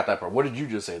 I got that part. What did you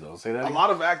just say, though? Say that again? A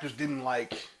lot of actors didn't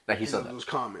like that he said those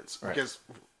comments. Right. Because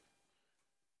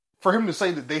for him to say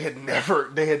that they had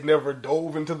never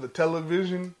dove into the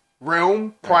television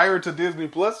realm prior to Disney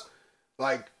Plus,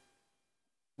 like,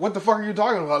 what the fuck are you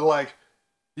talking about? Like,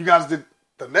 you guys did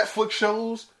the Netflix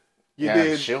shows, you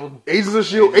did Shield. Agents of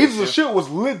Shield. Agents of Shield was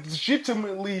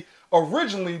legitimately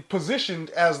originally positioned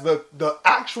as the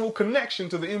actual connection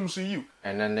to the MCU.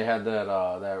 And then they had that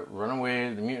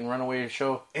the mutant runaway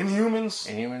show.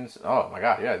 Inhumans. Oh my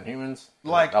god, yeah, Inhumans.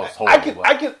 Like, that was horrible.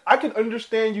 I could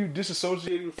understand you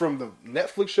disassociating from the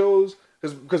Netflix shows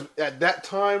because at that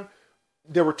time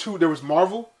there was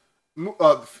Marvel,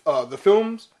 the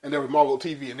films, and there was Marvel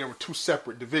TV, and there were two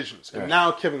separate divisions. And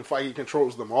now Kevin Feige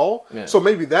controls them all. Yeah. So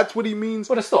maybe that's what he means.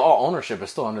 But it's still all ownership.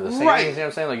 It's still under the same. Right. You know what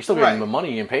I'm saying? Like, you're still getting the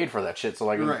money and paid for that shit. So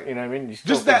like, you know what I mean? You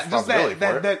still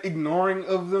that ignoring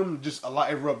of them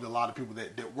it rubbed a lot of people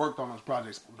that worked on those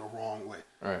projects the wrong way.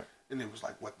 Right. And it was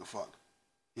like, what the fuck?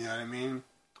 You know what I mean?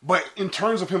 But in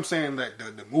terms of him saying that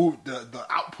the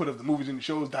output of the movies and the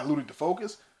shows diluted the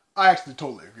focus, I actually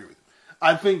totally agree with him.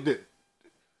 I think that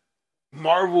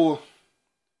Marvel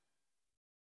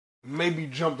maybe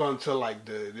jumped onto like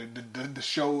the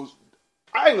shows.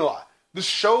 I ain't gonna lie. The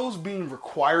shows being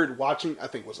required watching, I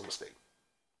think, was a mistake.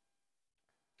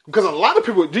 Because a lot of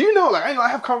people, do you know, like, I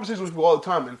have conversations with people all the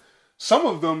time, and some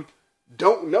of them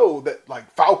don't know that,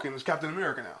 like, Falcon is Captain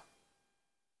America now.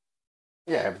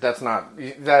 Yeah, but that's not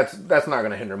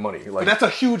going to hinder money. Like, but that's a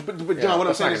huge. But John, what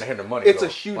I'm saying is, not going to hinder money. It's though. a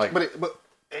huge. Like, but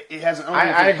it hasn't.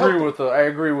 I agree with I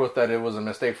agree with that. It was a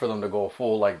mistake for them to go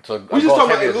full like to. We just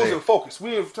talking about losing focus.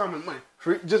 We ain't talking about money.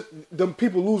 For just them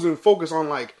people losing focus on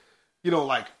like, you know,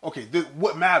 like okay,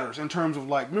 what matters in terms of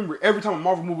like. Remember, every time a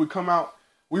Marvel movie would come out,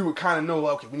 we would kind of know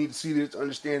like, okay, we need to see this to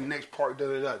understand the next part. Da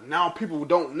da da. Now people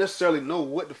don't necessarily know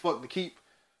what the fuck to keep.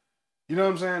 You know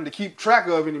what I'm saying? To keep track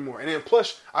of anymore. And then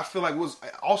plus, I feel like what's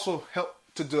also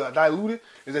helped to dilute it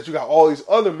is that you got all these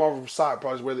other Marvel side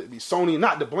projects, whether it be Sony,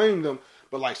 not to blame them.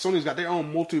 But like Sony's got their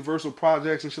own multiversal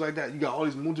projects and shit like that. You got all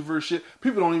these multiverse shit.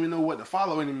 People don't even know what to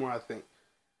follow anymore, I think.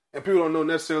 And people don't know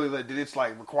necessarily that it's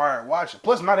like required watching.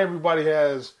 Plus, not everybody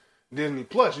has Disney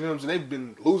Plus. You know what I'm saying? They've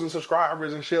been losing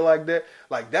subscribers and shit like that.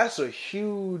 Like that's a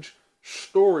huge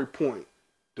story point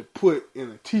to put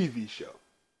in a TV show.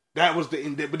 That was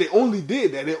but they only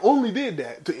did that. They only did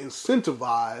that to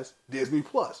incentivize Disney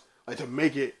Plus, like to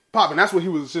make it pop. And that's what he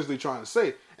was essentially trying to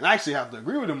say. And I actually have to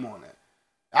agree with him on that.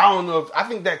 I don't know I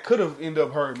think that could have ended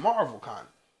up hurting Marvel kind of.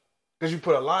 Because you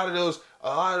put a lot of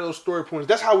those story points.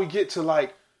 That's how we get to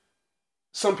like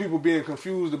some people being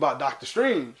confused about Doctor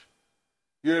Strange.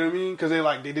 You know what I mean? Because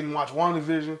they didn't watch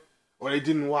WandaVision or they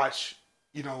didn't watch,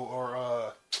 you know,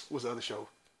 or what's the other show?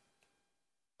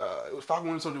 It was Falcon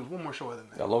Winter Soldier. There was one more show other than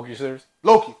that. The Loki series?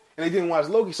 Loki. And they didn't watch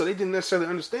Loki, so they didn't necessarily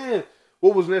understand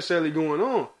what was necessarily going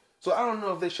on. So I don't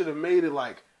know if they should have made it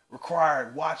like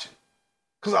required watching.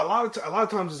 Because a lot of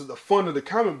times this is the fun of the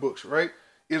comic books, right?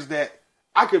 Is that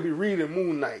I could be reading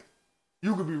Moon Knight.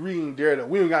 You could be reading Daredevil.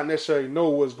 We don't got to necessarily know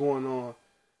what's going on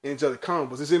in each other comic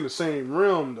books. It's in the same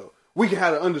realm, though. We can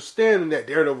have an understanding that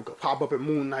Daredevil could pop up in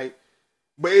Moon Knight,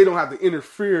 but it don't have to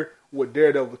interfere with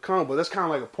Daredevil's comic book. That's kind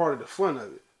of like a part of the fun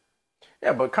of it.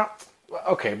 Yeah, but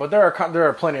but there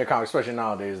are plenty of comics, especially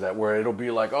nowadays, that where it'll be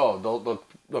like, oh,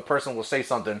 the person will say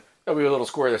something. There'll be a little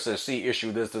square that says "See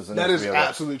issue this, and that this." That is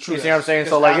absolutely true. You see what I'm saying?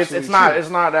 So like, it's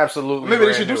not absolutely. Maybe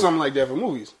they should do something like that for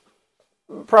movies.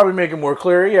 Probably make it more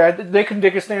clear. Yeah, they can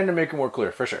stand to make it more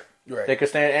clear for sure. Right. They can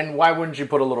stand, and why wouldn't you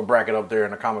put a little bracket up there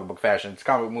in a comic book fashion? It's a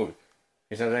comic book movie.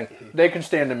 You see what I'm saying? They can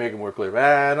stand to make it more clear.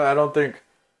 But I don't think.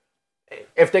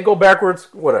 if they go backwards,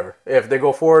 whatever. If they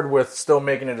go forward with still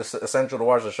making it essential to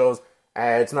watch the shows,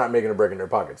 it's not making a break in their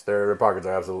pockets. Their pockets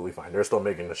are absolutely fine. They're still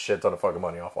making a shit ton of fucking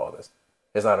money off all of this.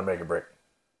 It's not a make or break.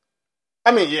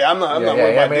 I mean, yeah, I'm not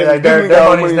worried about Disney. Their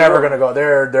money's never gonna go.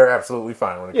 They're absolutely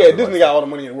fine. When it comes to Disney got all the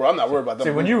money in the world. I'm not worried about them.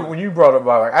 See, when you brought up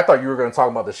about, I thought you were gonna talk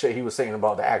about the shit he was saying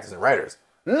about the actors and writers.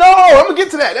 No, I'm gonna get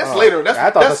to that. That's later.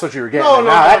 I thought that's what you were getting. No,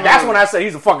 that's when I said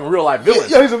he's a fucking real life villain.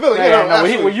 Yeah, he's a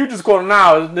villain. When you just quote him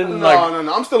now,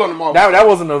 no. I'm still on the Marvel. That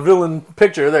wasn't a villain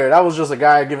picture there. That was just a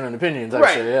guy giving an opinion.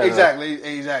 Right. Shit. Yeah,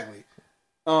 exactly.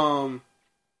 Hold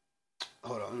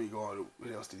on. Let me go on.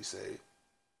 What else did he say?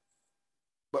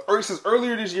 But since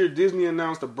earlier this year, Disney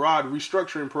announced a broad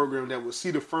restructuring program that would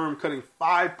see the firm cutting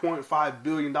 $5.5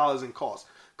 billion in costs.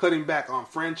 Cutting back on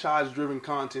franchise-driven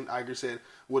content, Iger said,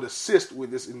 would assist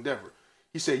with this endeavor.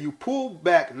 He said, you pull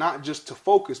back not just to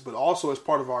focus, but also as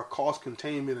part of our cost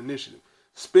containment initiative.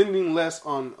 Spending less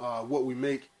on what we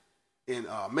make and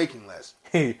making less.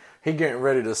 He getting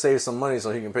ready to save some money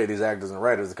so he can pay these actors and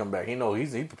writers to come back. He know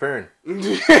he's preparing.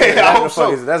 I hope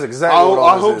so. That's exactly what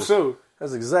all this is. I hope so.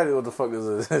 That's exactly what the fuck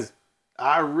this is.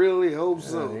 I really hope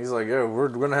so. And he's like, yeah, we're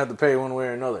going to have to pay one way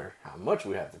or another. How much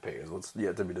we have to pay is what's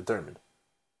yet to be determined.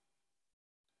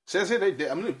 Says here they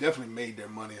definitely made their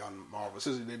money on Marvel. It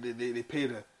says they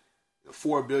paid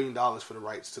 $4 billion for the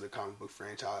rights to the comic book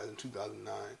franchise in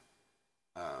 2009.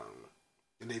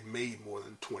 And they've made more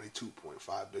than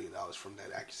 $22.5 billion from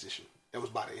that acquisition. That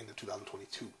was by the end of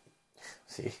 2022.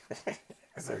 See?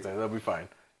 That'll be fine.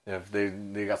 If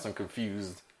they got some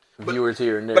confused viewers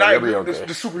here and there, they'll be okay.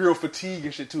 The superhero fatigue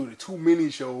and shit too. The too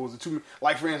many shows.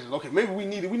 Like for instance, okay, maybe we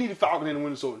needed Falcon and the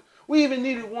Winter Soldier. We even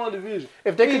needed WandaVision.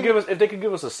 If they could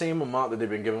give us the same amount that they've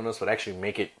been giving us, but actually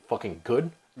make it fucking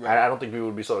good, right. I don't think people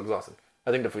would be so exhausted.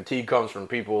 I think the fatigue comes from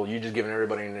people. You just giving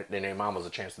everybody in their mamas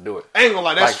a chance to do it. I ain't gonna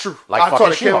lie, that's true. Like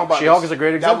fucking She-Hulk. She-Hulk is a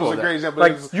great example. That was a great example.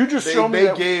 Like you just showed me.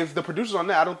 They gave the producers on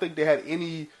that. I don't think they had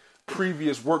any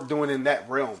previous work doing in that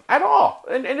realm at all,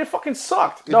 and it fucking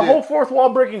sucked. The whole fourth wall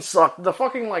breaking sucked. The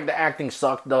fucking the acting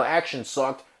sucked. The action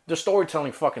sucked. The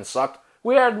storytelling fucking sucked.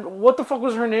 We had, what the fuck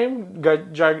was her name? I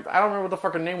don't remember what the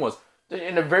fuck her name was.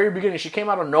 In the very beginning, she came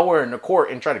out of nowhere in the court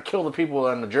and tried to kill the people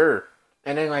and the juror.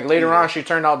 And then later on, she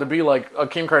turned out to be a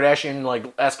Kim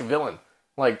Kardashian-esque villain.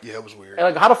 Yeah, it was weird.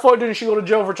 And how the fuck didn't she go to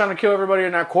jail for trying to kill everybody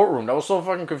in that courtroom? That was so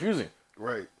fucking confusing.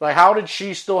 Right. How did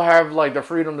she still have the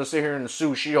freedom to sit here and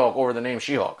sue She-Hulk over the name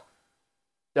She-Hulk?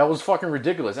 That was fucking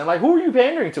ridiculous. And who are you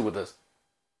pandering to with this?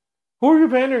 Who are you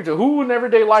pandering to? Who in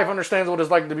everyday life understands what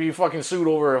it's like to be fucking sued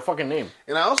over a fucking name?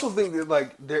 And I also think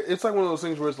that it's one of those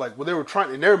things where it's they were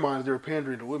trying, in their minds, they were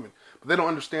pandering to women, but they don't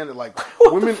understand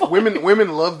that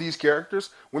women love these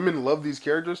characters. Women love these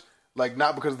characters,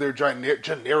 not because they're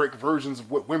generic versions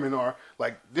of what women are.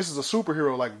 This is a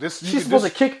superhero. This she's supposed to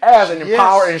kick ass and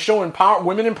empower and show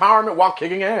women empowerment while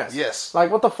kicking ass. Yes.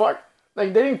 What the fuck? They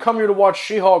didn't come here to watch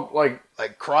She-Hulk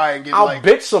cry and get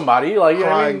bitch somebody,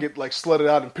 cry and get slutted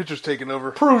out and pictures taken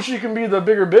over. Prove she can be the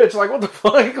bigger bitch. What the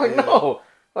fuck? No.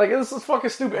 This is fucking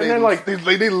stupid. And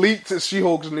then they leaked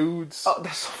She-Hulk's nudes. Oh,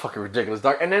 that's so fucking ridiculous,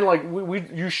 dog. And then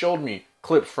you showed me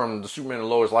clips from the Superman and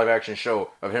Lois live action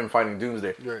show of him fighting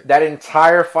Doomsday. Right. That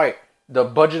entire fight, the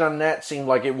budget on that seemed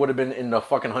like it would have been in the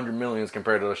fucking 100 millions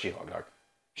compared to the She-Hulk, dog.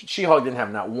 She-Hulk didn't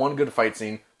have not one good fight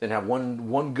scene, didn't have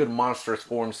one good monstrous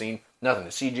form scene. Nothing.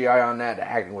 The CGI on that, the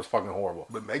acting was fucking horrible.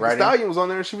 But Meg Thee Stallion was on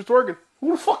there and she was twerking.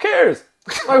 Who the fuck cares?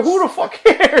 Who the fuck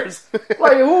cares?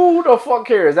 Who the fuck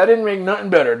cares? That didn't make nothing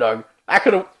better, dog. I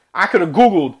could have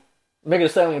Googled Meg Thee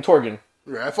Stallion twerking.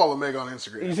 Yeah, I follow Meg on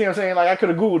Instagram. You see what I'm saying? I could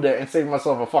have Googled that and saved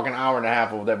myself a fucking hour and a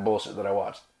half of that bullshit that I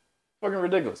watched. Fucking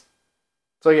ridiculous.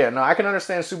 So yeah, no, I can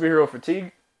understand superhero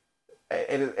fatigue.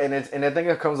 And I think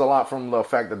it comes a lot from the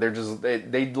fact that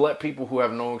they let people who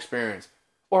have no experience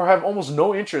or have almost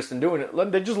no interest in doing it,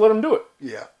 they just let them do it.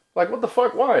 Yeah. What the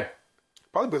fuck? Why?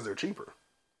 Probably because they're cheaper.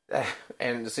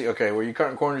 And see, okay, well, you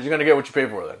cutting corners, you're gonna get what you pay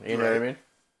for. Then you know what I mean.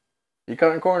 You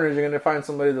cutting corners, you're gonna find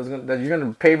somebody that you're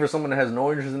gonna pay for someone that has no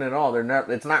interest in it at all.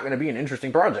 It's not gonna be an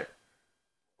interesting project.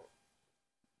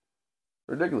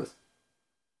 Ridiculous.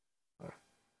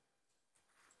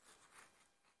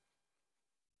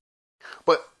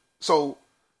 But so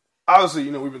obviously,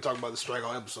 we've been talking about the strike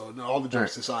all episode, all the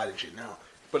jokes aside and shit now.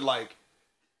 But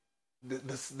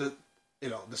the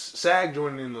SAG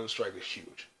joining in on the strike is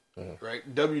huge,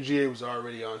 right? WGA was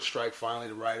already on strike. Finally,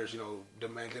 the writers,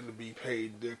 demanding to be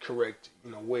paid the correct,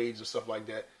 wage and stuff like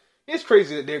that. It's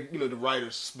crazy that they're, the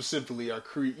writers specifically are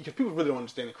because people really don't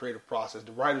understand the creative process.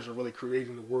 The writers are really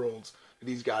creating the worlds that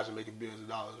these guys are making billions of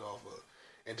dollars off of,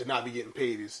 and to not be getting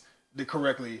paid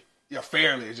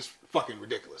fairly is just fucking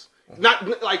ridiculous. Not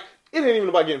it ain't even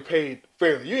about getting paid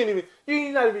fairly.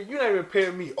 You're not even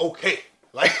paying me okay.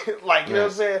 Like you know what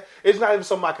I'm saying? It's not even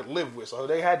something I could live with. So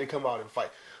they had to come out and fight.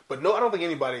 But no, I don't think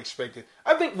anybody expected.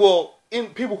 I think, well, in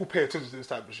people who pay attention to this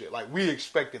type of shit, like we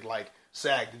expected like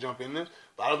SAG to jump in this,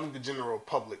 but I don't think the general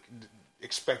public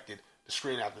expected the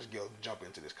Screen Actors Guild to jump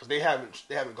into this because they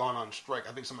haven't gone on strike.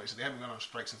 I think somebody said they haven't gone on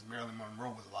strike since Marilyn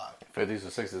Monroe was alive. 50s or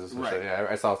 60s. Right. Yeah,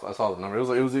 I saw the number.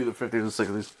 It was either 50s or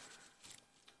 60s.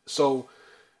 So,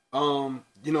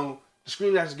 you know, the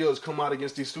Screen Actors Guild has come out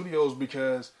against these studios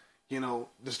because, you know,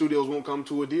 the studios won't come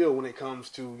to a deal when it comes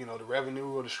to, you know, the revenue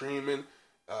or the streaming,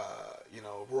 you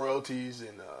know, royalties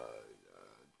and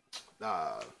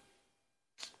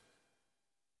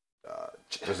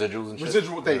Residuals and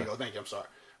shit. There you go. Thank you. I'm sorry.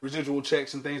 Residual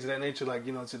checks and things of that nature. Like,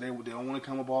 you know, so they don't want to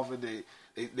come up off it. They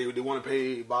want to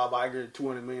pay Bob Iger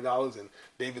 $200 million and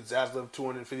David Zaslav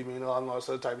 $250 million and all that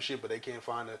other type of shit, but they can't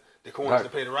find the coins to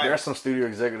pay the writers. There are some studio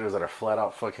executives that are flat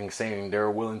out fucking saying they're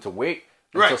willing to wait.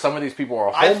 Right. So some of these people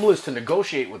are homeless to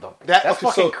negotiate with them. That's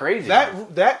fucking crazy.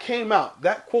 That came out.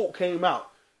 That quote came out.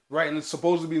 Right, and it's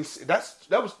supposed to be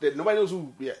nobody knows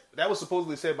who yet. That was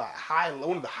supposedly said by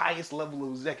one of the highest level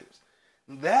of executives.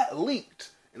 That leaked,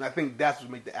 and I think that's what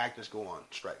made the actors go on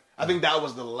strike. I think that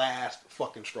was the last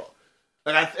fucking straw.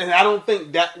 I don't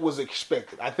think that was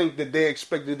expected. I think that they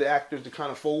expected the actors to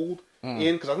kind of fold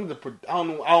in because I think I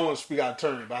don't want to speak out of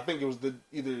turn, but I think it was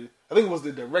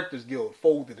the Directors Guild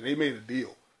folded and they made a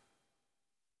deal.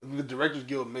 The Directors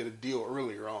Guild made a deal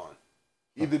earlier on.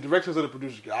 Either the directors or the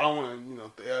producers guild. I don't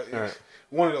want to,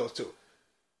 one of those two.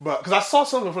 But because I saw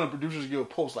something from the Producers Guild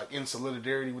post like in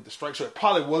solidarity with the strike, so it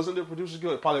probably wasn't the Producers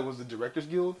Guild. It probably was the Directors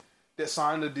Guild that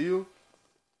signed the deal.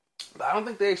 But I don't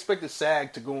think they expected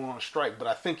SAG to go on strike. But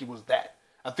I think it was that.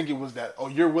 I think it was that. Oh,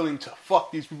 you're willing to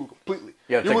fuck these people completely.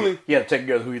 You have to take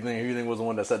care of who you think was the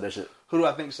one that said that shit. Who do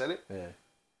I think said it? Yeah.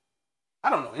 I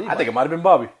don't know. Anybody. I think it might have been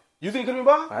Bobby. You think it could have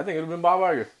been Bob? I think it would have been Bob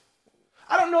Iger.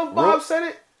 I don't know if Bob said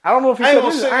it. I don't know if he said it.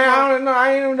 I don't know.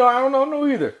 I don't know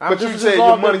either. But you said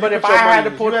your money. But if I had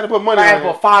to put money, I had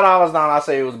to put $5 down. I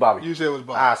say it was Bobby. You said it was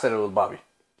Bobby. I said it was Bobby.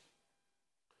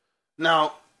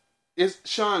 Now, it's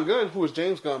Sean Gunn, who is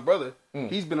James Gunn's brother.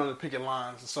 He's been on the picket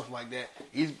lines and stuff like that.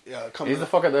 He's coming. He's the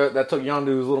fucker that took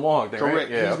Yondu's little mohawk thing, correct.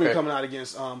 Right? Yeah, he's been coming out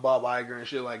against Bob Iger and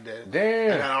shit like that.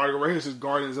 Damn. I got an article right here. This is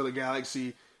Guardians of the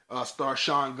Galaxy star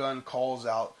Sean Gunn calls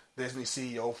out Disney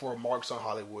CEO for remarks on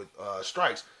Hollywood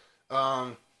strikes.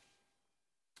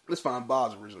 Let's find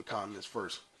Bob's original comments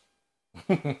first.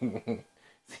 What do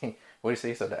you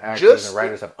say? So the actors and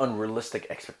writers have unrealistic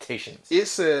expectations. It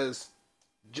says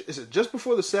just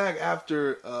before the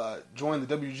SAG-AFTRA joined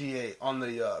the WGA on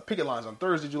the picket lines on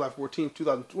Thursday, July 14th,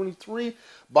 2023,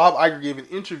 Bob Iger gave an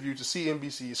interview to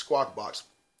CNBC's Squawk Box.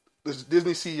 The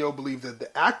Disney CEO believed that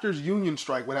the actors' union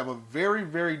strike would have a very,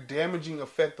 very damaging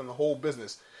effect on the whole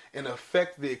business and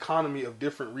affect the economy of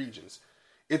different regions.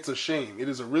 It's a shame. It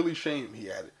is a really shame,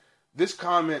 he added. This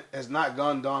comment has not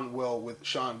gone down well with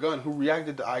Sean Gunn, who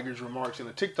reacted to Iger's remarks in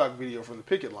a TikTok video from the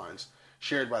picket lines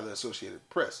shared by the Associated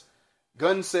Press.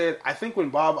 Gunn said, I think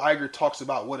when Bob Iger talks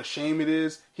about what a shame it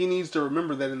is, he needs to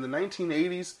remember that in the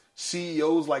 1980s,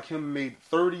 CEOs like him made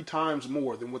 30 times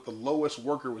more than what the lowest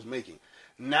worker was making.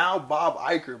 Now Bob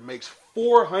Iger makes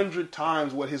 400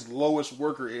 times what his lowest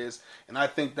worker is, and I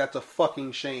think that's a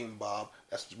fucking shame, Bob.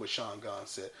 That's what Sean Gunn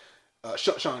said.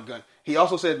 Sean Gunn. He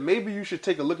also said, maybe you should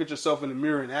take a look at yourself in the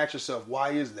mirror and ask yourself, why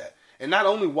is that? And not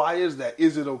only why is that,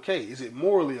 is it okay? Is it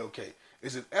morally okay?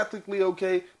 Is it ethically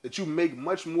okay that you make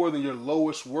much more than your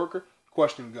lowest worker?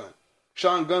 Question Gunn.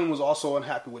 Sean Gunn was also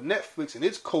unhappy with Netflix and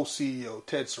its co-CEO,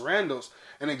 Ted Sarandos,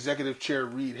 and executive chair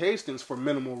Reed Hastings for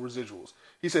minimal residuals.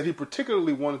 He said he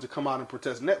particularly wanted to come out and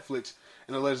protest Netflix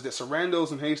and alleged that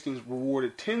Sarandos and Hastings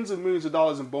rewarded tens of millions of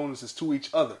dollars in bonuses to each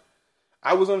other.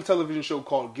 I was on a television show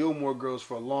called Gilmore Girls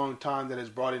for a long time that has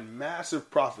brought in massive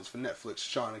profits for Netflix,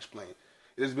 Sean explained.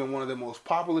 It has been one of the most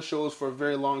popular shows for a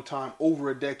very long time,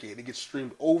 over a decade. It gets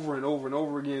streamed over and over and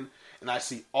over again, and I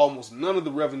see almost none of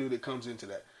the revenue that comes into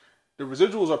that. The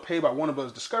residuals are paid by Warner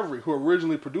Bros. Discovery, who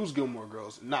originally produced Gilmore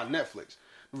Girls, not Netflix.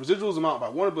 The residuals amount by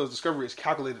Warner Bros. Discovery is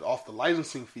calculated off the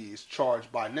licensing fees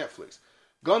charged by Netflix.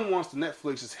 Gunn wants the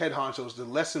Netflix's head honchos to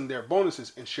lessen their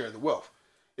bonuses and share the wealth.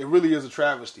 It really is a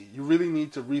travesty. You really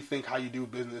need to rethink how you do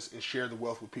business and share the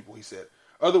wealth with people, he said.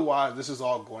 Otherwise, this is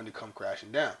all going to come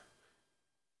crashing down.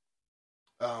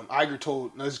 Iger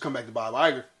told, now let's come back to Bob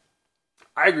Iger.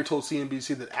 Iger told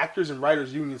CNBC that actors and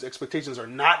writers unions' expectations are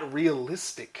not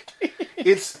realistic.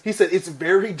 He said, it's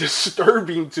very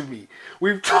disturbing to me.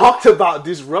 We've talked about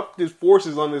disruptive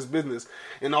forces on this business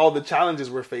and all the challenges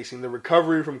we're facing. The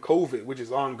recovery from COVID, which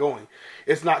is ongoing.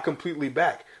 It's not completely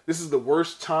back. This is the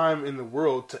worst time in the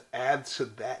world to add to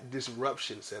that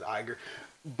disruption, said Iger.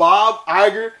 Bob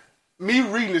Iger, me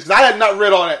reading this, 'cause I had not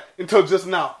read all that until just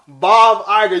now. Bob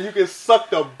Iger, you can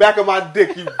suck the back of my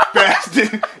dick, you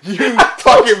bastard. You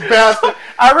fucking bastard.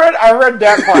 I read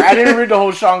that part. I didn't read the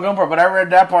whole Sean Gunn part, but I read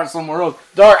that part somewhere else.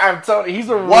 Dog, I'm telling you, he's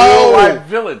a real life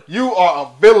villain. You are a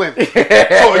villain.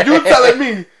 So you telling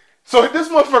me, so this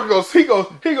motherfucker goes, he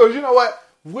goes, you know what?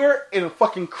 We're in a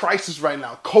fucking crisis right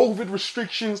now. COVID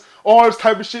restrictions, all this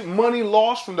type of shit. Money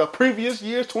lost from the previous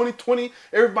years, 2020.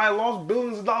 Everybody lost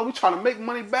billions of dollars. We trying to make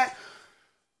money back.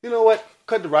 You know what?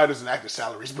 Cut the writers and actors'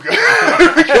 salaries because,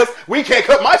 because we can't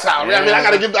cut my salary. I mean, I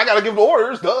gotta give the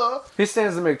orders. Duh. He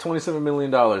stands to make $27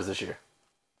 million this year.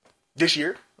 This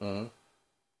year? Mm-hmm.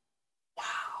 Wow.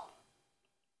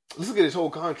 Let's look at his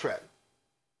whole contract.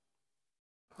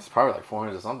 It's probably like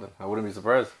 400 or something. I wouldn't be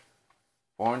surprised.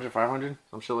 400, 500,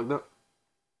 some shit like that.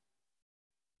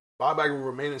 Bob Iger will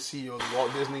remain as CEO of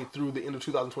Walt Disney through the end of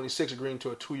 2026, agreeing to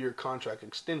a 2-year contract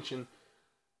extension.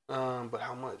 But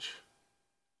how much?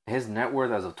 His net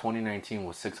worth as of 2019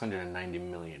 was $690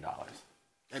 million.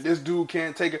 And this dude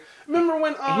can't take it. Remember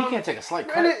when he can't take a slight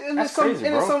cut. That's crazy,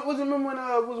 bro. Remember when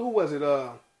who was it?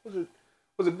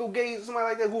 Was it Bill Gates, somebody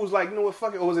like that, who was like, you know what,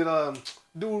 fuck it, or was it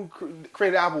dude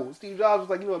created Apple? Steve Jobs was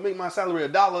like, you know what, make my salary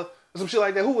 $1 or some shit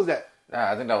like that. Who was that?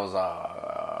 I think that was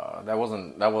that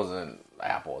wasn't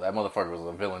Apple. That motherfucker was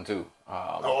a villain too. He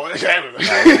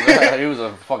was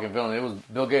a fucking villain. It was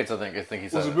Bill Gates. I think he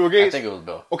said. Was it Bill Gates? I think it was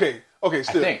Bill. Okay.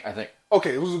 Still. I think.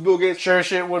 Okay, it was Bill Gates. Sure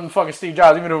shit wasn't fucking Steve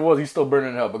Jobs. Even if it was, he's still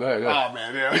burning hell. But go ahead. Oh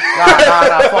man, yeah.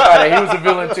 Nah, fuck out of it. He was a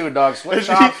villain too, dog.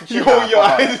 Sweatshop. You hold your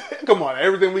eyes. Come on,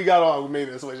 everything we got on, we made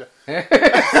it a sweatshop.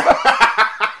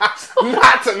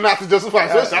 not to justify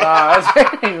sweatshop. Nah,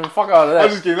 fuck all of that. I'm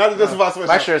just kidding. Not to justify sweatshop.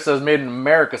 My shirt says "Made in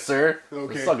America," sir.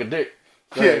 Okay. Suck a dick.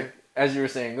 Go Yeah. ahead. As you were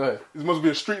saying, go ahead. This must be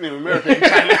a street name in America and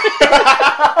China.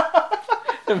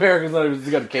 America's not even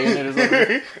got a K in it or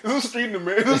something. It's a street in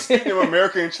America. It's a street in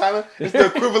America and China. It's the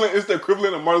equivalent. It's the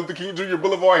equivalent of Martin Luther King Jr.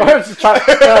 Boulevard.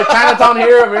 Chinatown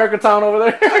here, America Town over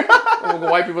there.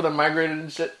 White people that migrated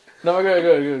and shit. No, go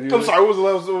ahead. I'm sorry. What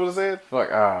was I saying?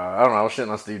 Fuck, I don't know. I was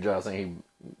shitting on Steve Jobs saying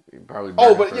he probably.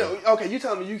 Oh, but okay. You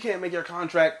telling me you can't make your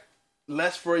contract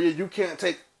less for you? You can't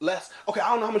take less. Okay, I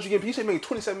don't know how much you get. You say making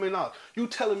 $27 million. You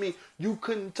telling me you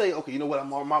couldn't say, okay, you know what?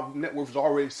 My net worth is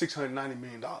already $690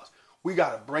 million. We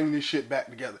got to bring this shit back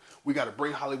together. We got to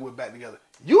bring Hollywood back together.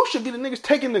 You should be the niggas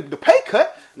taking the pay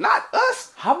cut, not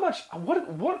us. How much?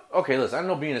 What? Okay, listen. I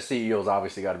know being a CEO's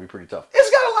obviously got to be pretty tough.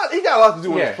 It's got a lot. He got a lot to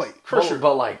do on his plate, for sure.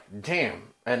 But like, damn,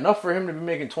 enough for him to be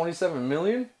making $27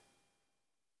 million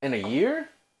in a year.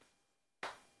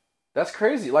 That's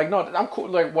crazy. Like, no, I'm cool.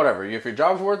 Like, whatever. If your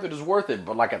job's worth it, it's worth it.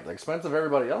 But like at the expense of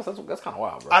everybody else, that's kind of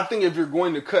wild, bro. I think if you're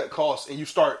going to cut costs and you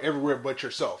start everywhere but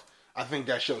yourself, I think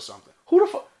that shows something. Who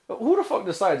the fuck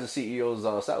decides the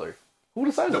CEO's salary? Who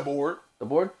decides the it? board? The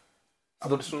board?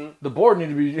 So the board need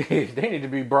to be. They need to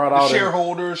be brought out.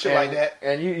 Shareholders, shit like that.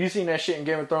 And you seen that shit in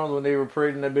Game of Thrones when they were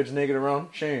parading that bitch naked around?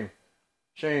 Shame.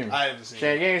 I haven't seen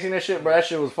it. You ain't seen that shit, bro? That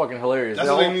shit was fucking hilarious. That's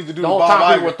what they need to do. The whole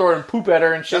time people were throwing poop at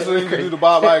her and shit. That's what they need to do to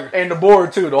Bob Iger. And the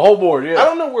board too. The whole board. Yeah. I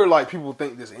don't know where like people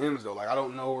think this ends though. Like I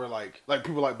don't know where like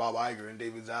people like Bob Iger and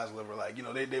David Zaslav are like, you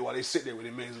know, they while they sit there with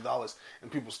their millions of dollars and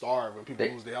people starve and people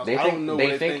lose their house. I don't know.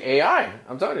 They think AI.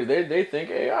 I'm telling you, they think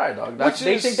AI, dog.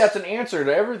 They think that's an answer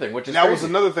to everything. Which is that crazy. was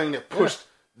another thing that pushed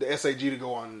the SAG to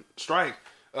go on strike.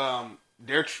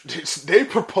 They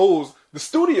proposed the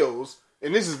studios.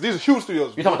 And these are huge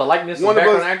studios. You talking about the likeness of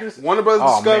background actors? Warner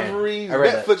Brothers Discovery,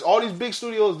 Netflix, all these big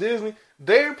studios, Disney.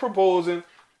 They're proposing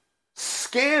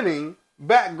scanning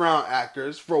background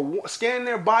actors scan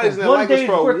their bodies and their likeness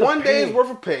for 1 day's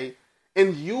worth of pay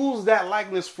and use that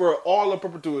likeness for all of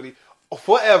perpetuity,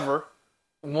 forever.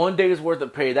 1 day's worth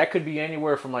of pay. That could be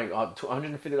anywhere from like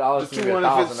 $250 to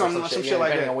 $1,000 some shit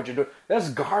like that. On what you're doing. That's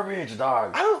garbage,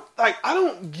 dog. I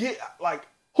don't get like.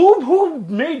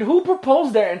 Who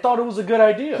proposed that and thought it was a good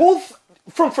idea?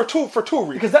 For two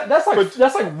reasons. Because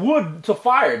that's like wood to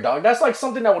fire, dog. That's like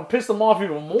something that would piss them off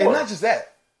even more. And not just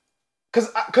that.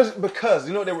 Because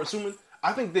you know what they were assuming?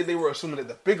 I think that they were assuming that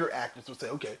the bigger actors would say,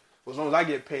 okay, well, as long as I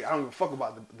get paid, I don't give a fuck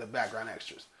about the background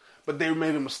extras. But they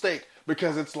made a mistake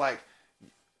because it's like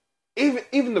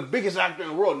even the biggest actor in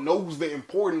the world knows the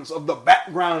importance of the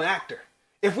background actor.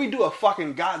 If we do a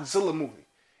fucking Godzilla movie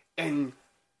and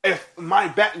if my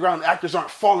background actors aren't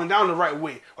falling down the right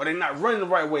way or they're not running the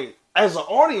right way, as an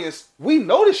audience, we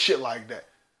notice shit like that.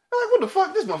 I'm like, what the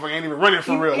fuck? This motherfucker ain't even running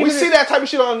for real. We even see if- that type of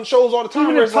shit on shows all the time.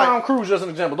 Even Where if it's like, Tom Cruise, as an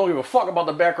example, don't give a fuck about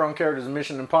the background characters in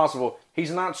Mission Impossible,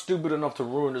 he's not stupid enough to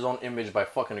ruin his own image by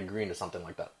fucking agreeing to something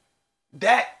like that.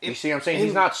 You see what I'm saying?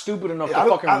 He's not stupid enough to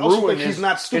fucking ruin his, he's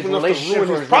not stupid his enough to relationship ruin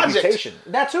or his his project. reputation.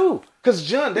 That too. Because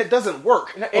John, that doesn't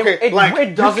work.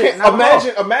 It doesn't. You can't- Not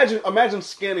at all. imagine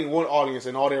scanning one audience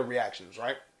and all their reactions,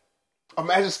 right?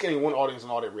 Imagine scanning one audience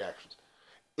and all their reactions,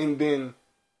 and then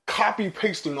copy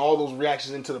pasting all those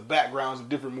reactions into the backgrounds of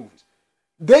different movies.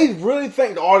 They really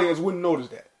think the audience wouldn't notice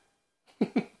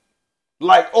that.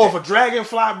 Like, if a dragon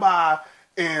fly by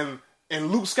and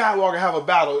Luke Skywalker have a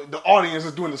battle, the audience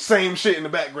is doing the same shit in the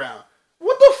background.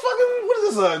 What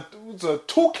is this? It's a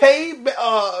 2K,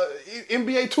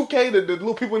 NBA 2K, the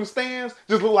little people in the stands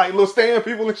just look like little stand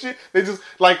people and shit. They just,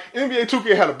 like, NBA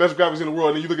 2K had the best graphics in the world,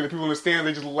 and then you look at the people in the stands,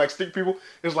 they just look like stick people.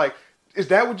 It's like, is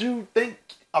that what you think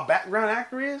a background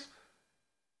actor is?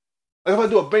 Like, if I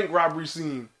do a bank robbery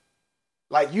scene,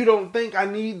 like, you don't think I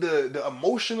need the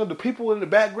emotion of the people in the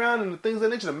background and the things of that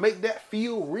nature to make that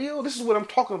feel real? This is what I'm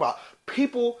talking about.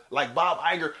 People like Bob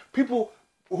Iger, people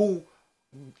who,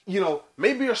 you know,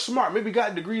 maybe are smart, maybe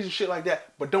got degrees and shit like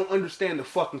that, but don't understand the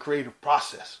fucking creative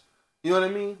process. You know what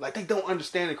I mean? Like, they don't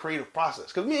understand the creative process.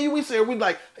 Because me and you, we say, we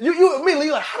like, you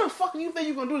immediately like, how the fuck do you think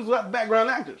you're going to do this without background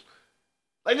actors?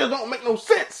 Like, just don't make no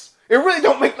sense. It really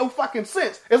don't make no fucking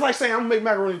sense. It's like saying I'm going to make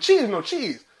macaroni and cheese, no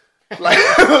cheese. Like,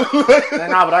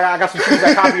 nah, but I got some cheese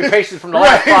that copy and pasted from the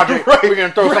last project. We're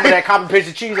gonna throw some of that copy and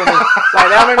pasted cheese on this. Like,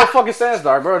 that don't make no fucking sense,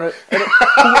 dog, bro. And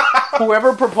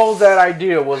whoever proposed that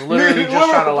idea was literally just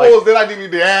trying to, like, that I didn't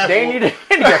need to ask. they need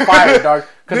to get fired, dog.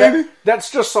 Because that's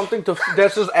just something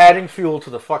that's just adding fuel to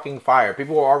the fucking fire.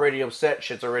 People are already upset.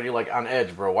 Shit's already, like, on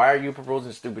edge, bro. Why are you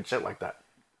proposing stupid shit like that?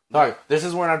 Dog, this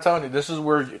is where I'm telling you. This is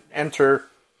where you enter.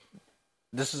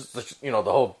 This is, you know,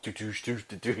 the whole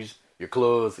your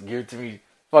clothes, give it to me.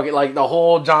 Fuck it, like the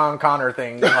whole John Connor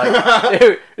thing.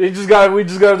 Like, we just got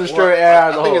to destroy AI.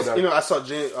 I think it's, you know, I saw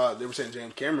they were saying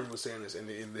James Cameron was saying this, and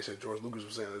they said George Lucas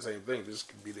was saying the same thing. This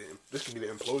could be the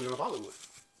implosion of Hollywood.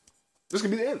 This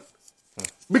could be the end.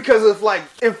 Because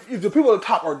if the people at the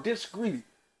top are this greedy,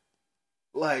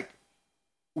 like,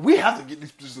 we have to get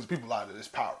these people out of this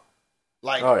power.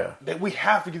 Like, that we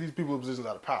have to get these people in positions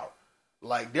out of power.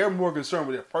 Like, they're more concerned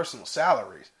with their personal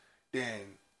salaries than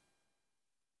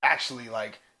actually,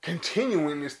 like,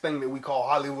 continuing this thing that we call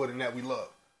Hollywood and that we love.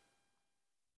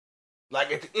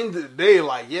 Like, at the end of the day,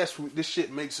 like, yes, this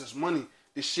shit makes us money.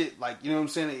 This shit, like, you know what I'm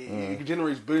saying? It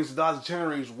generates billions of dollars. It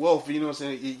generates wealth. You know what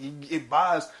I'm saying? It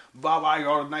buys Bob Iger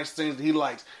all the nice things that he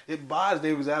likes. It buys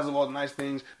David Zaslav all the nice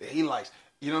things that he likes.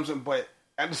 You know what I'm saying? But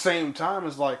at the same time,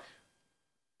 it's like,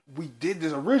 we did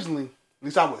this originally, at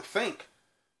least I would think.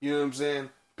 You know what I'm saying?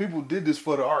 People did this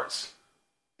for the arts.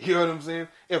 You know what I'm saying?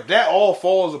 If that all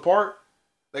falls apart,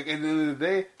 like, at the end of the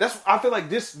day, I feel like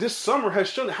this summer has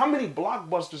shown how many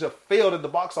blockbusters have failed at the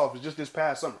box office just this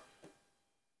past summer.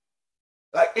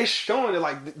 Like, it's showing that,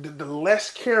 like, the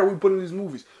less care we put in these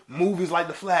movies like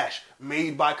The Flash,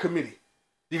 made by committee.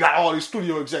 You got all these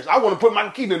studio execs. I want to put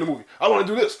Michael Keaton in the movie. I want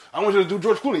to do this. I want you to do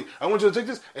George Clooney. I want you to take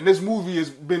this. And this movie has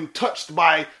been touched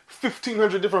by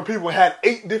 1,500 different people, had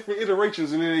 8 different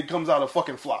iterations, and then it comes out a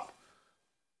fucking flop.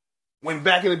 When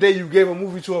back in the day you gave a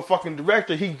movie to a fucking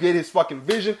director, he get his fucking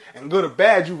vision, and good or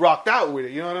bad, you rocked out with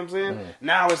it. You know what I'm saying?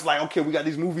 Now it's like, okay, we got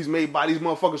these movies made by these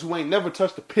motherfuckers who ain't never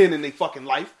touched a pen in their fucking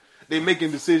life. They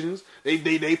making decisions.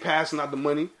 They passing out the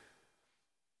money.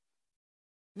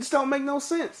 This don't make no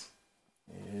sense.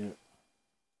 Yeah.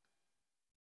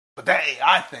 But that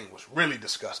AI thing was really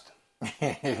disgusting.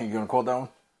 You gonna quote that one?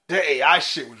 That AI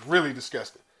shit was really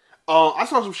disgusting. I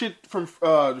saw some shit from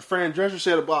Fran Drescher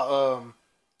said about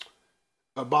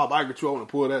Bob Iger too. I want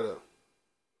to pull that up.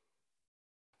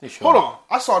 Hold on.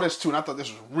 I saw this too, and I thought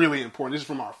this was really important. This is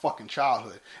from our fucking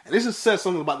childhood. And this says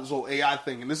something about this whole AI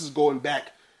thing, and this is going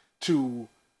back to...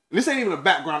 This ain't even a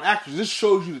background actor. This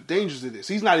shows you the dangers of this.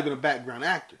 He's not even a background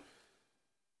actor.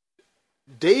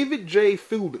 David J.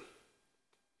 Fielding.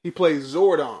 He plays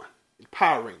Zordon in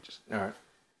Power Rangers. All right.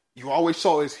 You always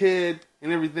saw his head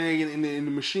and everything in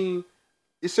the machine.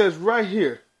 It says right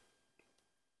here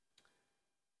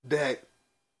that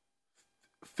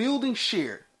Fielding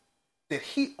shared that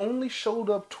he only showed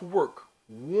up to work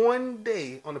one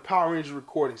day on the Power Rangers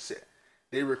recording set.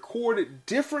 They recorded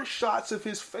different shots of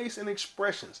his face and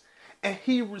expressions, and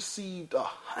he received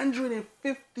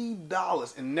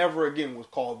 $150 and never again was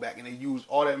called back. And they used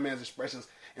all that man's expressions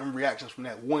and reactions from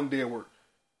that one day of work.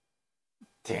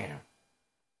 Damn.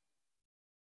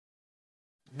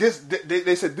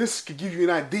 They said this could give you an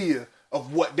idea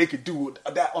of what they could do with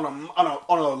that on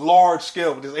a large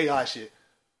scale with this AI shit.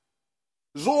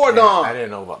 Zordon. I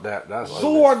didn't know about that. That's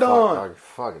Zordon.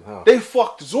 Fucking hell. They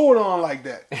fucked Zordon like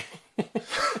that.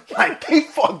 Like, they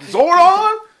fucked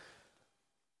Zordon?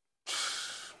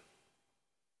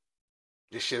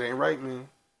 This shit ain't right, man.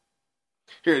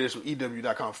 Here it is from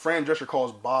EW.com. Fran Drescher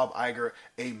calls Bob Iger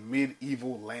a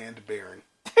medieval land baron.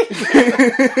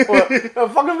 What? A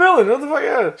fucking villain. What the fuck?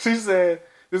 Yeah. She said,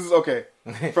 this is okay.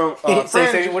 From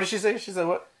What did she say? She said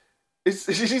what?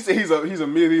 she said he's a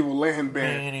medieval land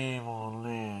baron. Medieval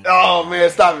land. Oh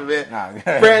man, stop it, man. Nah.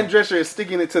 Fran Drescher is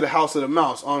sticking it to the House of the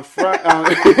Mouse on Friday. Who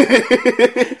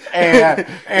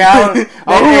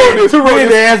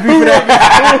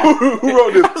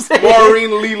wrote this?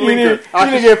 Maureen Lee Linker. You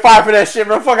need to get fired for that shit,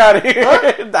 bro. Fuck out of here.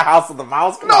 Huh? The House of the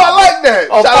Mouse. No, I like that.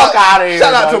 Oh, fuck out of here.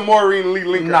 Shout out to Maureen Lee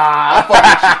Linker. Nah.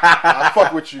 I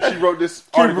fuck with you. She wrote this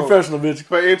article. Professional, bitch.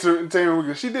 For Entertainment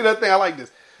Weekly. She did that thing. I like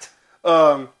this.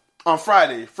 On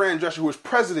Friday, Fran Drescher, who was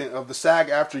president of the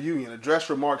SAG-AFTRA union,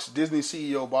 addressed remarks Disney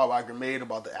CEO Bob Iger made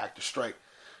about the actor strike.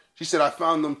 She said, "I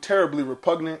found them terribly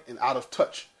repugnant and out of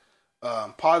touch,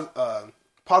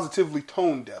 positively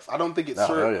tone deaf. I don't think it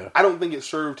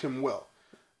served him well."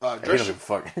 Drescher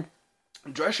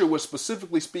was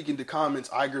specifically speaking to comments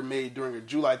Iger made during a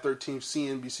July 13th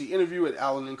CNBC interview at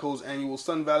Allen & Co.'s annual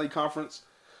Sun Valley Conference,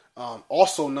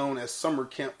 also known as Summer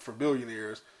Camp for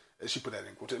Billionaires. She put that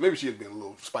in quotation. Maybe she had been a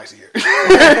little spicy here.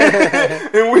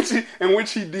 in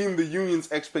which he deemed the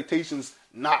union's expectations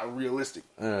not realistic.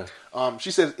 She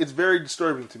said, "It's very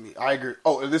disturbing to me. Iger..."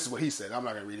 Oh, this is what he said. I'm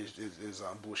not going to read his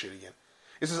bullshit again.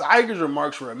 It says, "Iger's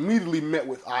remarks were immediately met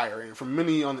with ire and from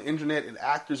many on the internet and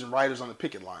actors and writers on the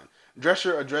picket line.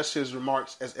 Drescher addressed his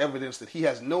remarks as evidence that he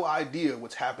has no idea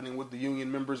what's happening with the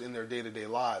union members in their day-to-day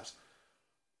lives.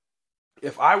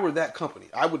 If I were that company,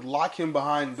 I would lock him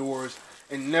behind doors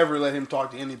and never let him talk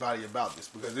to anybody about this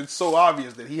because it's so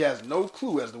obvious that he has no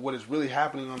clue as to what is really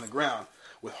happening on the ground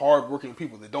with hard-working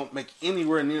people that don't make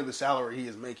anywhere near the salary he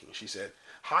is making," she said.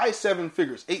 "High 7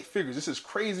 figures, 8 figures. This is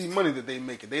crazy money that they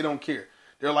make and they don't care.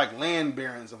 They're like land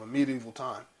barons of a medieval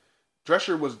time."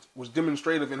 Drescher was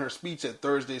demonstrative in her speech at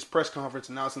Thursday's press conference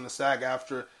announcing the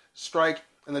SAG-AFTRA strike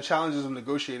and the challenges of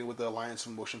negotiating with the Alliance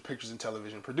of Motion Pictures and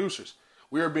Television Producers.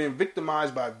 "We are being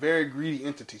victimized by a very greedy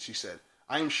entity," she said.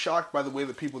 "I am shocked by the way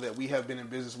the people that we have been in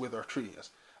business with are treating us.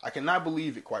 I cannot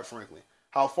believe it, quite frankly.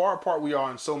 How far apart we are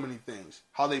in so many things.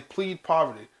 How they plead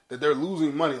poverty, that they're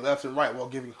losing money left and right while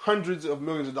giving hundreds of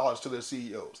millions of dollars to their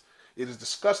CEOs. It is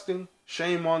disgusting.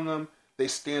 Shame on them. They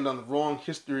stand on the wrong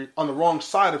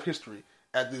side of history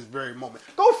at this very moment."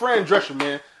 Go Fran Drescher,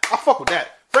 man. I fuck with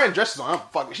that. Fran Drescher's on her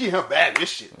fucking. She in her bag. This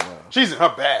shit. Yeah. She's in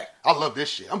her bag. I love this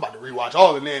shit. I'm about to rewatch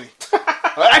all the Nanny.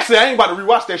 Actually, I ain't about to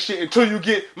rewatch that shit until you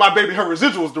get My Baby Her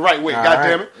Residuals the right way. God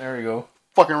damn it. There we go.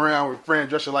 Fucking around with Fran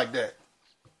Drescher like that.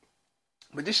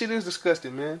 But this shit is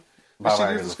disgusting, man. This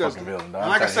shit is disgusting. And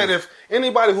like I said, if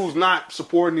anybody who's not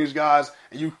supporting these guys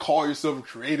and you call yourself a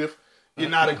creative, you're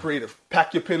not a creative.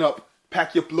 Pack your pen up.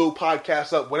 Pack your little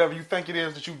podcast up. Whatever you think it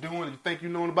is that you're doing and you think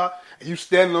you're knowing about, and you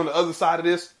standing on the other side of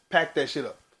this, pack that shit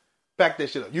up. Pack that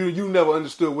shit up. You never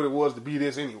understood what it was to be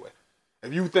this anyway.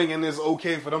 If you thinking it's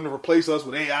okay for them to replace us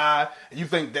with AI, and you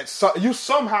think that you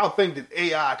somehow think that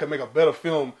AI can make a better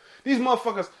film, these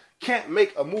motherfuckers can't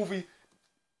make a movie.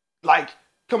 Like,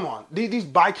 come on, these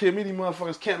by-committee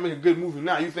motherfuckers can't make a good movie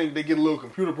now. You think they get a little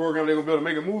computer program, they're gonna be able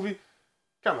to make a movie?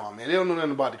 Come on, man, they don't know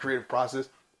nothing about the creative process.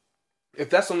 If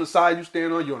that's on the side you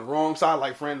stand on, you're on the wrong side,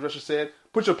 like Fran Drescher said.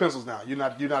 Put your pencils down. You're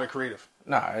not a creative.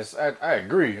 Nah, I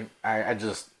agree. I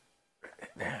just.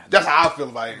 That's how I feel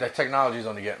about it. The technology is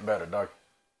only getting better, dog.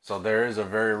 So there is a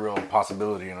very real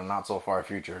possibility in a not so far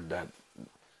future that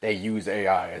they use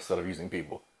AI instead of using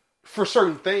people for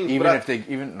certain things.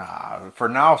 For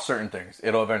now, certain things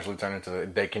it'll eventually turn into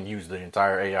they can use the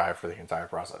entire AI for the entire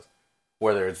process,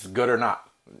 whether it's good or not.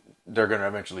 They're gonna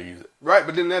eventually use it, right?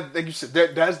 But then that's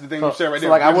the thing you said right there.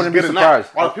 Like, I wouldn't be surprised.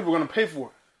 A lot of people are gonna pay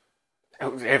for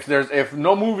it. If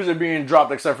no movies are being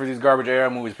dropped except for these garbage AI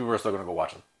movies, people are still gonna go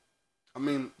watch them. I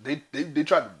mean, they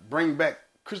tried to bring back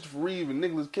Christopher Reeve and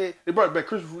Nicolas Cage. They tried to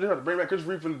bring back Christopher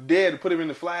Reeve from the dead and put him in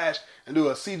the Flash and do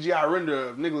a CGI render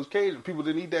of Nicolas Cage, and people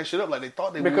didn't eat that shit up like they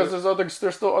thought they would. Because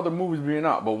there's still other movies being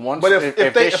out, but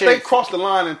if they cross the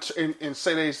line and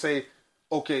say,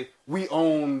 okay, we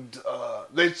owned.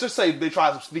 They just say they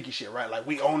tried some sneaky shit, right? Like,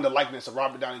 we own the likeness of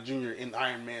Robert Downey Jr. in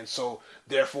Iron Man, so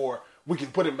therefore we can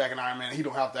put him back in Iron Man and he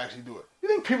don't have to actually do it. You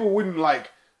think people wouldn't be like,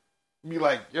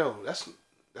 yo, that's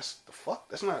the fuck?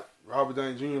 That's not Robert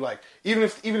Downey Jr. Like, even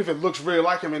if it looks really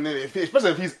like him, and then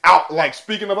especially if he's out like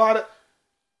speaking about it,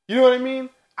 you know what I mean?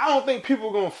 I don't think people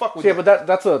are gonna fuck with. Yeah, but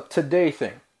that's a today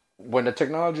thing. when the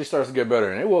technology starts to get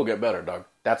better, and it will get better, dog.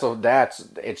 It's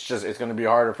going to be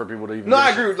harder for people to even. No, I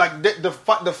agree. Like the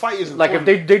fight is like if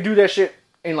they do that shit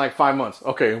in like 5 months,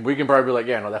 okay, we can probably be like,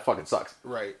 yeah, no, that fucking sucks.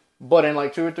 Right. But in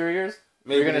like 2 or 3 years,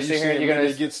 maybe you're gonna sit here and you're gonna.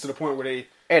 It gets to the point where they.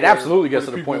 It absolutely gets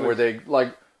to the point where they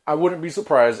like. I wouldn't be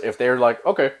surprised if they're like,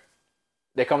 okay,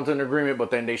 they come to an agreement, but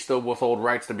then they still withhold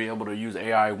rights to be able to use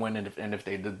AI when and if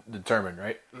they determine,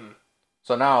 right? Mm.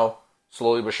 So now,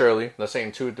 slowly but surely, let's say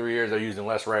in 2 or 3 years, they're using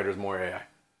less writers, more AI.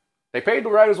 They paid the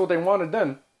writers what they wanted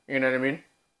then, you know what I mean?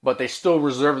 But they still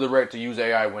reserve the right to use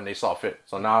AI when they saw fit.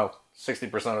 So now,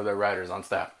 60% of their writers on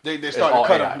staff. They started to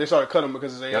cut them. They started to cut them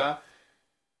because it's AI.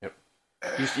 Yep.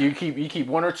 You keep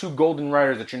 1 or 2 golden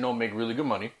writers that you know make really good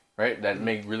money, right? That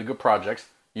make really good projects.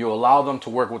 You allow them to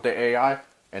work with the AI,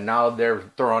 and now they're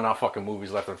throwing out fucking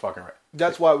movies left and fucking right.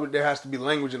 That's why there has to be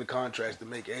language in the contracts to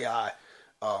make AI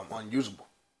unusable.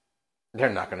 They're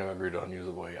not going to agree to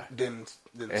unusable AI. Then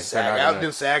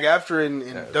SAG-AFTRA and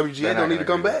WGA don't need to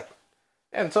come back.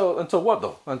 Until what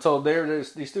though? Until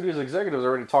these studios executives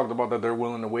already talked about that they're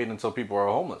willing to wait until people are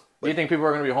homeless. Do you think people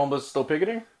are going to be homeless still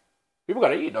picketing? People got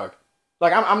to eat, dog.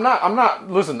 Like I'm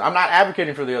not. Listen, I'm not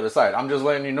advocating for the other side. I'm just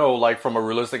letting you know, like from a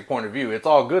realistic point of view, it's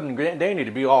all good and dandy to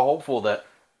be all hopeful that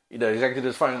the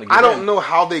executives finally. I don't know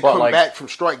how they come back from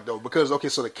strike though, because so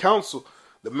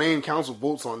the main council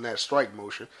votes on that strike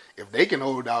motion. If they can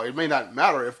hold out, it may not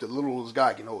matter if the littlest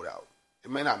guy can hold out. It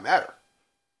may not matter.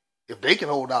 If they can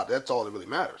hold out, that's all that really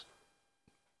matters.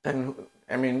 Then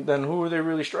who are they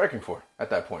really striking for at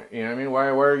that point? You know what I mean? Why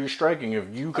are you striking if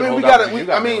you can hold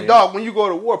out? Dog, when you go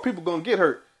to war, people gonna get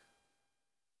hurt.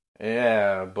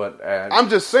 Yeah, but I'm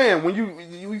just saying when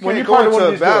you can't go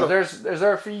into a battle. There's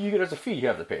a fee. There's a fee you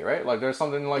have to pay, right? Like there's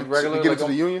something like regular to get into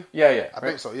the union. Yeah, I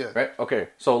think so. Yeah, right. Okay,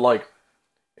 so like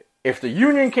if the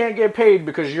union can't get paid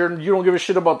because you don't give a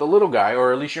shit about the little guy,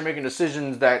 or at least you're making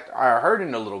decisions that are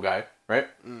hurting the little guy, right?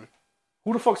 Mm.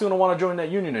 Who the fuck's gonna want to join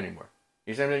that union anymore?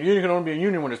 You see what I'm saying? The union can only be a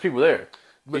union when there's people there.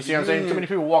 But you see what I'm saying? Too many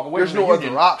people walk away from the union. There's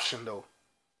no other option, though.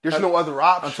 There's no other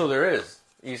option. Until there is.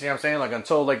 You see what I'm saying? Like,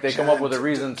 until like they come up with a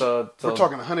reason to... We're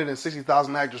talking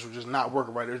 160,000 actors who just not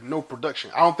working right. There's no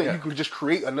production. I don't think you could just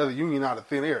create another union out of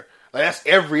thin air. Like, that's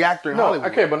every actor in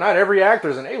Hollywood. Okay, but not every actor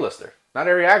is an A-lister. Not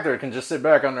every actor can just sit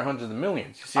back under hundreds of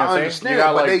millions. You see what I'm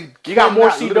saying? You got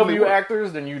more CW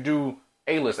actors than you do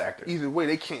A-list actors. Either way,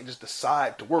 they can't just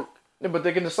decide to work. Yeah, but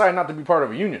they can decide not to be part of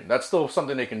a union. That's still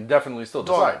something they can definitely still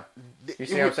decide. You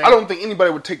see what I'm saying? I don't think anybody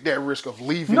would take that risk of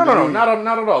leaving. No, not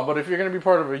at all. But if you're going to be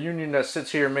part of a union that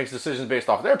sits here and makes decisions based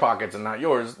off their pockets and not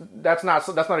yours, that's not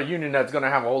a union that's going to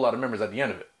have a whole lot of members at the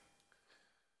end of it.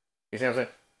 You see what I'm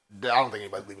saying? I don't think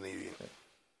anybody's leaving the union.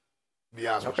 To be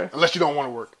honest with you. Unless you don't want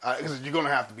to work. Because you're going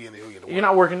to have to be in the union to work. You're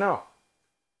not working now.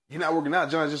 You're not working now.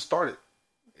 John just started.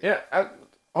 Yeah,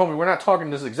 homie, we're not talking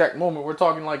this exact moment. We're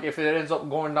talking like if it ends up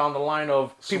going down the line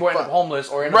of people end up homeless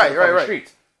or end up in the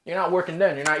streets. You're not working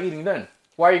then. You're not eating then.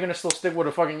 Why are you going to still stick with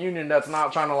a fucking union that's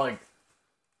not trying to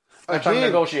trying to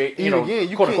negotiate,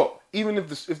 quote unquote. Even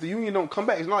if the union don't come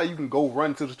back, it's not like you can go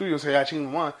run to the studio and say, I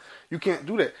changed my mind. You can't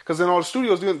do that. Because then all the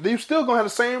studios, they're still going to have the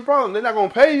same problem. They're not going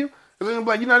to pay you. Because they're going to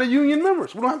be like, you're not a union member.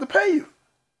 So we don't have to pay you.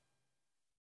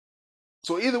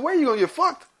 So either way, you're going to get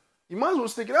fucked. You might as well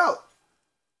stick it out.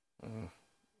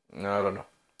 No, I don't know.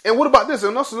 And what about this?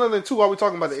 And also another thing too, while we're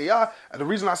talking about the AI, the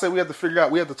reason I say we have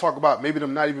to talk about maybe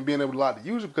them not even being able to allow to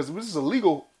use it, because this is a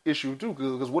legal issue too.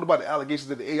 Because what about the allegations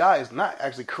that the AI is not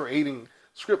actually creating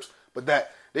scripts, but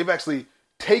that they've actually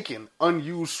taken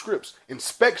unused scripts and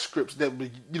spec scripts that,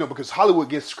 because Hollywood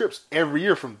gets scripts every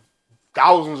year from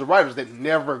thousands of writers that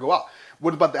never go out.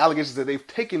 What about the allegations that they've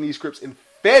taken these scripts and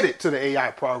fed it to the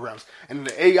AI programs, and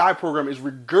the AI program is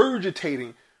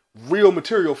regurgitating real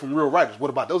material from real writers? What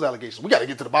about those allegations? We got to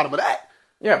get to the bottom of that.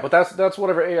 Yeah, but that's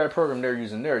whatever AI program they're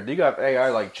using there. They got AI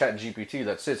like ChatGPT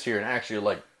that sits here and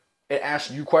actually it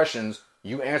asks you questions,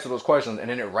 you answer those questions, and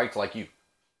then it writes like you.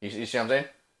 You see what I'm saying?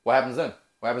 What happens then?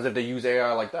 What happens if they use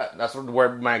AI like that? That's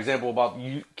where my example about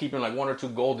you keeping like 1 or 2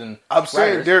 golden. I'm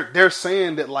saying they're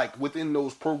saying that like within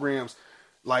those programs,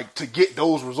 like to get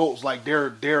those results, like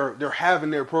they're having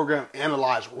their program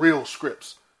analyze real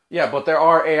scripts. Yeah, but there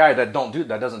are AI that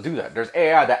doesn't do that. There's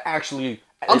AI that actually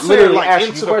I'm saying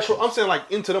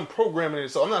like into them programming it.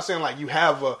 So I'm not saying like you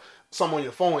have some on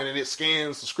your phone and it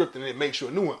scans the script and it makes you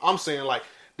a new one. I'm saying like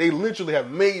they literally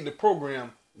have made the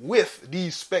program with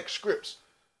these spec scripts.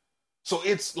 So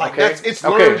it's like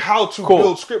learned how to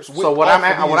build scripts. So what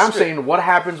I'm saying, what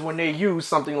happens when they use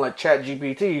something like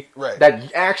ChatGPT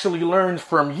that actually learns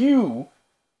from you,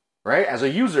 right, as a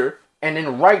user, and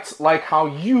then writes like how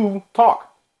you talk?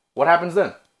 What happens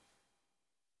then?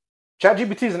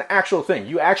 ChatGPT is an actual thing.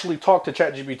 You actually talk to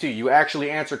ChatGPT. You actually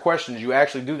answer questions. You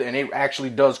actually do that, and it actually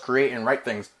does create and write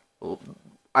things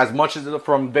as much as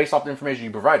from based off the information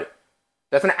you provide it.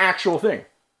 That's an actual thing.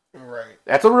 Right.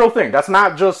 That's a real thing. That's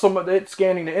not just it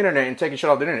scanning the internet and taking shit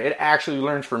off the internet. It actually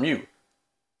learns from you.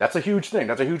 That's a huge thing.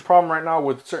 That's a huge problem right now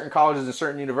with certain colleges and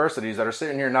certain universities that are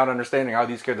sitting here not understanding how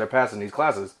these kids are passing these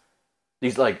classes.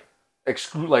 These like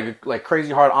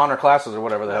crazy hard honor classes or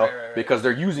whatever the hell, because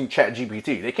they're using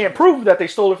ChatGPT. They can't prove that they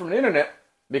stole it from the internet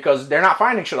because they're not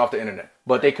finding shit off the internet.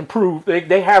 But they can prove,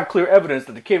 they have clear evidence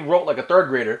that the kid wrote like a third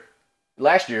grader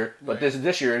last year, but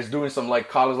this year is doing some like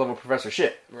college level professor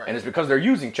shit. Right. And it's because they're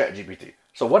using ChatGPT.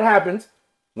 So what happens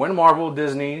when Marvel,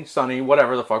 Disney, Sony,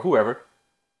 whatever the fuck, whoever,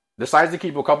 decides to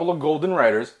keep a couple of golden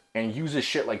writers and uses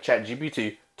shit like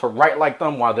ChatGPT to write like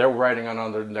them while they're writing on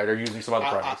other, they're using some other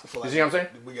projects. You see what I'm saying?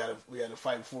 We gotta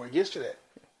fight before it gets to that.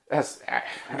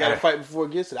 We gotta fight before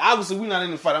it gets to that. Obviously, we're not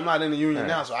in the fight. I'm not in the union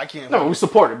now, so I can't. No, we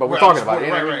support it, but we're talking about it.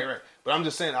 Right. But I'm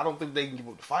just saying, I don't think they can give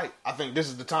up the fight. I think this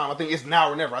is the time. I think it's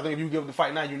now or never. I think if you give up the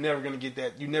fight now, you're never gonna get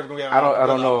that. You're never gonna get. I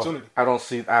don't know. Opportunity. I don't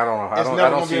see these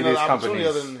companies.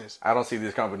 Other than this. I don't see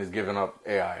these companies giving up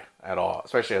AI at all,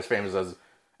 especially as famous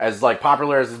as like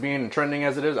popular as it's being and trending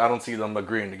as it is. I don't see them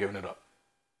agreeing to giving it up.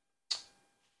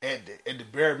 At the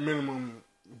bare minimum,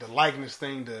 the likeness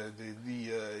thing,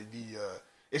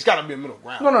 it's got to be a middle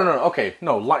ground. No. Okay,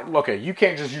 okay. You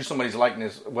can't just use somebody's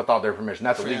likeness without their permission.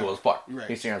 That's illegal as fuck. Right.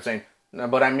 You see what I'm saying?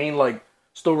 But I mean, like,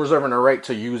 still reserving a right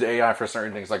to use AI for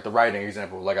certain things, like the writing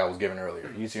example, like I was giving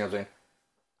earlier. You see what I'm saying?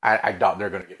 I doubt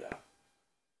they're gonna give that up.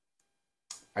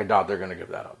 I doubt they're gonna give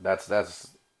that up. That's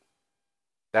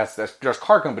just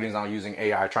car companies now using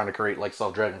AI trying to create like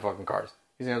self-driving fucking cars.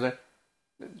 You see what I'm saying?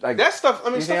 Like that stuff. I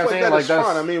mean, stuff like that is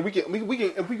fun. I mean, we can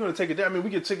if we're gonna take it there. I mean,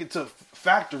 we can take it to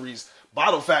factories,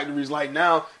 bottle factories. Like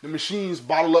now, the machines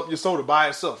bottle up your soda by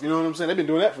itself. You know what I'm saying? They've been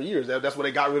doing that for years. That's why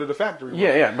they got rid of the factory.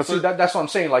 Yeah. But see, that's what I'm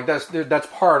saying. Like that's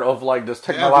part of like this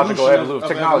technological evolution of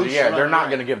technology. Yeah, they're not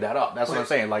gonna give that up. That's what I'm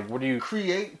saying. Like, what do you?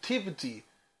 Creativity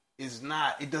is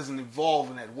not. It doesn't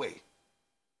evolve in that way.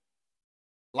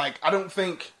 Like, I don't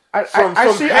think. I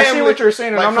see what you're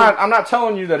saying, and like I'm not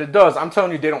telling you that it does. I'm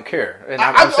telling you they don't care, and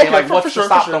I'm saying like what's to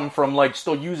stop them from like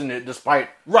still using it despite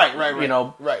right. You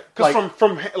know, right? Because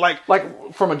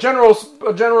like from a general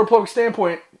public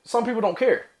standpoint, some people don't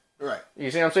care. Right. You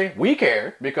see what I'm saying? We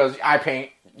care because I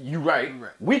paint. You write.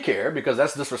 Right. We care because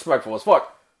that's disrespectful as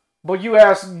fuck. But you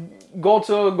go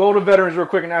to veterans real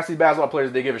quick and ask these basketball players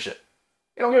if they give a shit.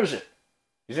 They don't give a shit.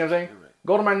 You see what I'm saying? Right.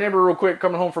 Go to my neighbor real quick,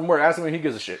 coming home from work, ask him if he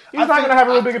gives a shit. He's not going to have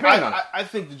a real big opinion on it. I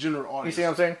think the general audience... You see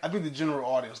what I'm saying? I think the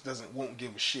general audience won't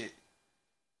give a shit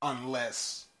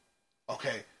unless...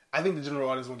 Okay, I think the general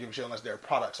audience won't give a shit unless their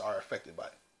products are affected by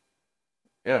it.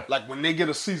 Yeah. Like, when they get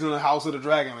a season of the House of the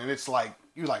Dragon, and it's like,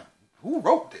 you're like, who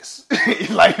wrote this?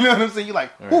 Like, you know what I'm saying? You're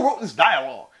like, who wrote this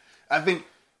dialogue? I think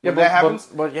when that happens...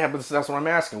 But that's what I'm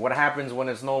asking. What happens when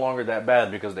it's no longer that bad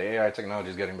because the AI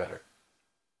technology is getting better?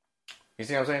 You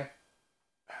see what I'm saying?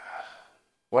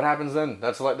 What happens then?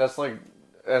 That's like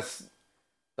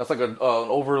an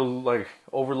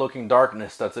overlooking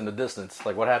darkness that's in the distance.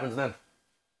 Like, what happens then?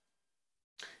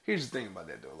 Here's the thing about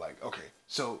that though. Like, okay,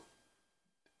 so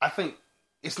I think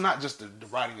it's not just the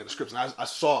writing of the scripts. And I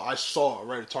saw a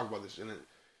writer talk about this. And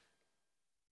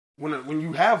when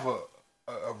you have a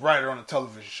writer on a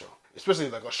television show, especially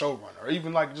like a showrunner, or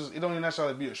even like just it don't even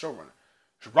necessarily be a showrunner.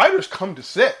 Writers come to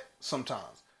set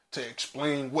sometimes to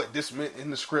explain what this meant in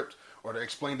the script, or to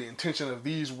explain the intention of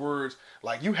these words.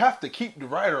 Like, you have to keep the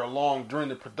writer along during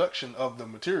the production of the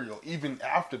material, even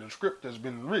after the script has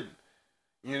been written.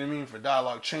 You know what I mean? For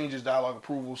dialogue changes, dialogue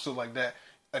approval, stuff like that.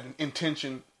 An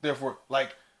intention, therefore,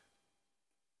 like,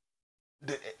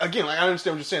 again, like, I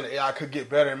understand what you're saying. The AI could get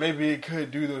better, and maybe it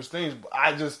could do those things, but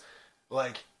I just,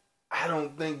 like, I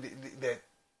don't think that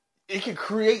it can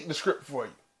create the script for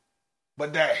you.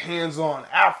 But that hands-on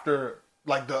after,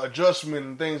 like, the adjustment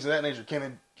and things of that nature, can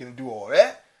it do all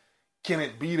that? Can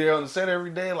it be there on the set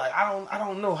every day? Like, I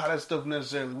don't know how that stuff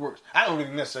necessarily works. I don't really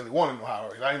necessarily want to know how it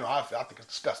works. I know how I feel. I think it's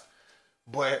disgusting.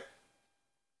 But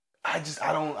I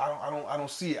don't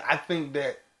see it. I think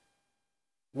that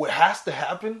what has to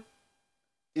happen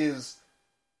is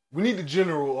we need the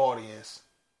general audience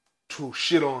to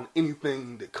shit on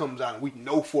anything that comes out and we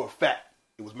know for a fact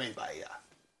it was made by AI.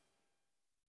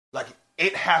 Like,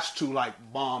 it has to, like,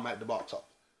 bomb at the box office.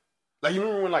 Like, you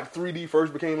remember when, like, 3D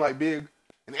first became, like, big?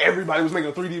 And everybody was making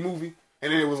a 3D movie?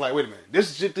 And then it was like, wait a minute,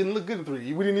 this shit didn't look good in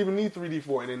 3D. We didn't even need 3D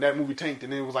for it. And then that movie tanked,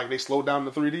 and then it was like they slowed down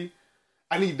the 3D.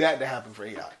 I need that to happen for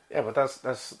AI. Yeah, but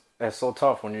that's so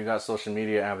tough when you got social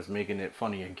media apps making it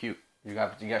funny and cute. You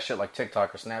got shit like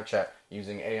TikTok or Snapchat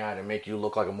using AI to make you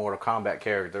look like a Mortal Kombat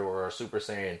character or a Super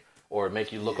Saiyan, or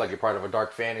make you look like you're part of a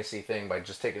dark fantasy thing by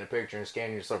just taking a picture and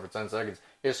scanning yourself for 10 seconds.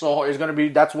 It's gonna be,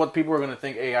 that's what people are gonna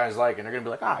think AI is like, and they're gonna be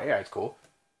like, yeah, it's cool.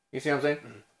 You see what I'm saying?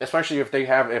 Mm-hmm. Especially if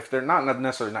they're not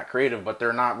necessarily not creative, but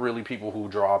they're not really people who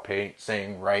draw, paint,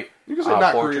 sing, write. You can say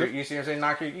not poetry. creative. You see what I'm saying?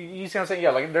 Not creative. You see what I'm saying?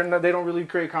 Yeah, like they don't really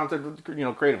create content,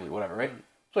 creatively, whatever, right? Mm-hmm.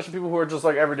 Especially people who are just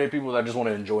like everyday people that just want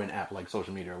to enjoy an app like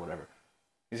social media or whatever.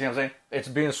 You see what I'm saying? It's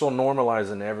being so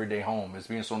normalized in the everyday home. It's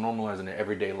being so normalized in the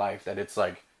everyday life that it's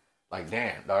like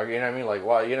damn, dog. You know what I mean? Like,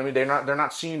 well, you know what I mean? They're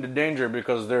not seeing the danger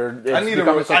because it's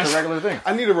becoming such a regular thing.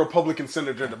 I need a Republican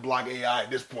senator to block AI at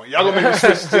this point. Y'all gonna make me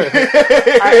switch.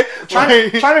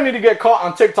 China need to get caught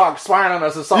on TikTok spying on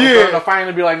us or something. Yeah. To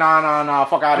finally be like, nah,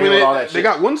 fuck out of here with all that shit. They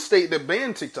got one state that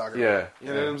banned TikTok. Yeah,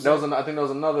 you know what I'm saying? I think there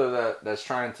was another that's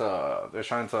trying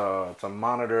to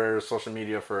monitor social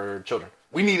media for children.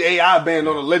 We need AI banned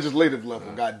on a legislative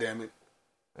level. God damn it.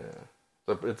 Yeah.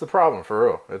 It's a problem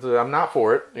for real. I'm not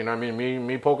for it. You know what I mean?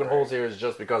 Me poking holes here is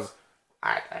just because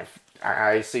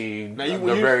I see the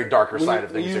very darker side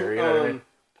of things here. You know what I mean?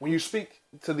 When you speak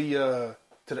to the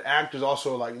actors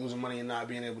also like losing money and not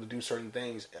being able to do certain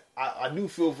things, I do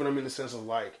feel for them in the sense of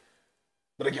like,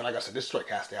 but again, like I said, this strike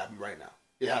has to happen right now.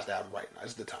 It has to happen right now.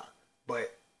 It's the time. But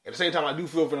at the same time, I do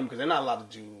feel for them because they're not allowed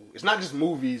to do. It's not just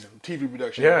movies and TV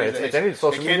production. Yeah, it's any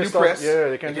social media stuff. Press. Yeah,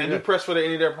 they can't do press for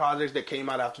any of their projects that came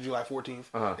out after July 14th.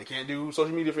 Uh-huh. They can't do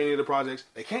social media for any of the projects.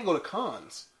 They can't go to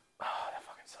cons. Oh, that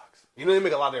fucking sucks. You know, they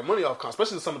make a lot of their money off cons,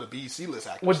 especially some of the BEC list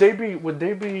actors. Would they be?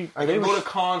 They go to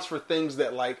cons for things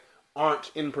that like aren't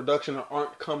in production or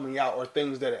aren't coming out, or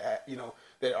things that are,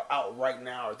 that are out right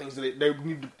now, or things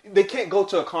that they can't go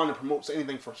to a con and promote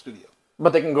anything from studio.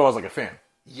 But they can go as like a fan.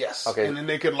 Yes. Okay. And then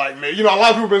they could like, a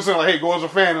lot of people been saying like, hey, go as a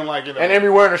fan and like, and then be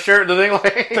wearing a shirt, the thing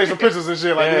like, take some pictures and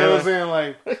shit, like, you know what I'm saying,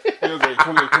 like, like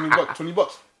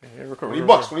 $20. Yeah,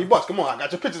 $20. Come on, I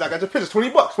got your pictures.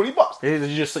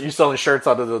 $20. You selling shirts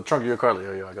out of the trunk of your car? Like,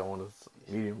 yo, I got one that's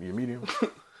medium. You're medium.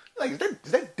 Like, is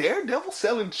that Daredevil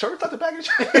selling shirts out the back of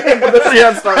the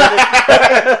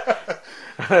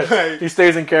shirt? He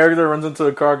stays in character, runs into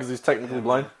a car because he's technically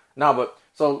blind. No, but.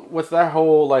 So with that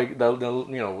whole like the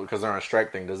because they're on a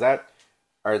strike thing,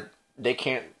 they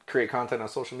can't create content on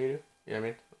social media? You know what I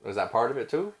mean? Is that part of it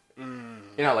too?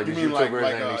 Like these YouTubers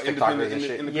and these TikTokers and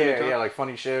shit. Yeah, like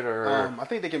funny shit or. I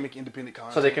think they can make independent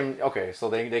content. So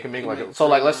they can make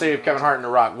let's say if Kevin Hart and The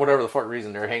Rock, whatever the fuck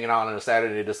reason, they're hanging out on a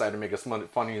Saturday, they decide to make a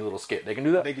funny little skit. They can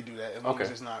do that. They can do that as long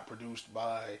as it's not produced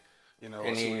by but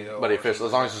as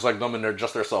long as it's like them and they're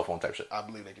just their cell phone type shit. I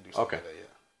believe they can do something like that. Yeah.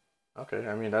 Okay,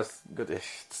 I mean, that's good. It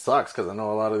sucks because I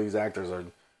know a lot of these actors are,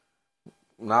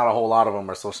 not a whole lot of them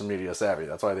are social media savvy.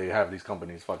 That's why they have these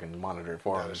companies fucking monitor it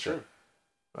for them. That's true.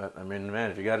 But I mean,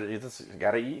 man, if you gotta eat,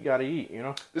 you gotta eat. You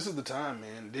know, this is the time,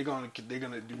 man. We gotta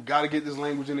get this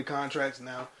language in the contracts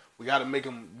now. We gotta make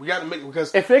them.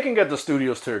 Because if they can get the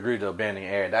studios to agree to banning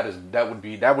AI, that would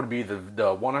be the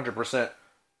 100%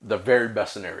 the very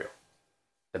best scenario.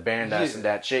 The ban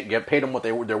that shit, pay them what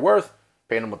they're worth,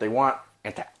 pay them what they want.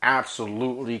 And to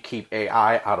absolutely keep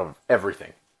AI out of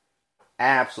everything.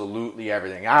 Absolutely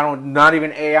everything. Not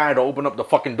even AI to open up the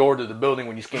fucking door to the building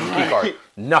when you scan your key card.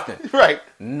 Nothing. Right.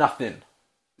 Nothing.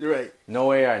 You're right.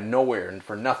 No AI, nowhere, and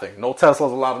for nothing. No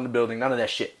Teslas allowed in the building. None of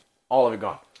that shit. All of it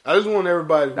gone. I just want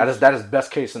everybody... That is best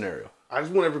case scenario. I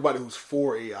just want everybody who's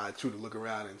for AI, too, to look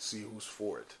around and see who's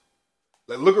for it.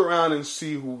 Like, look around and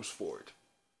see who's for it.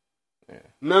 Yeah.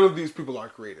 None of these people are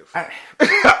creative.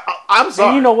 I'm sorry.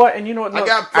 And you know what? No,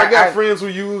 I got friends who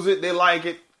use it. They like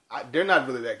it. They're not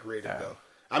really that creative though.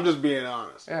 I'm just being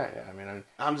honest. Yeah. I mean,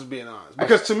 I'm just being honest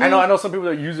because to me, I know some people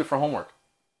that use it for homework.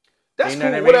 That's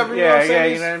cool. Whatever. You know what I'm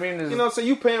saying? You know what I mean. You know what I'm saying?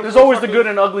 You paying. There's always the good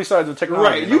and ugly sides of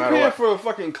technology. Right. You paying for a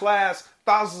fucking class,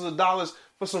 thousands of dollars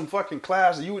for some fucking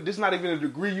class. This not even a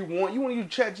degree you want. You want to use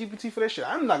ChatGPT for that shit.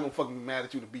 I'm not gonna fucking be mad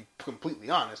at you to be completely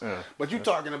honest. Yeah. But you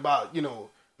talking about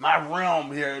my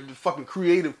realm here, the fucking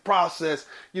creative process,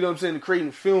 you know what I'm saying, the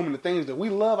creating film and the things that we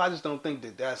love. I just don't think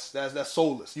that's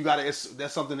soulless.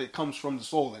 That's something that comes from the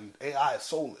soul, and AI is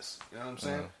soulless. You know what I'm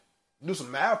saying? Do some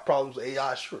math problems with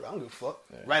AI, sure. I don't give a fuck.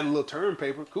 Yeah. Write a little term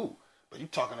paper, cool. But you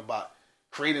talking about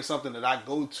creating something that I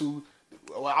go to,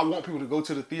 I want people to go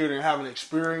to the theater and have an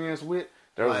experience with.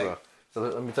 So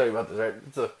let me tell you about this. Right?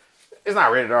 It's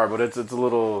not rated R, but it's a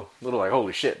little like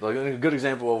holy shit. Like a good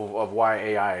example of why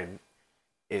AI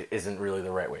isn't really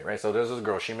the right way, right? So there's this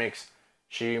girl. She made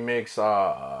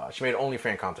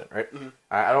OnlyFans content, right? Mm-hmm.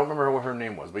 I don't remember what her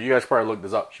name was, but you guys probably looked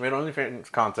this up. She made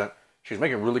OnlyFans content. She was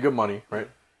making really good money, right?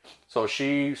 So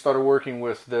she started working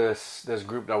with this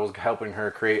group that was helping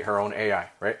her create her own AI,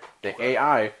 right? The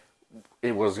AI,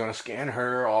 it was gonna scan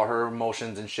her, all her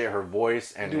emotions and shit, her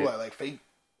voice, and Do what, like fake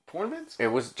porn vids? it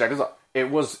was, check this out.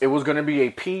 It was gonna be a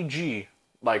PG,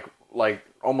 like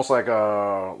almost like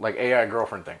a AI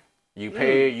girlfriend thing. You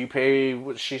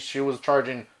pay. She was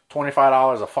charging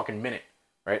 $25 a fucking minute,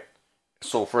 right?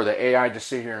 So for the AI to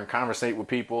sit here and conversate with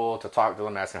people, to talk to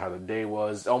them, asking how the day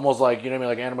was, almost like, you know what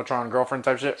I mean, like animatron girlfriend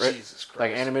type shit, right? Jesus Christ.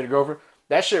 Like animated girlfriend.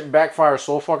 That shit backfired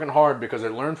so fucking hard because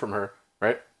it learned from her,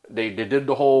 right? They did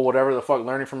the whole whatever the fuck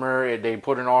learning from her. They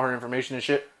put in all her information and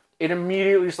shit. It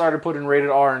immediately started putting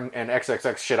rated R and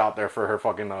XXX shit out there for her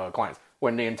fucking clients,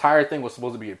 when the entire thing was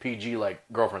supposed to be a PG like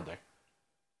girlfriend thing.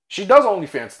 She does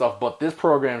OnlyFans stuff, but this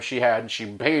program she had, she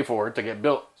paid for it to get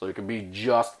built so it could be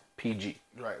just PG.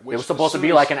 Right. It was supposed to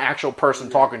be like an actual person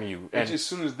talking to you, and as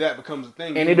soon as that becomes a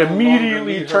thing, and you it no longer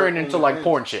immediately need turned her into like OnlyFans.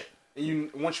 porn shit.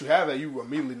 And once you have that, you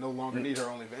immediately no longer need her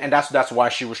OnlyFans. And that's why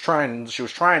she was trying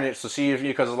it to see if,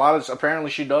 because a lot of, apparently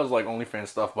she does like OnlyFans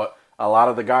stuff, but a lot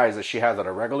of the guys that she has that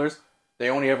are regulars, they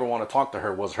only ever want to talk to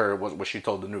her was what she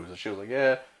told the news. And she was like,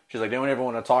 yeah, she's like, they don't ever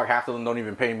want to talk. Half of them don't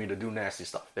even pay me to do nasty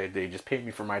stuff. They just pay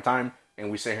me for my time,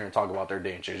 and we sit here and talk about their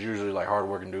day and shit. It's usually like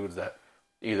hardworking dudes that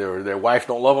either their wife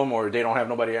don't love them or they don't have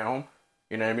nobody at home.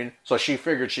 You know what I mean? So she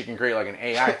figured she can create like an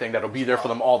AI thing that'll be there for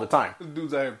them all the time. This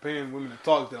dude's out here paying women to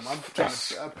talk to them. I'm trying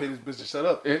to pay this bitch to shut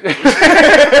up.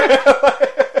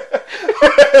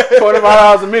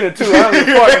 $25 a minute too. I don't give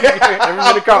a fuck. Every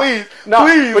minute counts.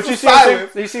 Please, but you see what I'm saying?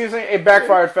 You see what I'm saying? It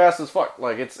backfired fast as fuck.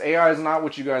 Like, it's AI is not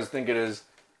what you guys think it is,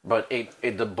 but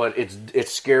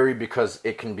it's scary because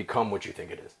it can become what you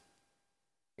think it is.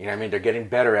 You know what I mean? They're getting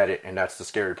better at it, and that's the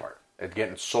scary part. It's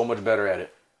getting so much better at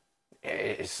it.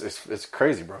 It's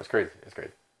crazy, bro. It's crazy. It's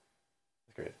crazy.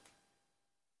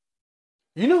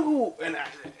 You know who? And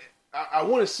I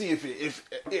want to see if this,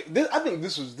 I think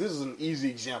this is an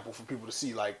easy example for people to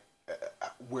see, like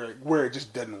where it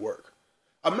just doesn't work.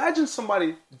 Imagine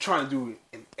somebody trying to do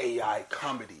an AI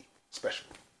comedy special.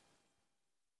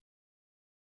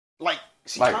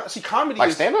 See, comedy like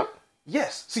is stand up.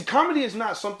 Yes. See, comedy is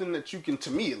not something that you can, to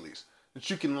me at least, that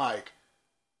you can like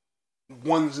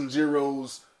ones and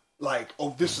zeros. Like,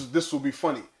 oh, this will be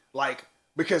funny. Like,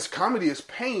 because comedy is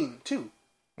pain too.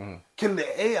 Mm-hmm. Can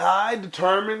the AI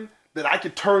determine that I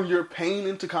could turn your pain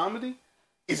into comedy?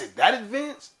 Is it that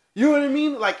advanced? You know what I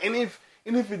mean? Like, and if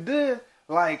it did,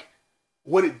 like,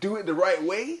 would it do it the right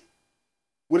way?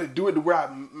 Would it do it to where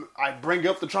I bring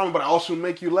up the trauma, but I also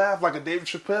make you laugh, like a David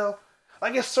Chappelle?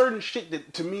 Like, it's certain shit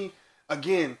that, to me,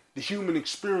 again, the human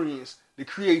experience, the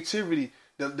creativity,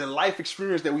 the life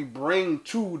experience that we bring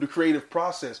to the creative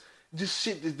process, just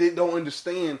shit that they don't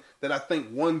understand, that I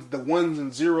think the ones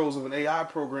and zeros of an AI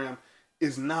program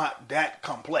is not that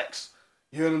complex.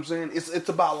 You know what I'm saying? It's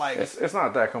about like it's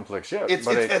not that complex yet. It's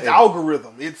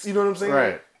algorithm. It's, you know what I'm saying?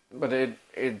 Right. But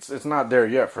it's not there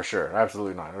yet for sure.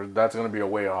 Absolutely not. That's going to be a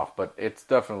way off, but it's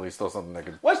definitely still something that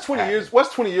could. What's 20 years?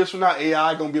 What's 20 years from now?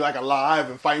 AI going to be like alive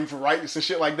and fighting for rights and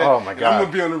shit like that. Oh my god! And I'm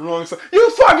going to be on the wrong side.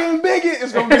 You fucking bigot!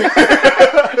 It's going to be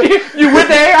you with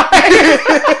the AI.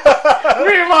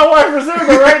 Me and my wife reserve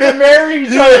the right to marry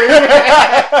each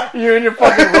other. You and your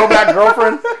fucking robot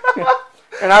girlfriend.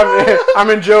 And I'm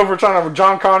in jail for trying to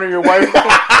John Connor your wife.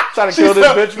 Trying to kill this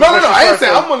bitch. No, I ain't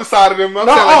saying I'm on the side of them. I'm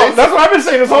saying like that's what I've been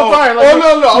saying this whole time. Like,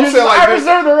 no. I'm saying like I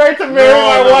reserve the right to marry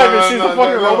my wife, and she's a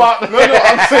fucking robot.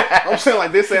 I'm saying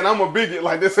like they're saying I'm a bigot.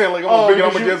 Like they're saying like I'm a bigot.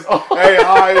 I'm against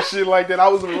AI and shit like that. I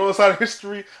was on the wrong side of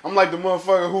history. I'm like the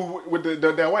motherfucker who with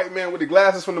that white man with the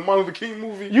glasses from the Martin Luther King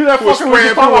movie. You that fucker we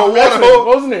just talking about from X-Men. What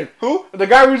was his name? Who? The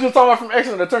guy we just talking about from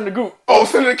X-Men that turned to goop. Oh,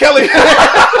 Senator Kelly.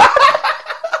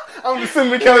 I'm just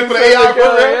Senator Kelly for the AI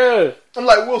program. Yeah. I'm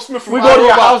like Will Smith from We go to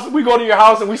your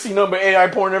house and we see number AI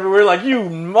porn everywhere. Like, you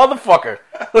motherfucker.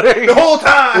 The whole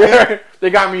time. Yeah, they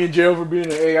got me in jail for being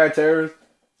an AI terrorist.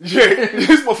 Yeah,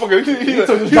 this motherfucker. He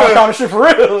took this John Connor shit for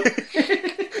real.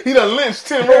 He done lynched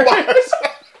 10 robots.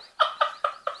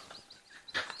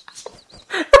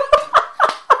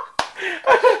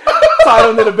 Tied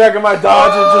him to the back of my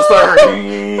Dodge and just start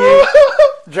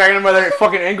dragging him by their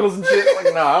fucking ankles and shit.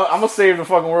 Like, nah, I'm gonna save the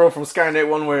fucking world from Skynet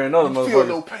one way or another, motherfucker. Feel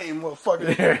no pain,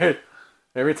 motherfucker.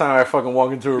 Every time I fucking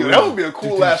walk into a room. That would be a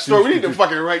cool ass story. We need to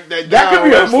fucking write that down. That could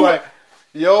be a movie. Like,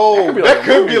 that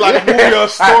could be like a movie or a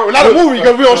story. Not a movie,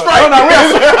 because we're on strike.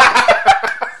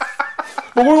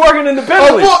 But we're working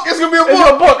independently. A book. It's gonna be a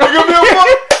book. It's gonna be a book.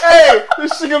 Hey,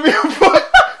 this shit gonna be a book.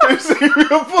 This shit gonna be a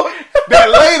book.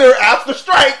 That later, after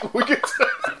strike, we can turn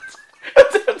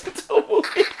it into a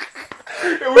movie.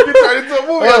 And we can turn it into a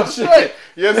movie after strike.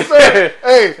 Yes, sir.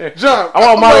 Hey, John.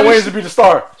 I want Marlon Wayans to be the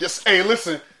star. Yes. Hey,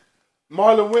 listen.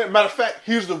 Marlon Wayans. Matter of fact,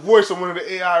 he's the voice of one of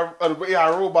the AI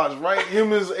robots, right?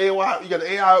 Him is AI. You got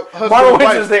the AI husband. Marlon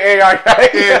Wayans is the AI guy.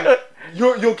 And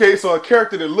you're okay. So a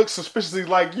character that looks suspiciously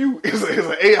like you is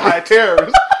an AI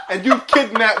terrorist, and you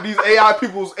kidnap these AI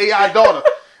people's AI daughter,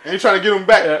 and you're trying to get them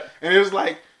back. Yeah. And it's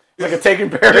like a taking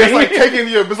parody.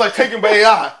 It's like taking by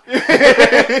AI.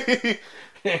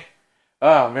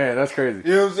 Oh man, that's crazy.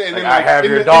 You know what I'm saying? Like, I have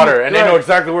your daughter, and they know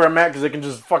exactly where I'm at because they can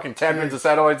just fucking tap into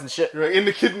satellites and shit. Right. In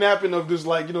the kidnapping of this,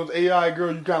 like, this AI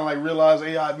girl, you kind of like realize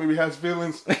AI maybe has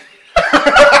feelings.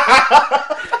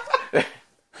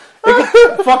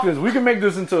 Fuck this. We can make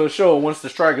this into a show once the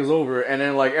strike is over, and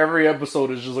then like every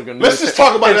episode is just like a new. Let's just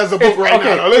talk about it as a book right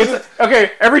now.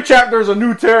 Okay, every chapter is a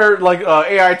new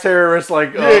AI terrorist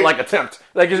attempt.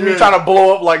 Like it's me trying to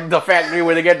blow up like the factory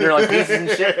where they get their like pieces and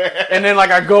shit, and then like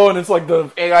I go and it's like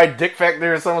the AI dick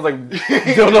factory and someone's like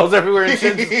dildos everywhere and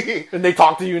shit, and they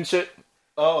talk to you and shit.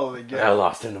 Oh my god! I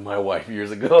lost him to my wife years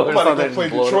ago. I'm about to go play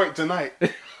Detroit tonight.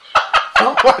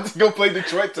 I'm about to go play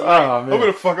Detroit tonight. Oh, I'm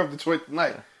gonna fuck up Detroit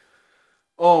tonight.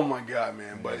 Oh my god,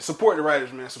 man! But support the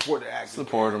writers, man. Support the actors.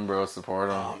 Support them, bro.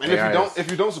 Support them. And if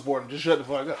you don't support them, just shut the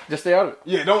fuck up. Just stay out of it.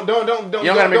 Yeah, don't. You don't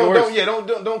gotta make it worse.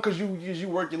 Don't because you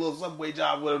work your little subway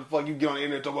job, whatever the fuck you get on the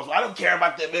internet. Talk about, I don't care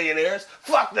about the millionaires.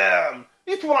 Fuck them.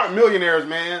 These people aren't millionaires,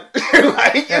 man.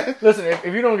 Listen,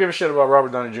 if you don't give a shit about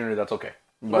Robert Downey Jr., that's okay.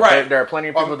 But there are plenty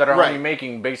of people that are only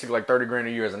making basically like $30,000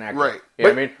 a year as an actor. Right. You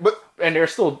know what I mean? And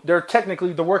they're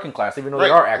technically the working class, even though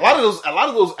they are actors. A lot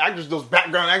of those actors, those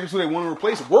background actors who they want to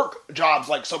replace, work jobs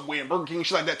like Subway and Burger King and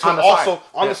shit like that too.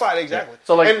 On the side, exactly.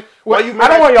 So like, I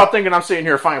don't want y'all thinking I'm sitting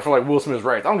here fighting for like Will Smith's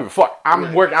rights. I don't give a fuck.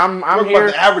 I'm working. I'm here.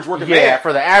 For the average working man.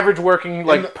 For the average working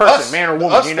person, man or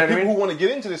woman. You know what I mean? People who want to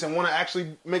get into this and want to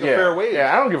actually make a fair wage.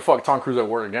 Yeah, I don't give a fuck. Tom Cruise at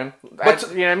work again. You know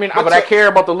what I mean? But I care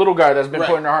about the little guy that's been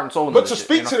putting their heart and soul into this. But to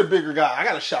speak to the bigger guy, I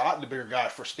got to shout out the bigger guy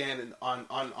for standing on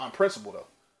principle though.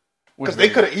 Because they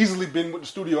could have easily been with the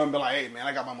studio and been like, hey, man,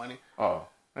 I got my money. Oh.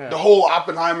 Yeah. The whole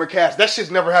Oppenheimer cast, that shit's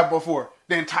never happened before.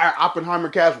 The entire Oppenheimer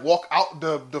cast walk out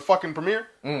the fucking premiere.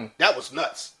 That was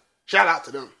nuts. Shout out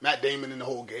to them. Matt Damon and the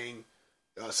whole gang.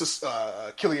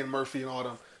 Cillian Murphy and all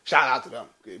them. Shout out to them.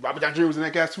 Robert Downey Jr. was in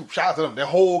that cast too. Shout out to them. Their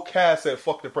whole cast said,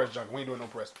 fuck the press junket. We ain't doing no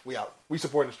press. We out. We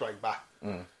supporting the strike. Bye.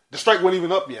 The strike wasn't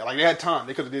even up yet. Like, they had time.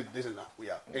 They could have did. They said, no, we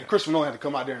out. And Christopher Nolan had to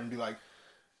come out there and be like,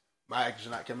 my actors are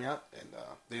not coming out, and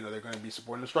they're going to be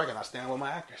supporting the strike, and I stand with my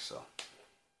actors. So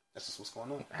that's just what's going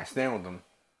on. I stand with them,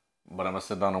 but I'm gonna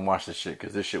sit down and watch this shit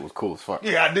because this shit was cool as fuck.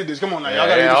 Yeah, I did this. Come on now, y'all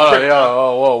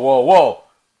gotta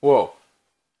whoa.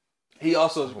 He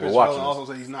also, Chris Nolan also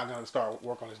said he's not going to start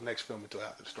work on his next film until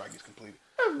after the strike is completed.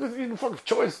 He's a fucking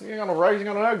choice. You ain't got no rights. You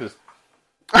ain't got no actors.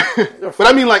 But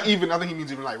I mean, like, I think he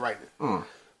means even like writing it.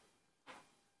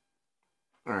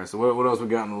 All right, so what else we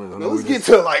got in the list? Let's get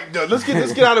to let's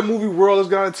get out of the movie world. Let's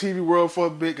get out of the TV world for a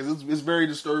bit because it's very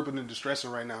disturbing and distressing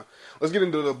right now. Let's get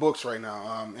into the books right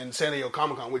now. And San Diego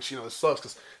Comic-Con, which it sucks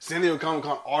because San Diego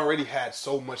Comic-Con already had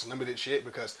so much limited shit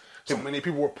because so many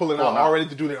people were pulling out already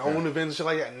to do their own events and shit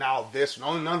like that. And now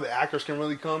none of the actors can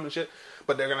really come and shit,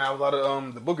 but they're gonna have a lot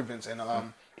of the book events and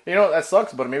that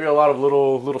sucks. But maybe a lot of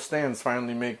little stands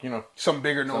finally make some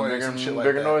bigger noise and shit like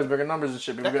bigger that. noise, bigger numbers and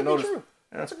shit. People get noticed. Yeah.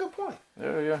 That's a good point.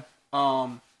 Yeah.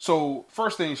 So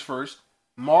first things first,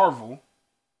 Marvel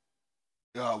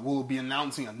will be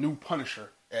announcing a new Punisher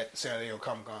at San Diego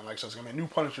Comic-Con. So it's gonna be a new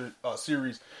Punisher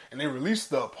series, and they released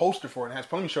the poster for it. And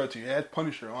let me show it to you. It has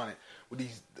Punisher on it with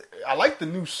these. I like the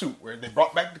new suit where they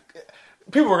brought back.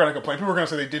 People were gonna complain. People were gonna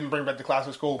say they didn't bring back the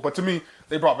classic skull, but to me,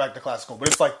 they brought back the classic skull. But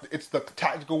it's the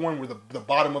tactical one where the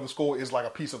bottom of the skull is like a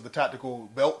piece of the tactical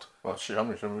belt. Well, shit, let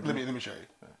me show you. Let me show you.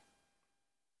 Yeah.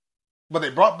 But they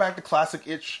brought back the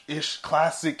classic-ish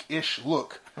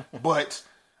look. But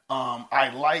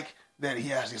I like that he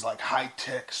has these like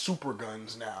high-tech super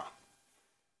guns now.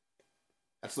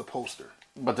 That's the poster.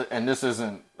 But this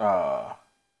isn't.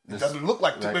 It doesn't look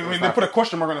like. They put a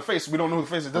question mark on the face. We don't know who the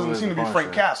face is. It doesn't seem to be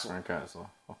Frank Castle. Frank Castle.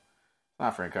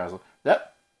 Not Frank Castle.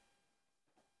 That.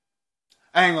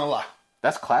 I ain't gonna lie.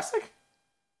 That's classic?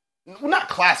 Well, not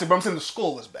classic, but I'm saying the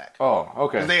skull is back. Oh,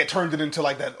 okay. Because they had turned it into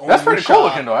like that. That's pretty cool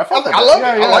looking, though. I fuck with that. I love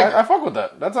it. Yeah, I like it. I fuck with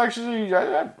that. That's actually,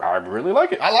 I really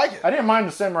like it. I like it. I didn't mind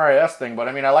the Samurai S thing, but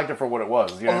I mean, I liked it for what it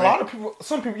was. You know a lot of people,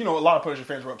 a lot of Punisher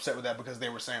fans were upset with that because they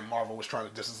were saying Marvel was trying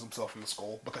to distance himself from the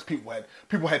skull because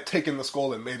people had taken the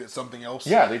skull and made it something else.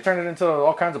 Yeah, they turned it into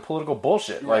all kinds of political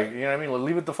bullshit. Right. Like, you know what I mean? Like,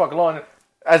 leave it the fuck alone.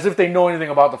 As if they know anything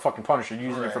about the fucking Punisher,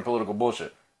 using it for political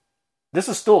bullshit. This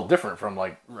is still different from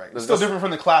like It's still different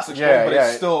from the classic skull, but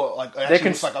it's still like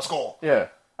actually looks like a skull. Yeah,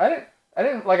 I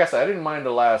didn't like I said, I didn't mind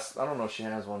the last. I don't know if she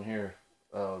has one here.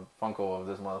 Funko of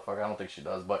this motherfucker. I don't think she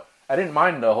does, but I didn't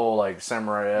mind the whole like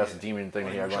samurai ass demon thing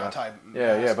that he had going on.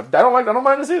 Yeah, but I don't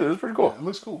mind this either. It's pretty cool. Yeah, it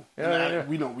looks cool. Yeah.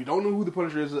 We don't know who the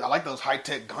Punisher is. I like those high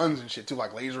tech guns and shit too,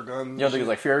 like laser guns. You don't think it's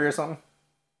like Fury or something?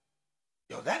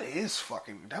 Yo, that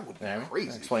would be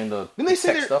crazy. Explain the Didn't they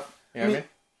say stuff. You know what I mean?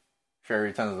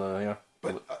 Fury tends to,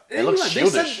 But it looks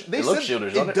shieldish. It looks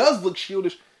shieldish, doesn't it? It does look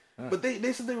shieldish. Yeah. But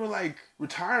they said they were like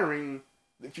retiring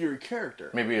the Fury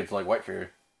character. Maybe it's like White Fury.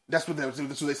 That's what they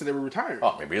said they were retiring.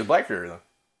 Oh, maybe it's Black Fury then.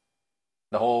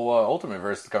 The whole Ultimate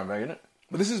Verse is coming back, isn't it?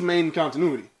 But this is main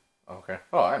continuity. Okay.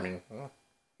 Oh, I mean,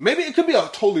 maybe it could be a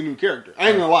totally new character. I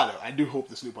ain't gonna lie though. I do hope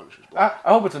this new Punisher is Black.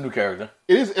 I hope it's a new character.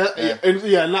 It is.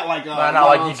 Not like not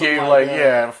like you gave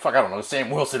I don't know, Sam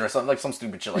Wilson or something, like some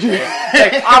stupid shit like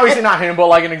that. Like, obviously not him, but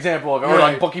like an example of it, or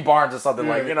like Bucky Barnes or something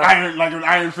like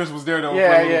Iron Fist was there though.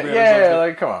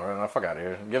 Like come on, man, fuck out of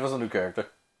here. Give us a new character.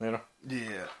 You know.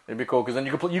 Yeah, it'd be cool because then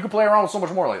you could play around with so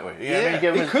much more lately.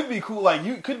 It could be cool. Like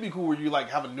it could be cool where you like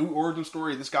have a new origin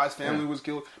story. This guy's family was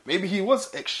killed. Maybe he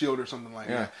was ex-Shield or something like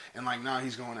that. And like now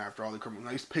he's going after all the criminals.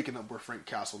 Now he's picking up where Frank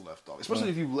Castle left off. Especially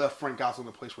if you left Frank Castle in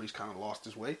a place where he's kind of lost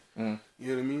his way. You know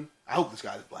what I mean? I hope this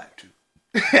guy's black too.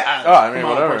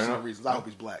 Whatever. Personal reasons. I hope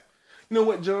he's black. You know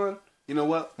what, John? You know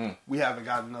what? We haven't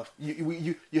got enough.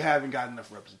 You haven't got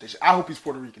enough representation. I hope he's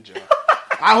Puerto Rican, John.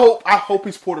 I hope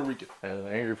he's Puerto Rican.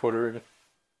 Angry Puerto Rican.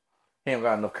 He ain't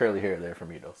got enough curly hair there for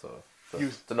me though, so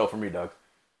it's a no for me, dog.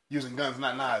 Using guns,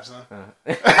 not knives, huh?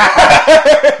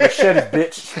 Machete,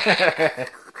 bitch.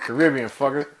 Caribbean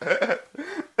fucker.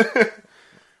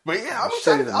 But yeah,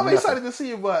 I'm excited to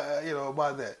see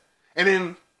about that. And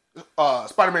then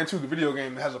Spider-Man 2, the video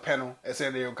game, has a panel at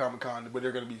San Diego Comic-Con where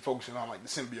they're going to be focusing on like the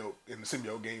symbiote and the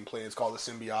symbiote gameplay. It's called the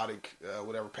symbiotic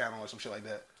whatever panel or some shit like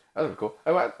that. That was cool.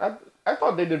 I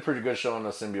thought they did pretty good showing the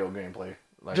symbiote gameplay.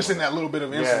 Like, just in that little bit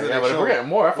of instance. Yeah, but if we're getting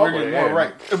more,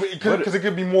 right? Because it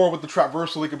could be more with the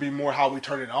traversal. It could be more how we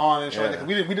turn it on and shit like that.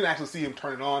 We didn't actually see him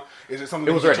turn it on. Is it something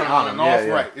that we can turn on and off?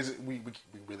 Right? Is it we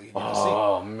really need to see?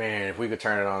 Oh man, if we could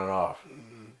turn it on and off,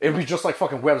 it'd be just like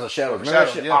fucking Webs of Shadows. Remember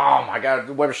that shit? Oh my god,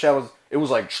 Web of Shadows. It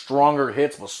was like stronger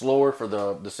hits but slower for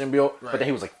the symbiote. But then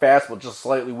he was like fast but just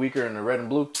slightly weaker in the red and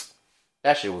blue.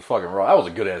 That shit was fucking raw. That was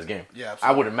a good ass game. Yeah,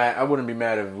 absolutely. I wouldn't be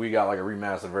mad if we got like a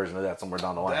remastered version of that somewhere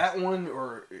down the line. That one,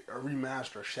 or a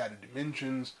remaster of Shattered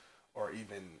Dimensions, or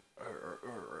even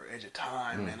or Edge of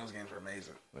Time. Man, those games were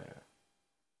amazing.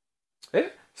 Yeah.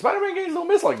 Spider-Man games don't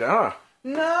miss like that, huh?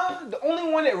 No, the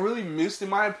only one that really missed, in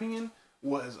my opinion,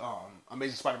 was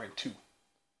Amazing Spider-Man 2.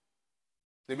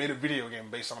 They made a video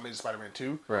game based on Amazing Spider-Man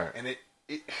 2, right? And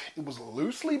it was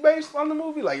loosely based on the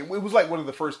movie. Like it was like one of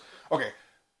the first. Okay.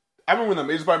 I remember when the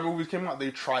Amazing Spider-Man movies came out,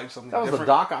 they tried something different. That was the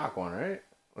Doc Ock one, right?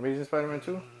 Amazing Spider-Man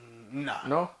 2? Nah.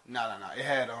 No? No. It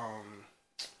had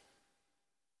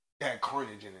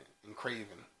Carnage in it and Craven.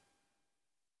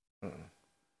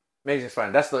 Amazing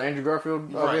Spider-Man. That's the Andrew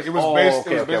Garfield? Right. It was based.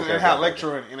 It had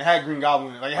Electro in it, and it had Green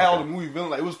Goblin in it. Like, it had all the movie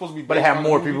villains. Like, it was supposed to be based But it had on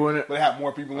more the movie, people in it? But it had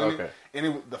more people in it.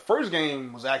 And the first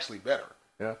game was actually better.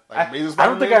 Yeah. Like, I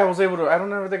don't think I was able to... I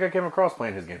don't ever think I came across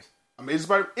playing his games. Amazing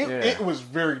Spider-Man, it was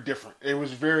very different. It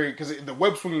was very, because the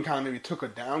web swinging kind of maybe took a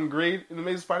downgrade in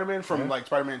Amazing Spider-Man from like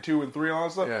Spider-Man 2 and 3 and all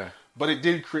that stuff. Yeah. But it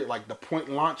did create like the point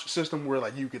launch system where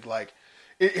like you could like,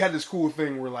 it had this cool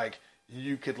thing where like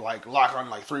you could like lock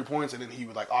on like 3 points and then he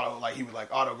would auto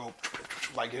go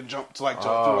like and jump through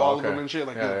all of them and shit,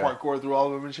 like do the parkour through all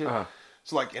of them and shit.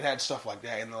 So like it had stuff like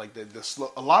that, and like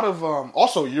a lot of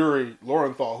also Yuri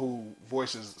Lowenthal, who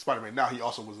voices Spider-Man now, he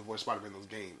also was the voice of Spider-Man in those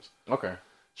games. Okay.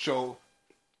 So,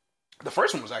 the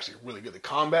first one was actually really good. The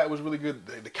combat was really good.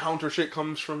 The counter shit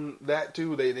comes from that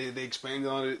too. They expanded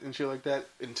on it and shit like that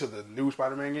into the new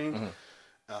Spider-Man games.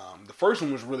 The first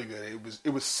one was really good.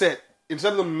 It was set,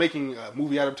 instead of them making a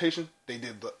movie adaptation, they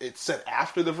did it's set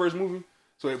after the first movie,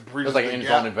 so it bridges. It was like an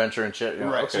own adventure and shit.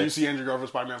 Right. Okay. So you see Andrew Garfield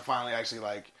Spider-Man finally actually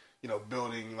like,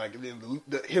 building like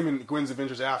him and Gwen's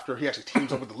adventures after he actually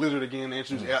teams up with the Lizard again, and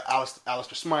introduces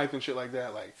Alistair Smythe and shit like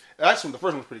that. Like that's when the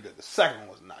first one was pretty good. The second one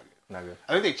was not good. Not good.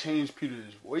 I think they changed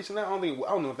Peter's voice in that. I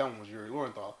don't know if that one was Yuri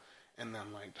Lowenthal. And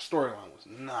then like the storyline was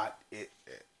not it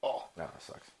at all. No, that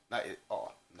sucks. Not it at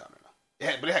all. No.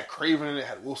 But it had Craven in it. It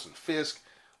had Wilson Fisk.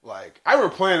 Like I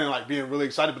remember playing and like being really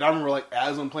excited, but I remember like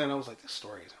as I'm playing, I was like, this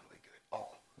story isn't really good at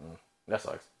all. That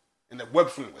sucks. And the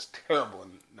web swing was terrible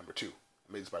in number 2.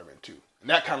 Amazing Spider-Man 2. And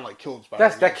that kind of like killed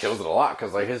Spider-Man. That kills it a lot,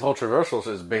 because like his whole traversal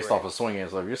is based off of swinging.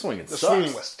 So if you're swinging, the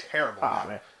swinging was terrible.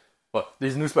 Man. But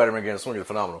these new Spider-Man games swinging is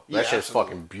phenomenal. That shit's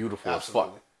fucking beautiful as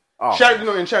fuck. Oh, Shattered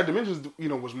Dimensions,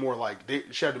 was more like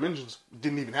Shattered Dimensions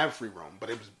didn't even have free roam, but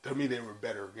it was, to me, they were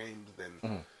better games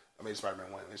than Amazing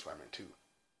Spider-Man 1 and Amazing Spider-Man 2.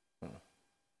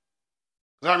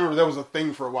 I remember there was a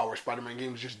thing for a while where Spider-Man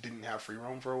games just didn't have free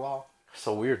roam for a while.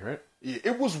 So weird, right? Yeah,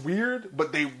 it was weird,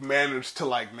 but they managed to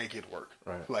like make it work.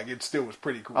 Right. Like it still was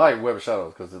pretty cool. I like Web of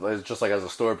Shadows because it's just like as the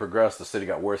story progressed, the city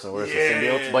got worse and worse. Yeah. The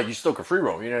symbiotes, but you still could free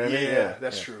roam. You know what I mean? Yeah,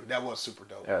 that's true. That was super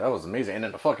dope. Yeah, that was amazing. And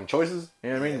then the fucking choices.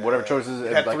 You know what I mean? Whatever choices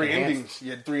it had like, three enhanced. endings.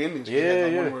 You had three endings. Yeah, you had the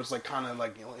yeah. one where it's like kind of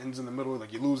like ends in the middle,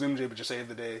 like you lose MJ but you save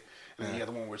the day, and then you got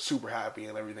the one where it's super happy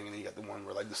and everything, and then you got the one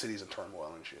where like the city's in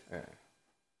turmoil and shit. Yeah.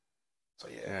 So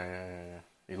Yeah.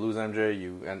 You lose MJ,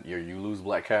 you lose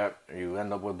Black Cat, you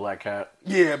end up with Black Cat.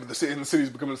 Yeah, but the city's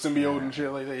becoming a symbiote and shit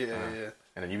like that. Yeah.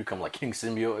 And then you become like King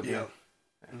Symbiote at the end.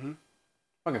 Mm-hmm.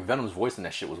 Fucking Venom's voice in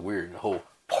that shit was weird. The whole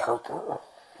Parker.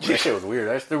 That shit was weird.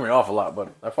 That threw me off a lot,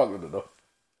 but I fucked with it though.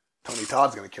 Tony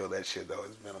Todd's gonna kill that shit though.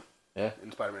 It's Venom. Yeah.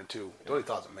 In Spider-Man 2. Tony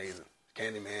Todd's amazing.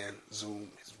 Candyman, Zoom,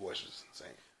 his voice is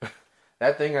insane.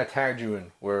 That thing I tagged you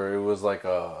in, where it was like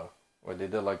where they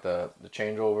did like the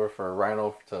changeover for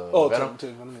Rhino to Venom. To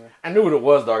Venom, yeah. I knew what it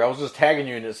was, dog. I was just tagging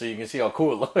you in it so you can see how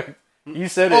cool it looked. You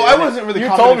said it. Oh, I wasn't really. You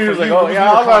told me, you for was like, you, oh it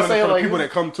yeah, I was about to say for the like people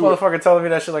that come to it. motherfucker telling me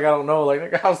that shit like I don't know.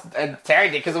 Like I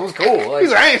tagged it because it was cool. Like,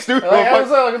 He's like, I ain't stupid. like, I was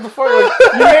like, what the fuck?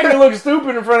 Like, you made me look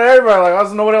stupid in front of everybody. Like I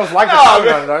was no one else liked it.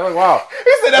 Like wow.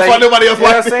 He said that's like, why nobody else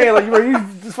liked I'm it. saying like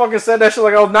you just fucking said that shit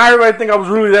like oh now everybody think I was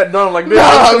really that dumb. Like bitch,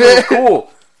 Nah, this was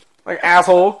cool. Like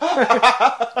asshole.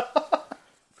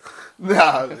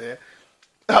 Nah, man.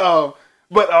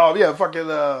 Yeah,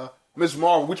 fucking Miss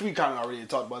Marvel, which we kind of already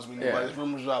talked about, as we knew about his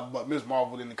rumors about Miss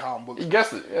Marvel in the comic books. You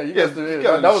guessed it. Yeah, you Yeah, guessed it.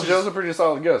 yeah, That was a pretty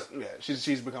solid guess. Yeah,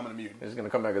 she's becoming a mutant. She's gonna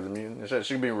come back as a mutant.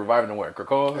 She'll be reviving in what?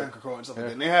 Krakoa? And Krakoa and stuff like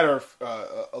that. And they had her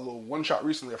a little one shot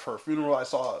recently of her funeral. I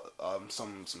saw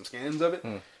some scans of it,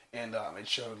 and it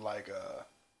showed like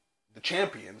the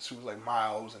champions, who was like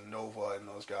Miles and Nova and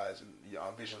those guys,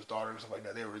 and Vision's daughter and stuff like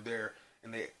that. They were there,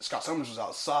 and Scott Summers was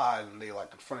outside, and they like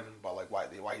confronted him about like why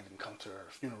he didn't come to her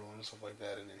funeral and stuff like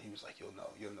that. And then he was like, "You'll know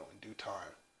in due time."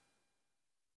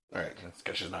 Right,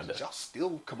 because she's not dead. Y'all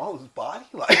still Kamala's body?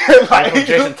 Like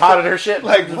Jason Todded her shit.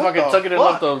 Like, just what fucking the took it and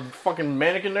fuck? left the fucking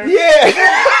mannequin there. Yeah,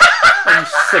 You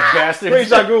sick bastard.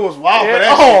 Ra's al Ghul was wild for Yeah.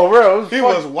 that. Oh, bro. He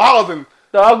was wild and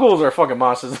The Al Ghuls are fucking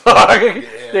monsters.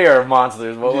 They are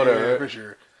monsters, but whatever. Yeah, for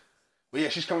sure. But yeah,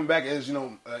 she's coming back as,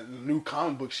 the new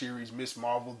comic book series, Miss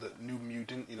Marvel, the New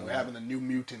Mutant. Having the New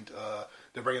Mutant,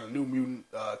 they're bringing the New Mutant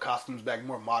costumes back,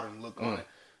 more modern look on it.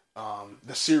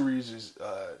 The series is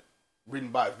written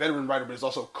by a veteran writer, but it's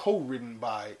also co-written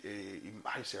by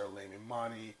how do you say her name?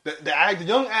 Imani. The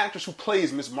young actress who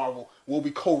plays Miss Marvel will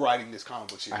be co-writing this comic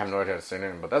book series. I have no idea how to say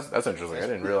her name, but that's interesting. I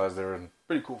didn't realize they were.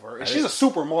 Pretty cool for her. And she's a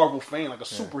super Marvel fan, like a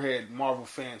superhead Marvel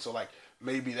fan, so like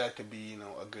maybe that could be,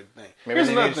 a good thing. Maybe Here's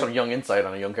they another need thing. some young insight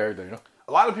on a young character,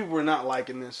 A lot of people are not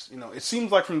liking this. It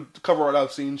seems like from the cover art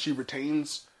I've seen, she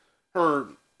retains her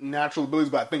natural abilities,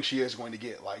 but I think she is going to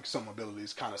get like some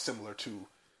abilities kind of similar to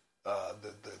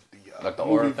like the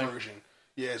movie aura thing? version.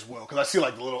 Yeah, as well. Because I see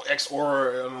like the little X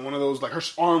aura on one of those. Like her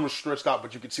arm was stretched out,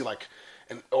 but you could see like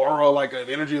an aura, like of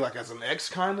energy, like as an X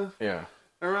kind of Yeah.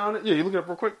 around it. Yeah, you look it up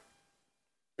real quick.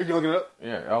 You can look it up.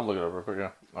 Yeah, I'll look it up real quick,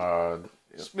 yeah.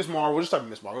 Miss Marvel. Just type in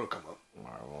Miss Marvel. It'll come up.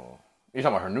 Marvel. You're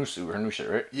talking about her new suit, her new shit,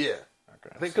 right? Yeah.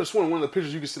 Okay. I think because one of the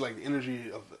pictures you can see like the energy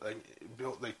of like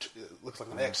built like it looks like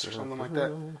an X or something like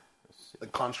that. The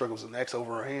construct was an X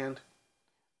over her hand.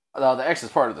 The X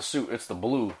is part of the suit. It's the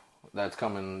blue that's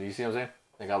coming. You see what I'm saying?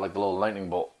 They got like the little lightning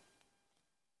bolt.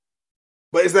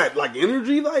 But is that like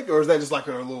energy, or is that just like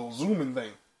a little zooming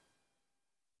thing?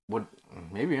 What?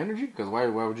 Maybe energy? Because why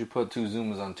would you put two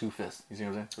zoomers on two fists? You see what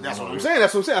I'm saying? That's what I'm saying.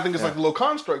 I think it's like the little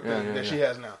construct thing that she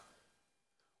has now.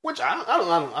 Which I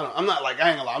don't. I'm not like, I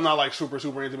ain't gonna lie, I'm not like super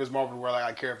into Miss Marvel where like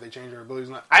I care if they change her abilities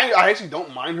or not. I actually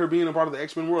don't mind her being a part of the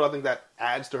X-Men world. I think that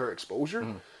adds to her exposure.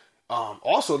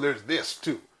 Also, there's this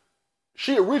too.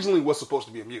 She originally was supposed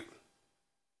to be a mutant.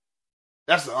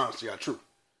 That's the honest to God truth.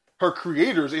 Her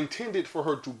creators intended for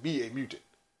her to be a mutant,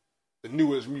 the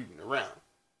newest mutant around.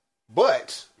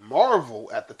 But Marvel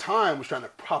at the time was trying to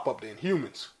prop up the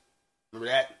Inhumans.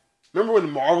 Remember that? Remember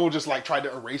when Marvel just like tried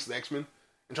to erase the X-Men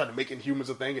and tried to make Inhumans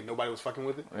a thing and nobody was fucking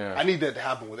with it? Yeah. I need that to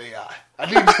happen with AI.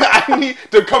 I need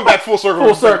to come back full circle.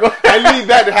 Full circle. I need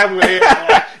that to happen with AI.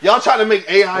 Like, y'all trying to make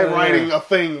AI writing a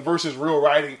thing versus real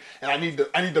writing, and I need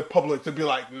the public to be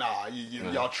like, nah,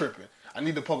 y'all tripping. I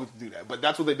need the public to do that. But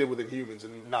that's what they did with Inhumans,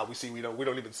 and now we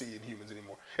don't even see Inhumans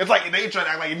anymore. It's like they try to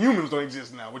act like Inhumans don't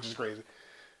exist now, which is crazy.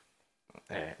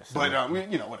 Yeah, But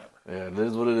whatever. Yeah, it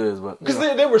is what it is. But Because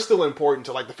they were still important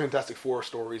to like the Fantastic Four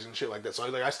stories and shit like that. So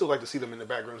like I still like to see them in the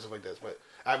background and stuff like that. But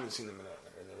I haven't seen them in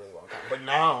a really long time. But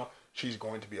now she's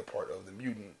going to be a part of the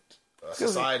mutant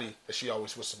society that she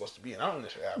always was supposed to be in. I don't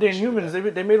necessarily. The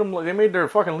Inhumans, they made their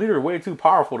fucking leader way too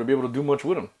powerful to be able to do much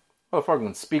with him. Motherfucker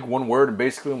can speak one word and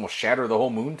basically almost shatter the whole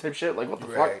moon type shit. Like, what the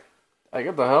fuck? Like,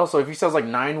 what the hell? So if he says like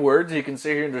 9 words, he can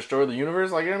sit here and destroy the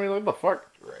universe. Like, you know what I mean? Like, what the fuck?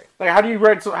 Right. Like, how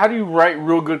do you write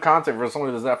real good content for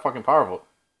somebody that's that fucking powerful,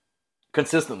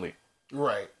 consistently?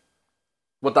 Right.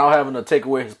 Without having to take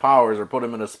away his powers or put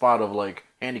him in a spot of like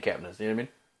handicapness. You know what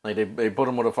I mean? Like they put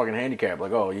him with a fucking handicap.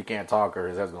 Like, oh, you can't talk or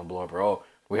his head's gonna blow up. Or oh,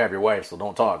 we have your wife, so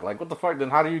don't talk. Like, what the fuck? Then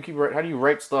how do you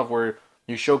write stuff where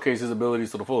you showcase his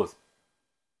abilities to the fullest?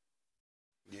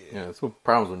 Yeah, that's what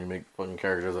problems when you make fucking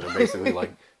characters that are basically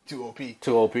like too OP.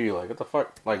 Like, what the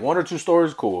fuck? Like, 1 or 2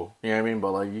 stories, cool. You know what I mean?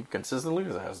 But like, you consistently,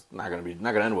 that's not gonna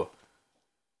end well.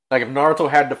 Like, if Naruto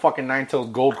had the fucking Nine-Tails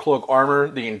Gold Cloak armor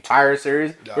the entire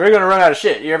series, you're gonna run out of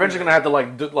shit. You're eventually gonna have to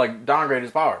like downgrade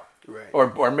his power, right?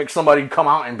 Or make somebody come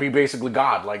out and be basically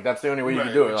God. Like, that's the only way you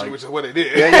can do it. Which is what they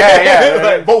did. Yeah.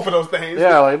 Like, both of those things.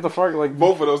 Yeah, like the fuck, like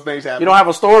both of those things happen. You don't have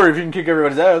a story if you can kick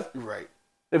everybody's ass. Right.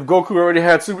 If Goku already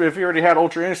had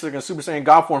Ultra Instinct and Super Saiyan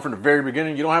God form from the very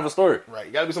beginning, you don't have a story. Right.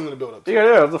 You gotta be something to build up to.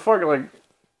 Yeah, the fuck, like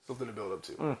something to build up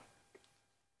to.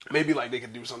 Maybe like they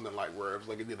could do something like where it was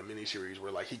like it did a miniseries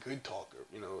where like he could talk,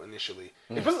 initially.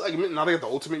 If it's like now they got the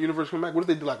Ultimate Universe come back. What if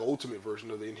they did like an Ultimate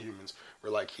version of the Inhumans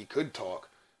where like he could talk,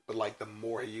 but like the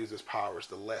more he used his powers,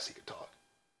 the less he could talk.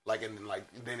 Like and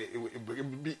then it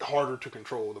would be harder to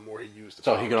control the more he used. The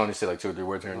powers. He could only say like 2 or 3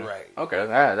 words here and there. Right. Okay,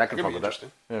 that could fuck with that.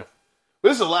 Yeah. But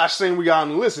this is the last thing we got on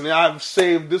the list, and I've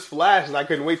saved this for last, and I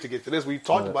couldn't wait to get to this. We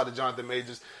talked about the Jonathan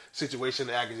Majors situation,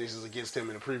 the accusations against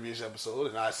him in a previous episode,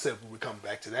 and I said we would come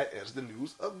back to that as the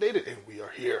news updated, and we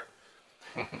are here.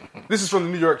 This is from the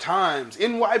New York Times.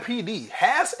 NYPD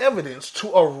has evidence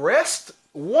to arrest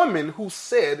woman who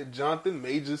said Jonathan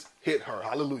Majors hit her.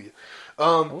 Hallelujah.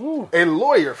 A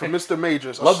lawyer for Mr.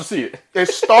 Majors. Love to see it.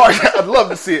 I'd love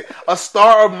to see it. A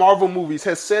star of Marvel movies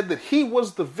has said that he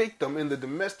was the victim in the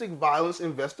domestic violence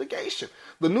investigation.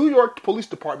 The New York Police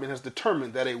Department has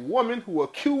determined that a woman who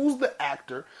accused the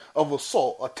actor of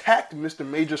assault attacked Mr.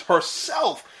 Majors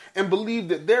herself and believed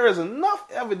that there is enough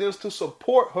evidence to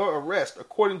support her arrest,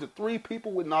 according to 3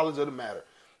 people with knowledge of the matter.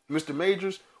 Mr.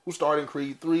 Majors, who starred in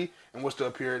Creed 3 and was to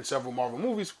appear in several Marvel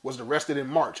movies, was arrested in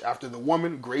March after the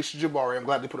woman, Grace Jabari, I'm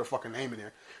glad they put her fucking name in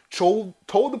there, told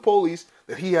the police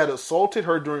that he had assaulted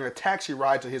her during a taxi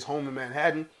ride to his home in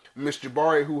Manhattan. Miss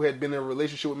Jabari, who had been in a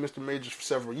relationship with Mr. Majors for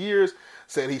several years,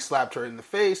 said he slapped her in the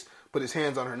face, put his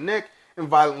hands on her neck, and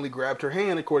violently grabbed her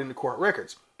hand, according to court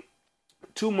records.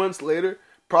 2 months later,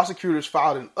 prosecutors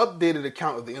filed an updated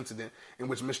account of the incident in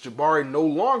which Miss Jabari no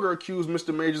longer accused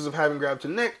Mr. Majors of having grabbed her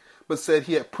neck, but said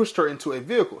he had pushed her into a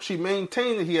vehicle. She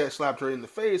maintained that he had slapped her in the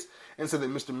face and said that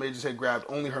Mr. Majors had grabbed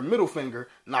only her middle finger,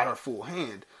 not her full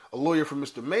hand. A lawyer for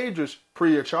Mr. Majors,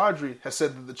 Priya Chaudhry, has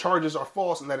said that the charges are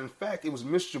false and that in fact it was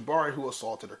Miss Jabari who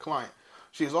assaulted her client.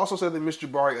 She has also said that Miss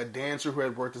Jabari, a dancer who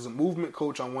had worked as a movement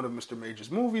coach on one of Mr.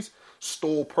 Majors' movies,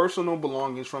 stole personal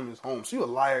belongings from his home. So you're a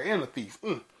liar and a thief.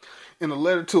 In a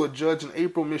letter to a judge in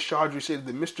April, Ms. Chaudhry said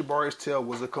that Miss Jabari's tale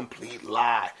was a complete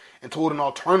lie and told an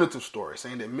alternative story,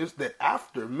 saying that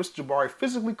after Miss Jabari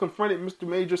physically confronted Mr.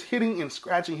 Majors, hitting and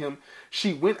scratching him,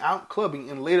 she went out clubbing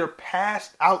and later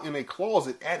passed out in a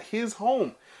closet at his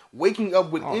home, waking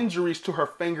up with injuries to her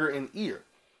finger and ear.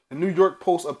 The New York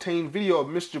Post obtained video of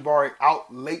Miss Jabari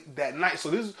out late that night.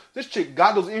 So this chick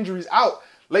got those injuries out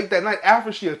late that night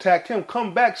after she attacked him,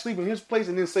 come back, sleep in his place,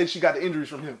 and then say she got the injuries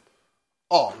from him.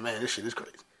 Oh, man, this shit is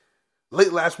crazy.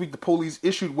 Late last week, the police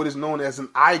issued what is known as an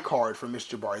I-card for Miss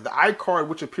Jabari. The I-card,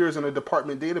 which appears in a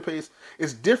department database,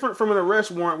 is different from an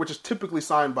arrest warrant, which is typically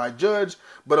signed by a judge,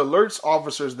 but alerts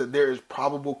officers that there is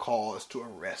probable cause to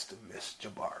arrest Miss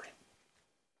Jabari.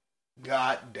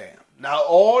 God damn. Now,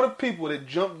 all the people that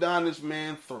jumped down this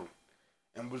man's throat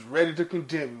and was ready to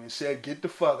condemn him and said, get the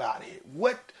fuck out of here.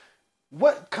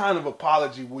 What kind of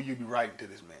apology will you be writing to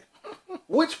this man?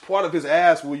 Which part of his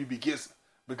ass will you be kissing?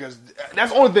 Because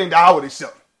that's the only thing that I would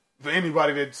accept for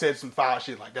anybody that said some foul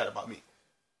shit like that about me.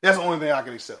 That's the only thing I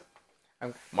can accept.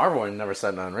 Marvel ain't never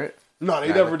said nothing, right? No, they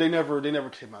never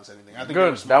came out and said anything. I think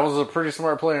good. That was a pretty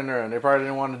smart play in there, and they probably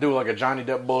didn't want to do like a Johnny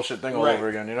Depp bullshit thing all over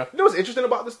again, you know? You know what's interesting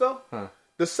about this though?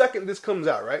 The second this comes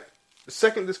out, right?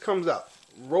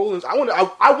 Rolling.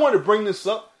 I want to bring this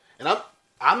up, and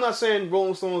I'm not saying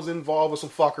Rolling Stone's involved with some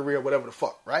fuckery or whatever the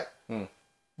fuck, right?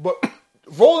 But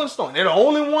Rolling Stone, they're the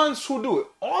only ones who do it.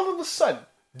 All of a sudden,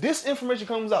 this information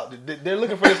comes out. They're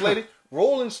looking for this lady.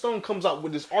 Rolling Stone comes out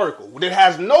with this article that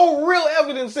has no real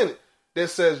evidence in it that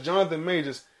says Jonathan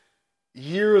Majors'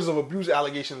 years of abuse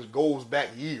allegations goes back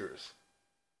years.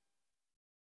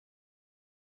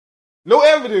 No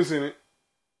evidence in it.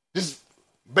 Just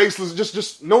baseless,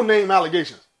 just no name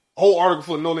allegations. A whole article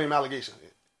full of no name allegations.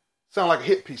 It sound like a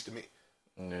hit piece to me.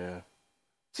 Yeah.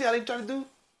 See how they try to do?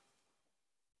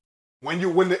 When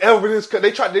the evidence,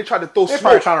 they try to throw They're smoke.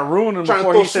 probably trying to ruin him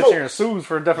before he sits smoke. here and sues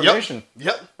for defamation.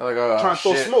 Yep. They're like, oh, Trying to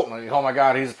throw shit. smoke. Like, oh my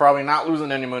god, he's probably not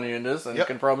losing any money in this, and Yep.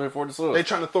 can probably afford to sue. They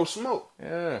trying to throw smoke.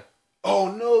 Yeah.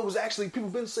 Oh no, it was actually people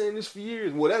been saying this for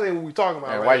years. Well, that ain't what we talking about.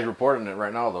 Yeah, right? why are you reporting it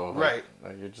right now, though? Right.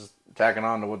 Like, you're just tacking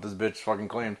on to what this bitch fucking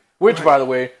claimed. Which, by the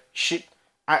way,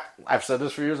 I've said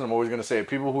this for years, and I'm always going to say it.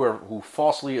 People who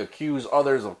falsely accuse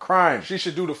others of crime She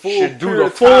should do the full should do period the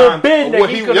of full time bid of that what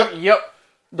he could have.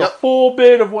 The Yep. full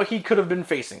bid of what he could have been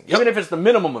facing, Yep. even if it's the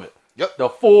minimum of it. Yep. The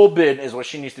full bid is what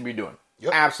she needs to be doing.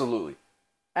 Yep. Absolutely,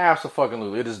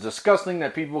 absolutely. It is disgusting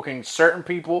that certain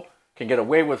people can get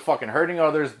away with fucking hurting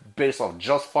others based off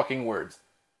just fucking words.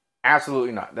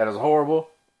 Absolutely not. That is horrible,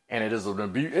 and it is an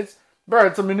abuse.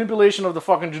 It's a manipulation of the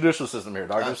fucking judicial system here,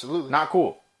 dog. Absolutely. Not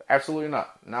cool. Absolutely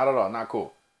not. Not at all. Not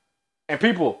cool. And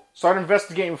people, start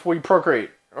investigating before you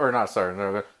procreate. Or not, sorry.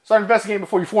 No. Start investigating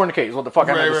before you fornicate is what the fuck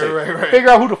I meant to say. Right. Figure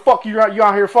out who the fuck you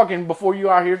out here fucking before you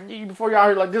out here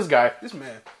like this guy. This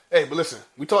man. Hey, but listen,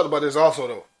 we talked about this also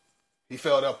though. He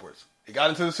fell upwards. He got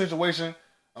into the situation.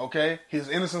 Okay, his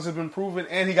innocence has been proven,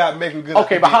 and he got making good.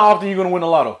 Okay, but how often are you gonna win the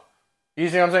lotto? You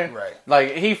see what I'm saying? Right.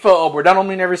 Like he fell upward. That don't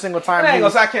mean every single time.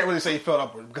 I can't really say he fell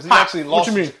upwards because he actually lost.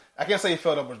 What you mean? I can't say he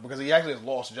fell upwards because he actually has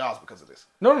lost jobs because of this.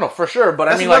 No, for sure. But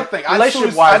That's I mean, another like thing.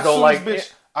 relationship wise though, like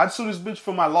I'd sue this bitch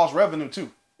for my lost revenue too.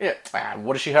 yeah.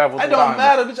 What does she have? With It don't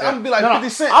matter, bitch. I'm gonna be like 50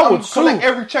 Cent. I I'm would gonna collect sue.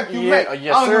 every check you Yeah, make.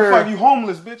 yes, I don't give a sir. fuck if you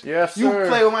homeless, bitch. Yes, you sir.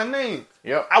 play with my name.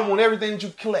 Yep. I want everything that you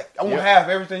collect. I want Yep. half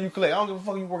everything you collect. I don't give a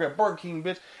fuck if you work at Burger King,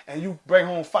 bitch, and you bring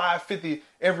home $5.50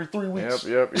 every 3 weeks.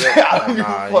 Yep. I don't give a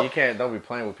Nah, fuck. you can't. Don't be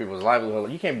playing with people's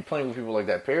livelihood. You can't be playing with people like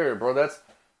that. Period, bro.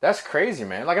 That's crazy,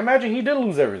 man. Like imagine he did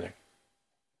lose everything.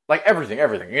 Like everything. You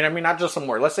know what I mean? Not just some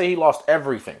work. Let's say he lost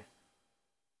everything.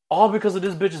 All because of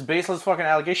this bitch's baseless fucking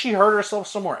allegation. She hurt herself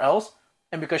somewhere else,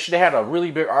 and because they had a really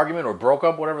big argument or broke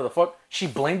up, whatever the fuck, she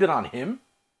blamed it on him.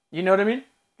 You know what I mean?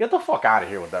 Get the fuck out of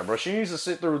here with that, bro. She needs to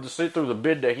sit through the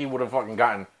bid that he would have fucking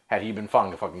gotten had he been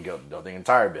found fucking guilty, though. The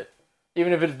entire bid.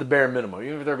 Even if it's the bare minimum.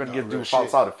 Even if they're going to do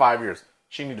outside of 5 years.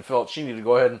 She need to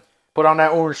go ahead and put on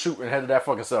that orange suit and head to that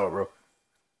fucking cell, bro.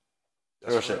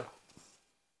 That's Real for shit. real.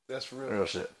 That's for real. Real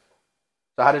shit.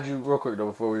 So how did you, real quick though,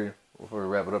 before we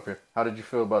wrap it up here, how did you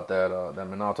feel about that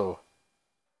Minato?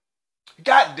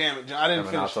 God damn it, John. I didn't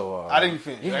finish. Minato, I didn't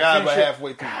finish. you I didn't got finish about it?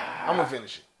 halfway through. I'm gonna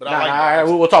finish it. But Nah, I like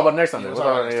that. we'll talk about it next time. Yeah, Then. we'll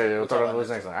talk about it We'll talk about it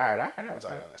next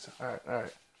time. All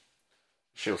right.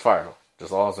 She was fired though.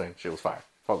 Just all I'm saying, she was fired.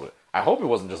 Fuck with it. I hope it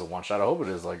wasn't just a one shot. I hope it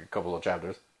is like a couple of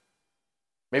chapters.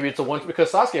 Maybe it's a one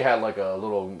because Sasuke had like a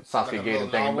little Sasuke Like a Gaiden little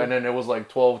thing, novel? and then it was like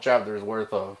 12 chapters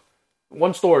worth of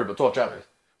one story, but 12 chapters.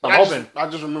 So I'm I hoping. just, I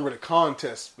just remember the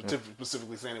contest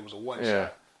specifically saying it was a one Yeah,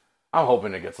 shot. I'm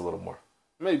hoping it gets a little more.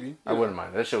 Maybe. I wouldn't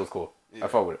mind. That shit was cool. Yeah. I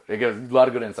fuck with it. It gives a lot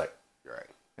of good insight. You're right.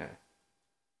 Yeah.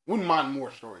 Wouldn't mind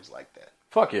more stories like that.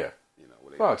 Fuck yeah. You know,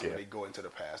 where Fuck where yeah. they go into the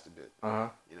past a bit. Uh huh.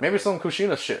 You know, Maybe like- some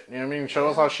Kushina shit. You know what I mean? Show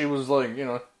us how she was like,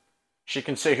 she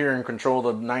can sit here and control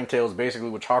the Nine Tails basically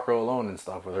with chakra alone and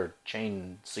stuff with her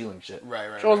chain sealing shit.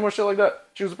 Right. Show us more shit like that.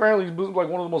 She was apparently like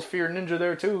one of the most feared ninja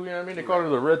there too. You know what I mean? They called her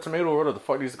the Red Tomato or whatever the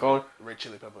fuck they used to call her. Red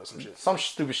chili pepper or some shit. Some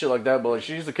stupid shit like that. But like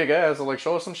she used to kick ass. So like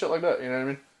show us some shit like that. You know what I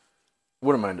mean?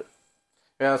 Wouldn't mind it.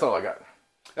 Yeah, that's all I got.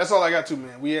 That's all I got too,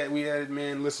 man. We had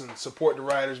man. Listen, support the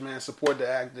writers, man. Support the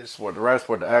actors. Support the writers,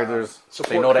 support the actors. Support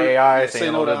Say no to AI. yeah,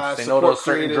 Say no to AI, say no to support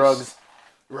certain creatives. drugs.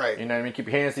 Right. You know what I mean? Keep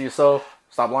your hands to yourself.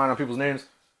 Stop lying on people's names.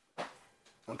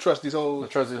 Don't trust these hoes. Don't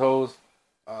trust these hoes.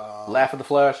 Laugh at the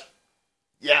Flash.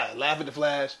 Yeah, laugh at the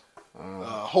Flash.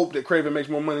 Hope that Craven makes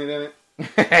more money than it.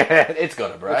 It's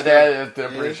gonna, bro. I'm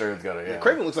pretty sure it's gonna. Yeah.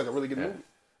 Craven looks like a really good movie.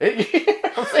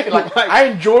 I'm saying, like, I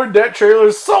enjoyed that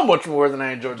trailer so much more than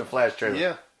I enjoyed the Flash trailer.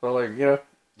 Yeah. So, like, Yeah.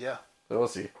 so we'll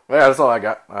see. But yeah, that's all I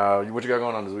got. What you got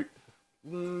going on this week?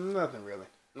 Nothing really.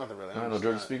 No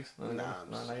Georgia Speaks? Nah,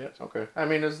 not yet. Okay. I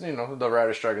mean, it's, the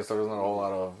writer strike and stuff. There's not a whole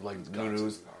lot of, like, new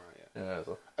news. Yeah,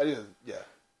 so. I did, yeah.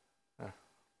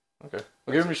 Okay.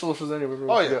 Well, give me socials anyway.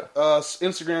 Oh, yeah.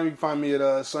 Instagram, you can find me at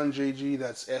SunJG.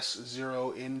 That's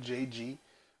S0NJG.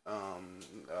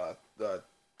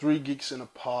 3 Geeks in a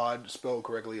Pod, spelled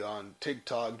correctly on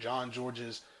TikTok. John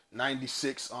George's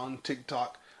 96 on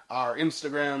TikTok. Our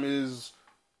Instagram is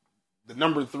the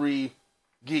number 3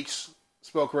 Geeks,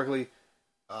 spelled correctly,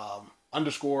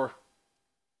 underscore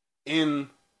in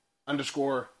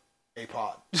underscore a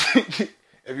pod.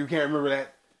 If you can't remember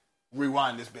that,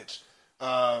 rewind this bitch.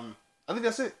 I think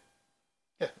that's it.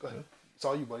 Yeah, go ahead. It's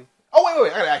all you, buddy. Oh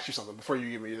wait! I gotta ask you something before you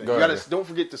give me. Go ahead. Don't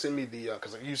forget to send me the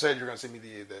because you said you're gonna send me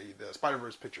the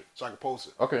Spider-Verse picture so I can post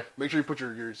it. Okay. Make sure you put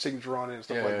your signature on it and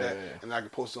stuff Yeah, like yeah, that, yeah. and then I can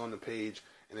post it on the page,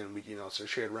 and then we so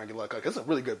share it around. Get like it's a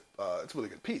really good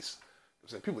piece. I'm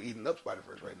saying people eating up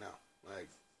Spider-Verse right now. Like,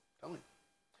 tell me.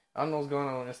 I don't know what's going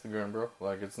on Instagram, bro.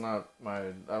 Like, it's not my. I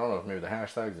don't know if maybe the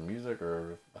hashtags and music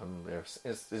or if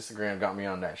Instagram got me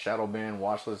on that shadow ban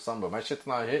watch list or something, but my shit's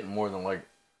not hitting more than like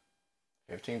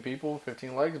 15 people,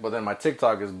 15 likes. But then my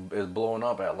TikTok is blowing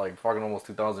up at like fucking almost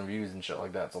 2,000 views and shit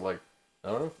like that. So like,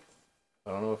 I don't know.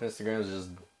 I don't know if Instagram is just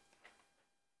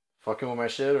fucking with my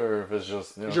shit or if it's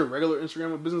just Is your regular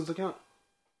Instagram a business account?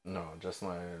 no, just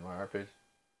my art page.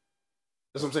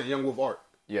 That's what I'm saying. Young Wolf Art.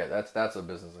 Yeah, that's a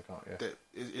business account. Yeah,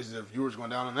 Is the viewers going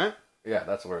down on that? yeah,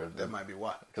 that's where That might be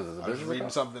why. because it's a I was business reading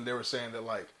account something. They were saying that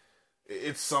like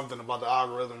it's something about the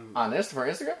algorithm. on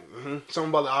Instagram. Something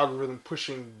about the algorithm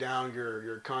pushing down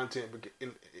your content,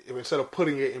 instead of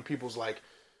putting it in people's like,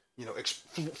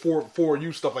 for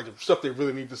you stuff like the stuff they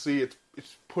really need to see.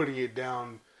 It's putting it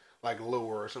down like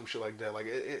lower or some shit like that. Like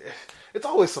it's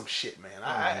always some shit, man.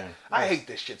 I hate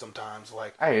this shit sometimes.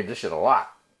 Like I hate this shit a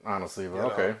lot, honestly.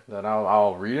 But okay, then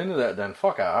I'll read into that. Then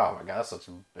fuck, oh my god, that's such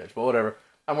a bitch. But whatever.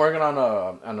 I'm working on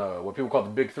what people call the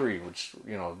Big Three, which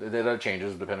that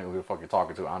changes depending on who the fuck you're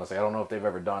talking to. Honestly, I don't know if they've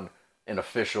ever done an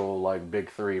official like Big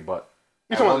Three, but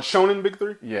you talking about the Shonen Big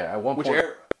Three? yeah, at one Which point.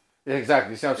 era? Yeah,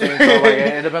 exactly. You see what I'm saying? So, like,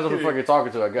 it depends on who the fuck you're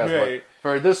talking to, I guess. Yeah.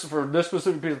 But for this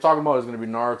specific piece I'm talking about is going to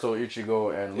be Naruto,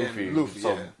 Ichigo, and Luffy. Yeah, Luffy,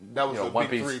 so, yeah. That was the One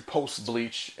Big Piece, Three post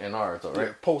Bleach, and Naruto, right?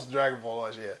 Yeah, post Dragon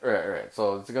Ball, yeah. Right.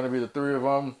 So it's going to be the three of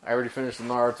them. I already finished the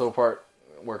Naruto part,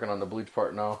 working on the Bleach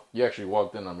part now. You actually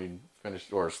walked in on me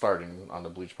finished or starting on the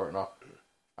Bleach part now.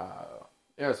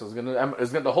 Yeah, so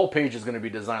the whole page is gonna be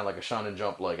designed like a Shonen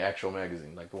Jump like actual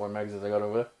magazine, like the one magazines I got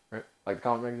over there, right? Like the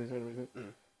comic magazines.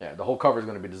 Yeah, the whole cover is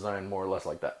gonna be designed more or less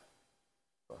like that.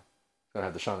 So it's gonna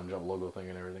have the Shonen Jump logo thing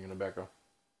and everything in the background.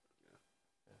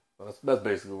 So that's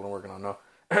basically what I'm working on now.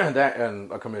 That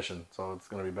and a commission, so it's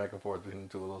gonna be back and forth between the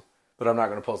two of those. But I'm not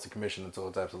gonna post the commission until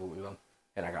it's absolutely done,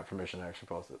 and I got permission to actually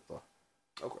post it. So.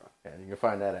 Okay. Yeah, you can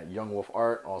find that at Young Wolf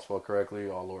Art, all spelled correctly,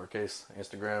 all lowercase.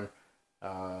 Instagram.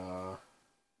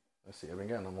 Let's see, I've been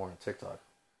getting more on TikTok.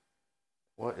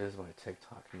 What is my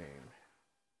TikTok name?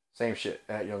 Same shit,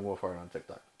 at Young Wolf Art on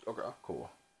TikTok. Okay.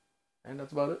 Cool. And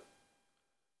that's about it.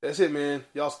 That's it, man.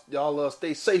 Y'all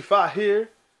stay safe out here.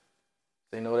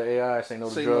 Say no to AI, say no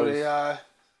to Say drugs. no to AI.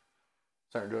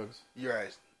 Certain drugs. You're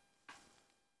right.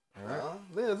 All right.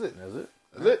 That's it. That's it.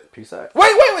 That's it. Peace out.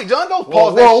 Wait, John, don't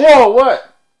pause that Whoa, shit. whoa,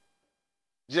 what?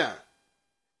 John,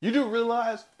 you do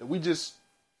realize that we just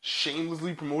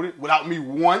shamelessly promoted without me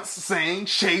once saying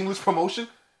shameless promotion?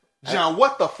 John,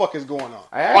 what the fuck is going on?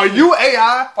 Are you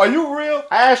AI? Are you real?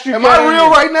 I asked you. Am I real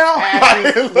right now? I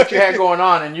asked you what you had going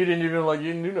on, and you didn't even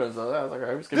you knew that. So I was like, all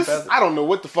right, we skipped past it. I don't know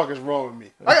what the fuck is wrong with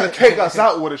me. I gotta take us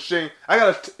out with a shame.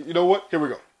 You know what? Here we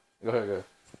go. Go ahead.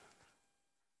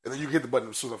 And then you hit the button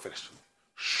as soon as I'm finished.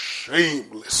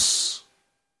 Shameless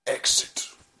exit.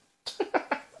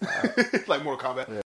 Like Mortal Kombat. Yeah.